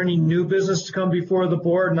 is there any new business to come before the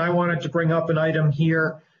board? And I wanted to bring up an item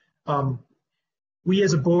here. We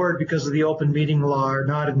as a board, because of the open meeting law, are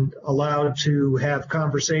not allowed to have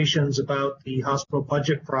conversations about the hospital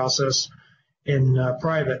budget process in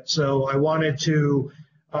private. So I wanted to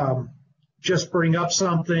just bring up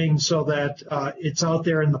something so that it's out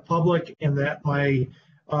there in the public, and that my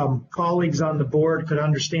colleagues on the board could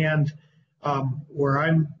understand where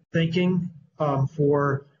I'm thinking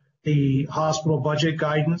for the hospital budget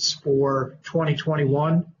guidance for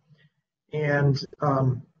 2021. And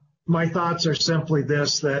my thoughts are simply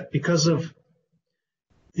this, that because of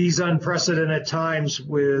these unprecedented times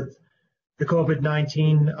with the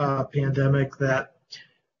COVID-19 pandemic, that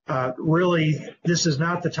really this is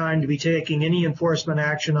not the time to be taking any enforcement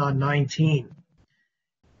action on 19.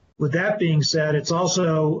 With that being said, it's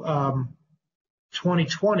also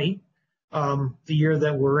 2020, the year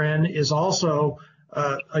that we're in, is also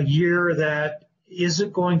a year that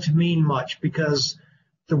isn't going to mean much, because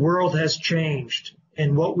the world has changed,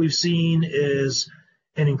 and what we've seen is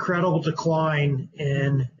an incredible decline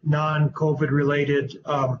in non-COVID related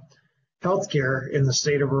healthcare in the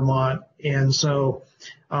state of Vermont. And so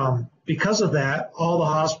because of that, all the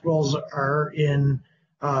hospitals are in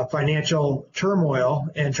financial turmoil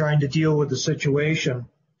and trying to deal with the situation.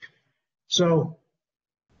 So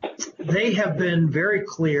they have been very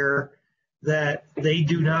clear that they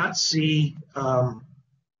do not see a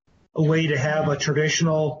way to have a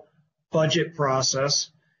traditional budget process.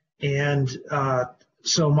 And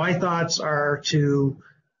so my thoughts are to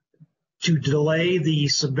delay the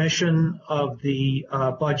submission of the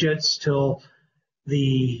budgets till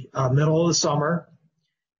the middle of the summer,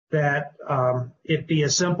 that it be a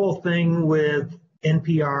simple thing with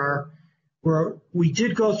NPR, where we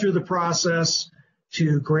did go through the process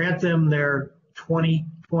to grant them their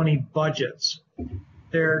 2020 budgets.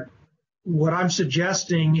 What I'm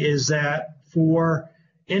suggesting is that for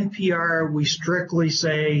NPR, we strictly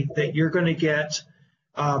say that you're going to get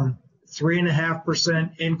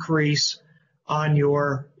 3.5% increase on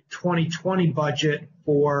your 2020 budget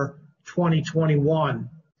for 2021.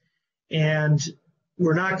 And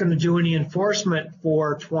we're not going to do any enforcement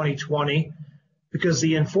for 2020 because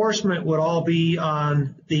the enforcement would all be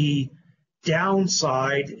on the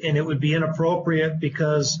downside, and it would be inappropriate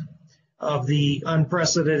because of the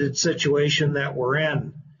unprecedented situation that we're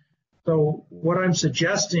in. So what I'm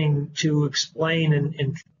suggesting to explain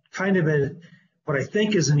in kind of what I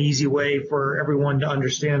think is an easy way for everyone to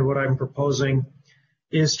understand what I'm proposing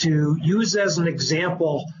is to use as an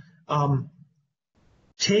example,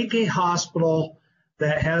 take a hospital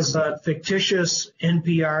that has a fictitious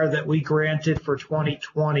NPR that we granted for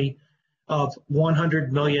 2020 of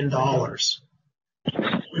 $100 million.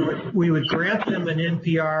 We would grant them an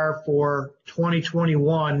NPR for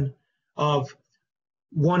 2021 of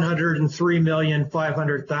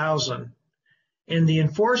 $103,500,000. And the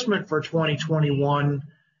enforcement for 2021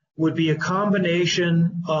 would be a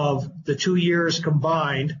combination of the 2 years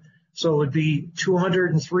combined. So it would be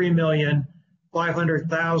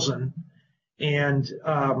 $203,500,000. And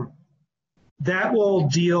that will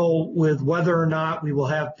deal with whether or not we will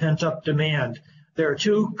have pent-up demand. There are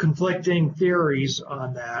two conflicting theories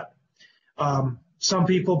on that. Some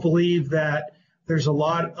people believe that there's a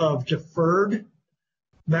lot of deferred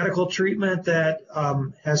medical treatment that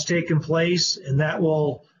has taken place, and that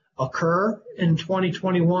will occur in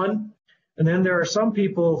 2021. And then there are some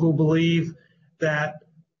people who believe that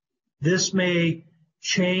this may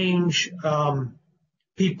change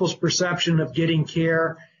people's perception of getting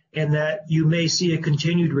care and that you may see a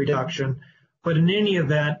continued reduction. But in any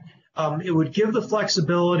event, it would give the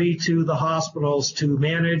flexibility to the hospitals to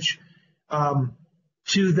manage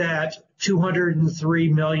to that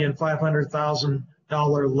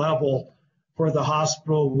 $203,500,000 level for the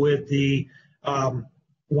hospital with the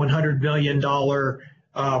 $100 million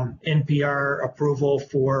NPR approval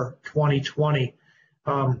for 2020.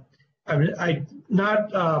 I'm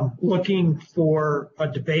not looking for a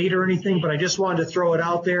debate or anything, but I just wanted to throw it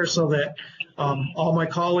out there so that all my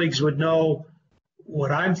colleagues would know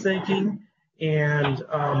what I'm thinking. And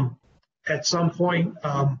at some point,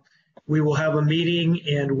 we will have a meeting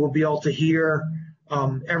and we'll be able to hear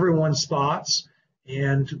everyone's thoughts,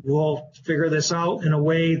 and we'll figure this out in a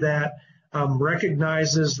way that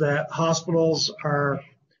recognizes that hospitals are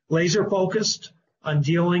laser focused on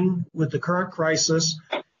dealing with the current crisis,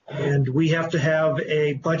 and we have to have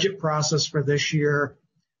a budget process for this year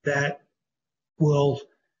that will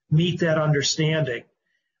meet that understanding.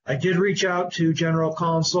 I did reach out to General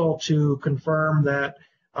Counsel to confirm that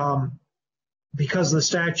because the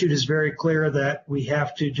statute is very clear that we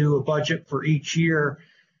have to do a budget for each year,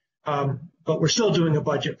 but we're still doing a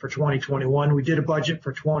budget for 2021. We did a budget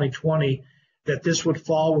for 2020, that this would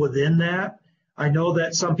fall within that. I know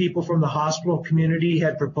that some people from the hospital community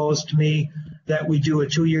had proposed to me that we do a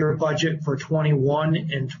 2-year budget for 21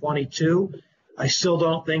 and 22. I still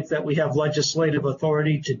don't think that we have legislative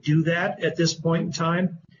authority to do that at this point in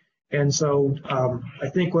time. And so I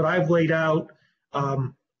think what I've laid out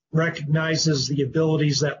recognizes the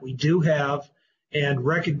abilities that we do have and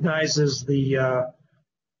recognizes the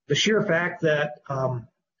sheer fact that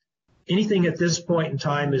anything at this point in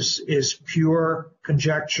time is pure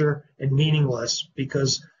conjecture and meaningless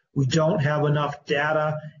because we don't have enough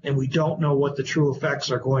data and we don't know what the true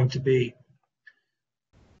effects are going to be.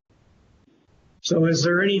 So is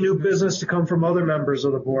there any new business to come from other members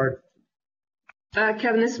of the board?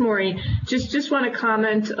 Kevin, this is Maureen. Just want to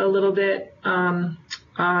comment a little bit on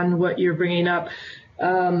what you're bringing up.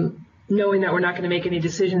 Knowing that we're not going to make any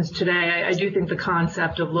decisions today, I do think the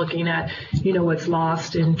concept of looking at, what's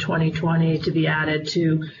lost in 2020 to be added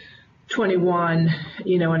to 21,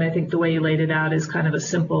 and I think the way you laid it out is kind of a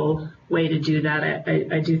simple way to do that.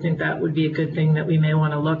 I do think that would be a good thing that we may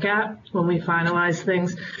want to look at when we finalize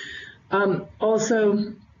things.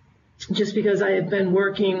 Also, just because I have been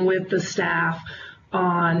working with the staff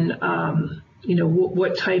on,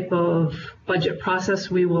 what type of budget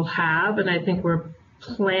process we will have, and I think we're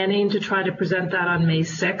planning to try to present that on May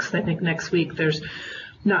 6th. I think next week there's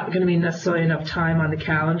not going to be necessarily enough time on the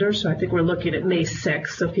calendar, so I think we're looking at May 6th,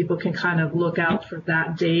 so people can kind of look out for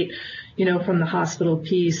that date, from the hospital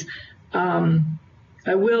piece. I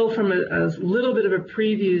will, from a little bit of a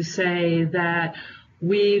preview, say that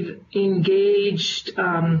we've engaged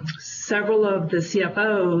several of the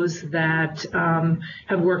CFOs that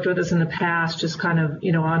have worked with us in the past, just kind of,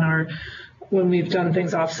 on our, when we've done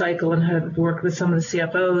things off cycle and have worked with some of the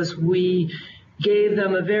CFOs, we gave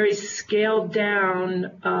them a very scaled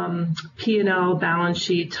down P&L balance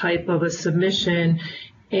sheet type of a submission,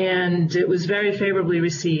 and it was very favorably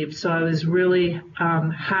received. So I was really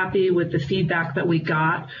happy with the feedback that we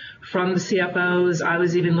got from the CFOs. I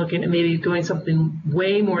was even looking at maybe going something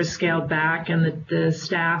way more scaled back, and the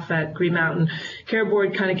staff at Green Mountain Care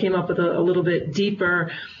Board kind of came up with a little bit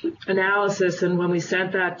deeper analysis. And when we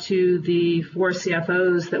sent that to the 4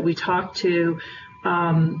 CFOs that we talked to,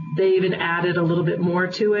 they even added a little bit more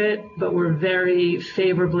to it, but it was very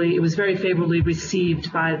favorably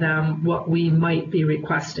received by them, what we might be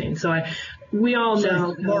requesting. So we all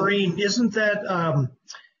know. Maureen, isn't that,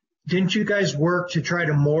 didn't you guys work to try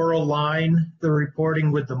to more align the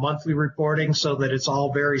reporting with the monthly reporting so that it's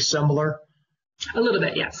all very similar? A little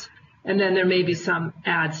bit, yes. And then there may be some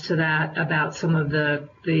adds to that about some of the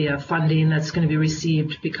funding that's going to be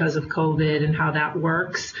received because of COVID and how that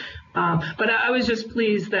works. But I was just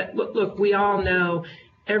pleased that, look, we all know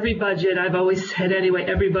every budget, I've always said anyway,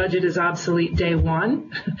 every budget is obsolete day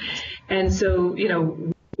one. And so,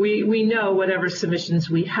 we know whatever submissions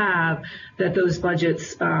we have, that those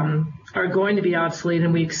budgets are going to be obsolete,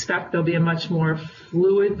 and we expect there'll be a much more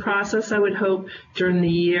fluid process, I would hope, during the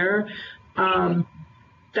year.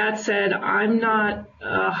 That said, I'm not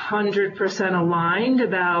 100% aligned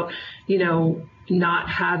about, not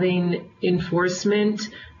having enforcement.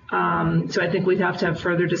 So I think we'd have to have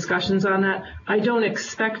further discussions on that. I don't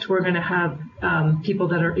expect we're going to have people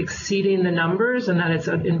that are exceeding the numbers, and that it's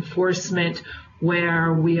an enforcement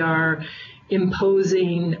where we are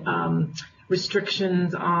imposing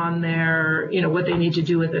restrictions on their, what they need to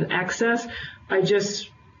do with an excess. I just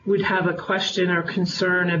would have a question or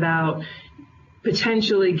concern about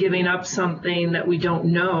potentially giving up something that we don't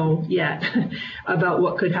know yet about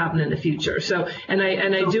what could happen in the future. So, and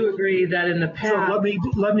I do agree that in the past.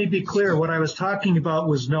 So let me be clear. What I was talking about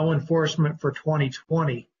was no enforcement for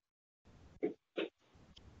 2020.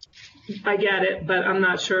 I get it, but I'm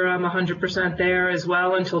not sure I'm 100% there as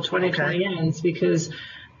well until 2020 ends, because,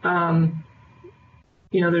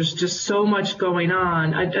 there's just so much going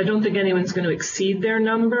on. I don't think anyone's going to exceed their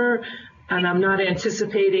number. And I'm not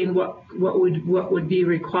anticipating what would be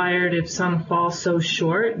required if some fall so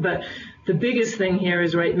short. But the biggest thing here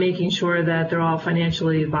is making sure that they're all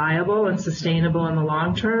financially viable and sustainable in the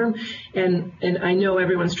long term. And I know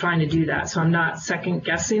everyone's trying to do that, so I'm not second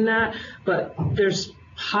guessing that. But there's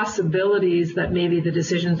possibilities that maybe the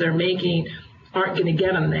decisions they're making aren't going to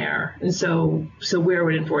get them there. And so where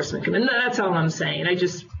would enforcement come in? That's all I'm saying. I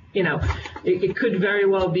just. It could very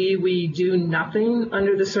well be we do nothing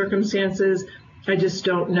under the circumstances. I just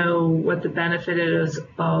don't know what the benefit is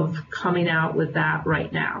of coming out with that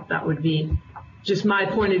right now. That would be just my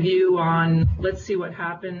point of view on, let's see what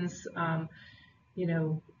happens,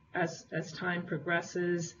 as time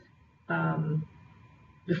progresses,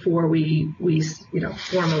 before we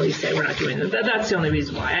formally say we're not doing it. That's the only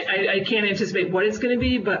reason why. I can't anticipate what it's going to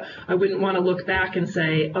be, but I wouldn't want to look back and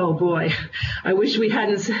say, oh boy, I wish we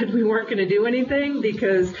hadn't said we weren't going to do anything,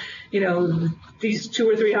 because, these 2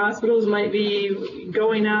 or 3 hospitals might be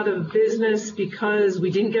going out of business because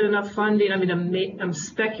we didn't get enough funding. I mean, I'm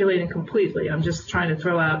speculating completely. I'm just trying to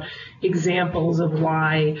throw out examples of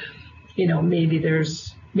why,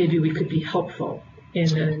 maybe we could be helpful in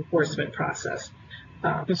the enforcement process.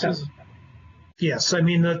 Yes, I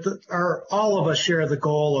mean, all of us share the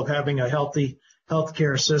goal of having a healthy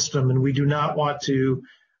healthcare system, and we do not want to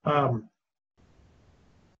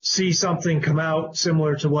see something come out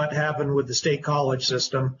similar to what happened with the state college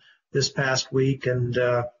system this past week. And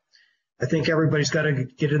I think everybody's got to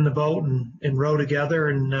get in the boat and row together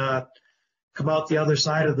and come out the other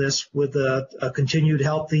side of this with a continued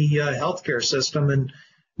healthy healthcare system, and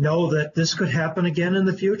know that this could happen again in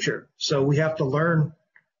the future. So we have to learn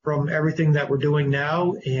from everything that we're doing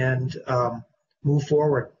now and move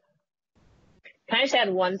forward. Can I just add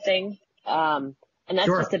one thing? And that's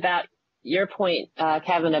just about your point,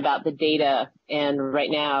 Kevin, about the data, and right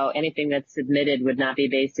now anything that's submitted would not be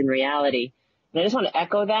based in reality. And I just want to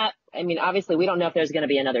echo that. I mean, obviously, we don't know if there's going to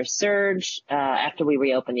be another surge after we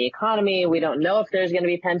reopen the economy. We don't know if there's going to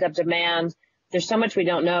be pent-up demand. There's so much we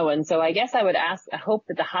don't know. And so I guess I hope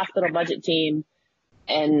that the hospital budget team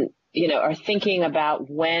and, are thinking about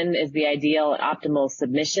when is the ideal and optimal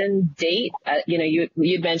submission date.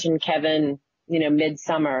 You'd mentioned, Kevin,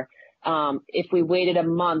 midsummer. If we waited a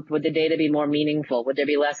month, would the data be more meaningful? Would there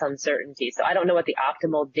be less uncertainty? So I don't know what the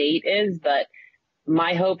optimal date is, but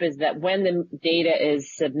my hope is that when the data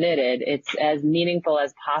is submitted, it's as meaningful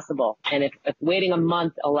as possible. And if waiting a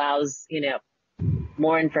month allows,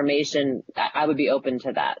 more information, I would be open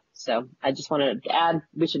to that. So I just want to add,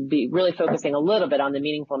 we should be really focusing a little bit on the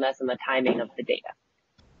meaningfulness and the timing of the data.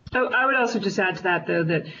 Oh, I would also just add to that, though,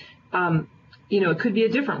 that, it could be a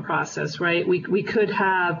different process, right? We could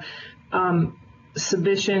have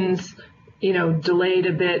submissions, delayed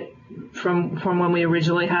a bit from when we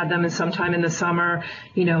originally had them, and sometime in the summer,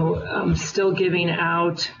 still giving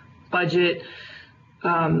out budget,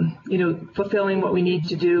 fulfilling what we need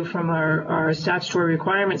to do from our statutory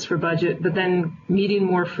requirements for budget, but then meeting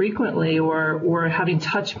more frequently or having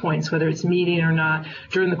touch points, whether it's meeting or not,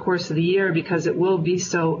 during the course of the year, because it will be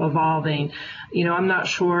so evolving. I'm not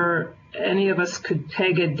sure any of us could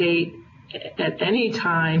peg a date at any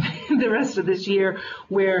time the rest of this year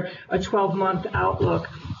where a 12-month outlook,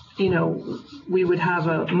 we would have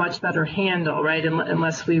a much better handle, right?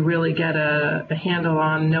 Unless we really get a handle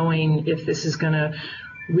on knowing if this is going to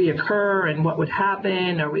reoccur and what would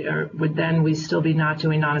happen, or would then we still be not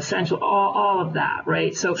doing non-essential, all of that,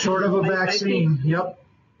 right? So sort of a vaccine. Yep.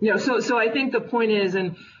 So I think the point is,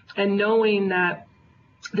 and knowing that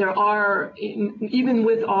there are, even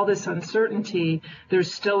with all this uncertainty,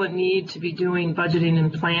 there's still a need to be doing budgeting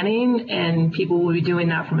and planning, and people will be doing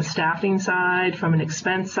that from a staffing side, from an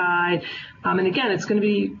expense side. And again, it's going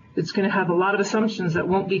to have a lot of assumptions that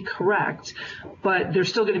won't be correct, but they're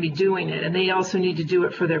still going to be doing it. And they also need to do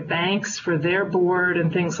it for their banks, for their board,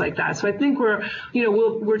 and things like that. So I think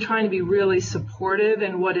we're trying to be really supportive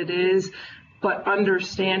in what it is, but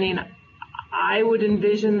understanding, I would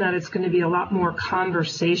envision that it's going to be a lot more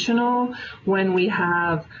conversational when we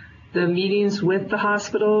have the meetings with the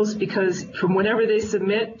hospitals, because from whenever they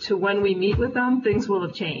submit to when we meet with them, things will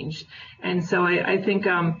have changed. And so I think,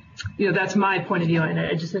 that's my point of view. And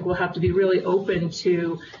I just think we'll have to be really open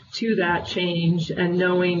to that change, and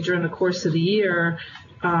knowing during the course of the year,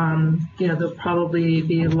 there'll probably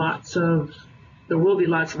be there will be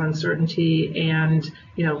lots of uncertainty, and,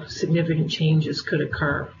 significant changes could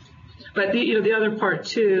occur. But the other part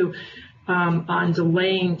too, on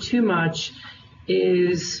delaying too much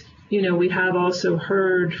is, we have also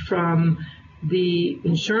heard from the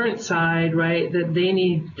insurance side, right, that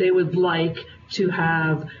they would like to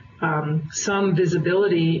have some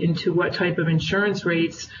visibility into what type of insurance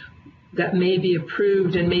rates that may be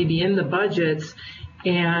approved and may be in the budgets.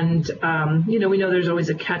 And, we know there's always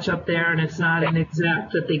a catch up there, and it's not an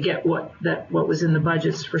exact that they get what was in the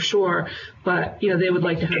budgets for sure, but, they would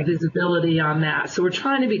like to have visibility on that. So we're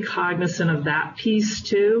trying to be cognizant of that piece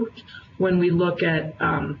too, when we look at,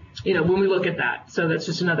 that. So that's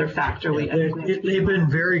just another factor. They've been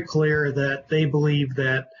very clear that they believe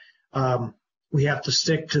that, we have to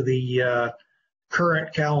stick to the,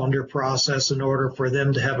 current calendar process in order for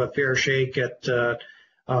them to have a fair shake at,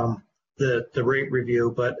 the rate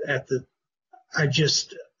review, but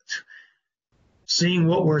seeing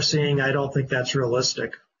what we're seeing, I don't think that's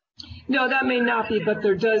realistic. No, that may not be, but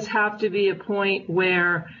there does have to be a point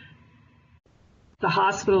where the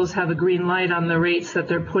hospitals have a green light on the rates that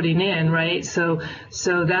they're putting in, right? So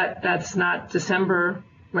that's not December,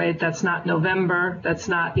 right? That's not November. That's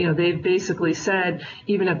not, they've basically said,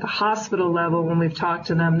 even at the hospital level, when we've talked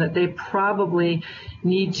to them, that they probably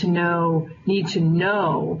need to know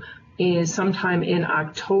is sometime in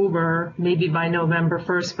October, maybe by November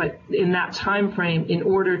 1st, but in that time frame, in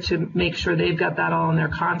order to make sure they've got that all in their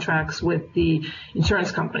contracts with the insurance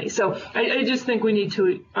company. So I just think we need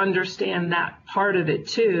to understand that part of it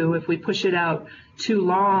too. If we push it out too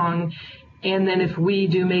long, and then if we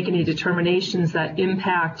do make any determinations that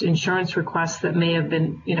impact insurance requests that may have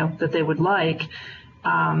been, that they would like,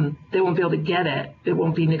 they won't be able to get it. It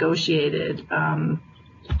won't be negotiated.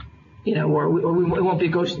 Or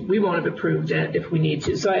we won't have approved it if we need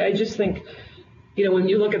to. So I just think, when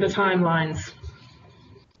you look at the timelines,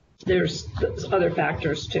 there's other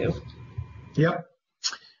factors too. Yep.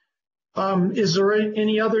 Is there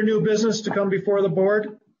any other new business to come before the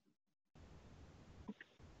board?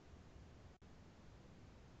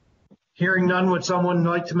 Hearing none, would someone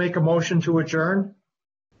like to make a motion to adjourn?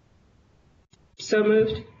 So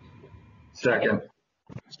moved. Second.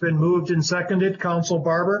 It's been moved and seconded. Council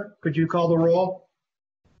Barber, could you call the roll?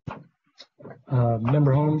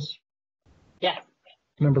 Member Holmes, Yes.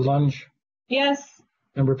 Member Lunge, Yes.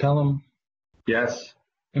 Member Pelham, Yes.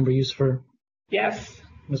 Member Yusufer, Yes.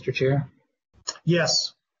 Mr. Chair.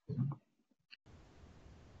 Yes.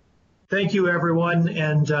 Thank you, everyone,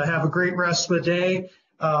 and have a great rest of the day.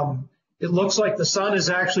 It looks like the sun is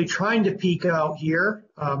actually trying to peek out here.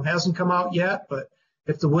 Hasn't come out yet, but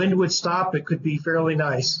if the wind would stop, it could be fairly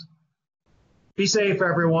nice. Be safe,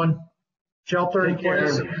 everyone. Shelter in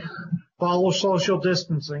place. Follow social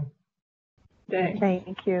distancing. Thanks.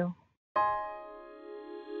 Thank you.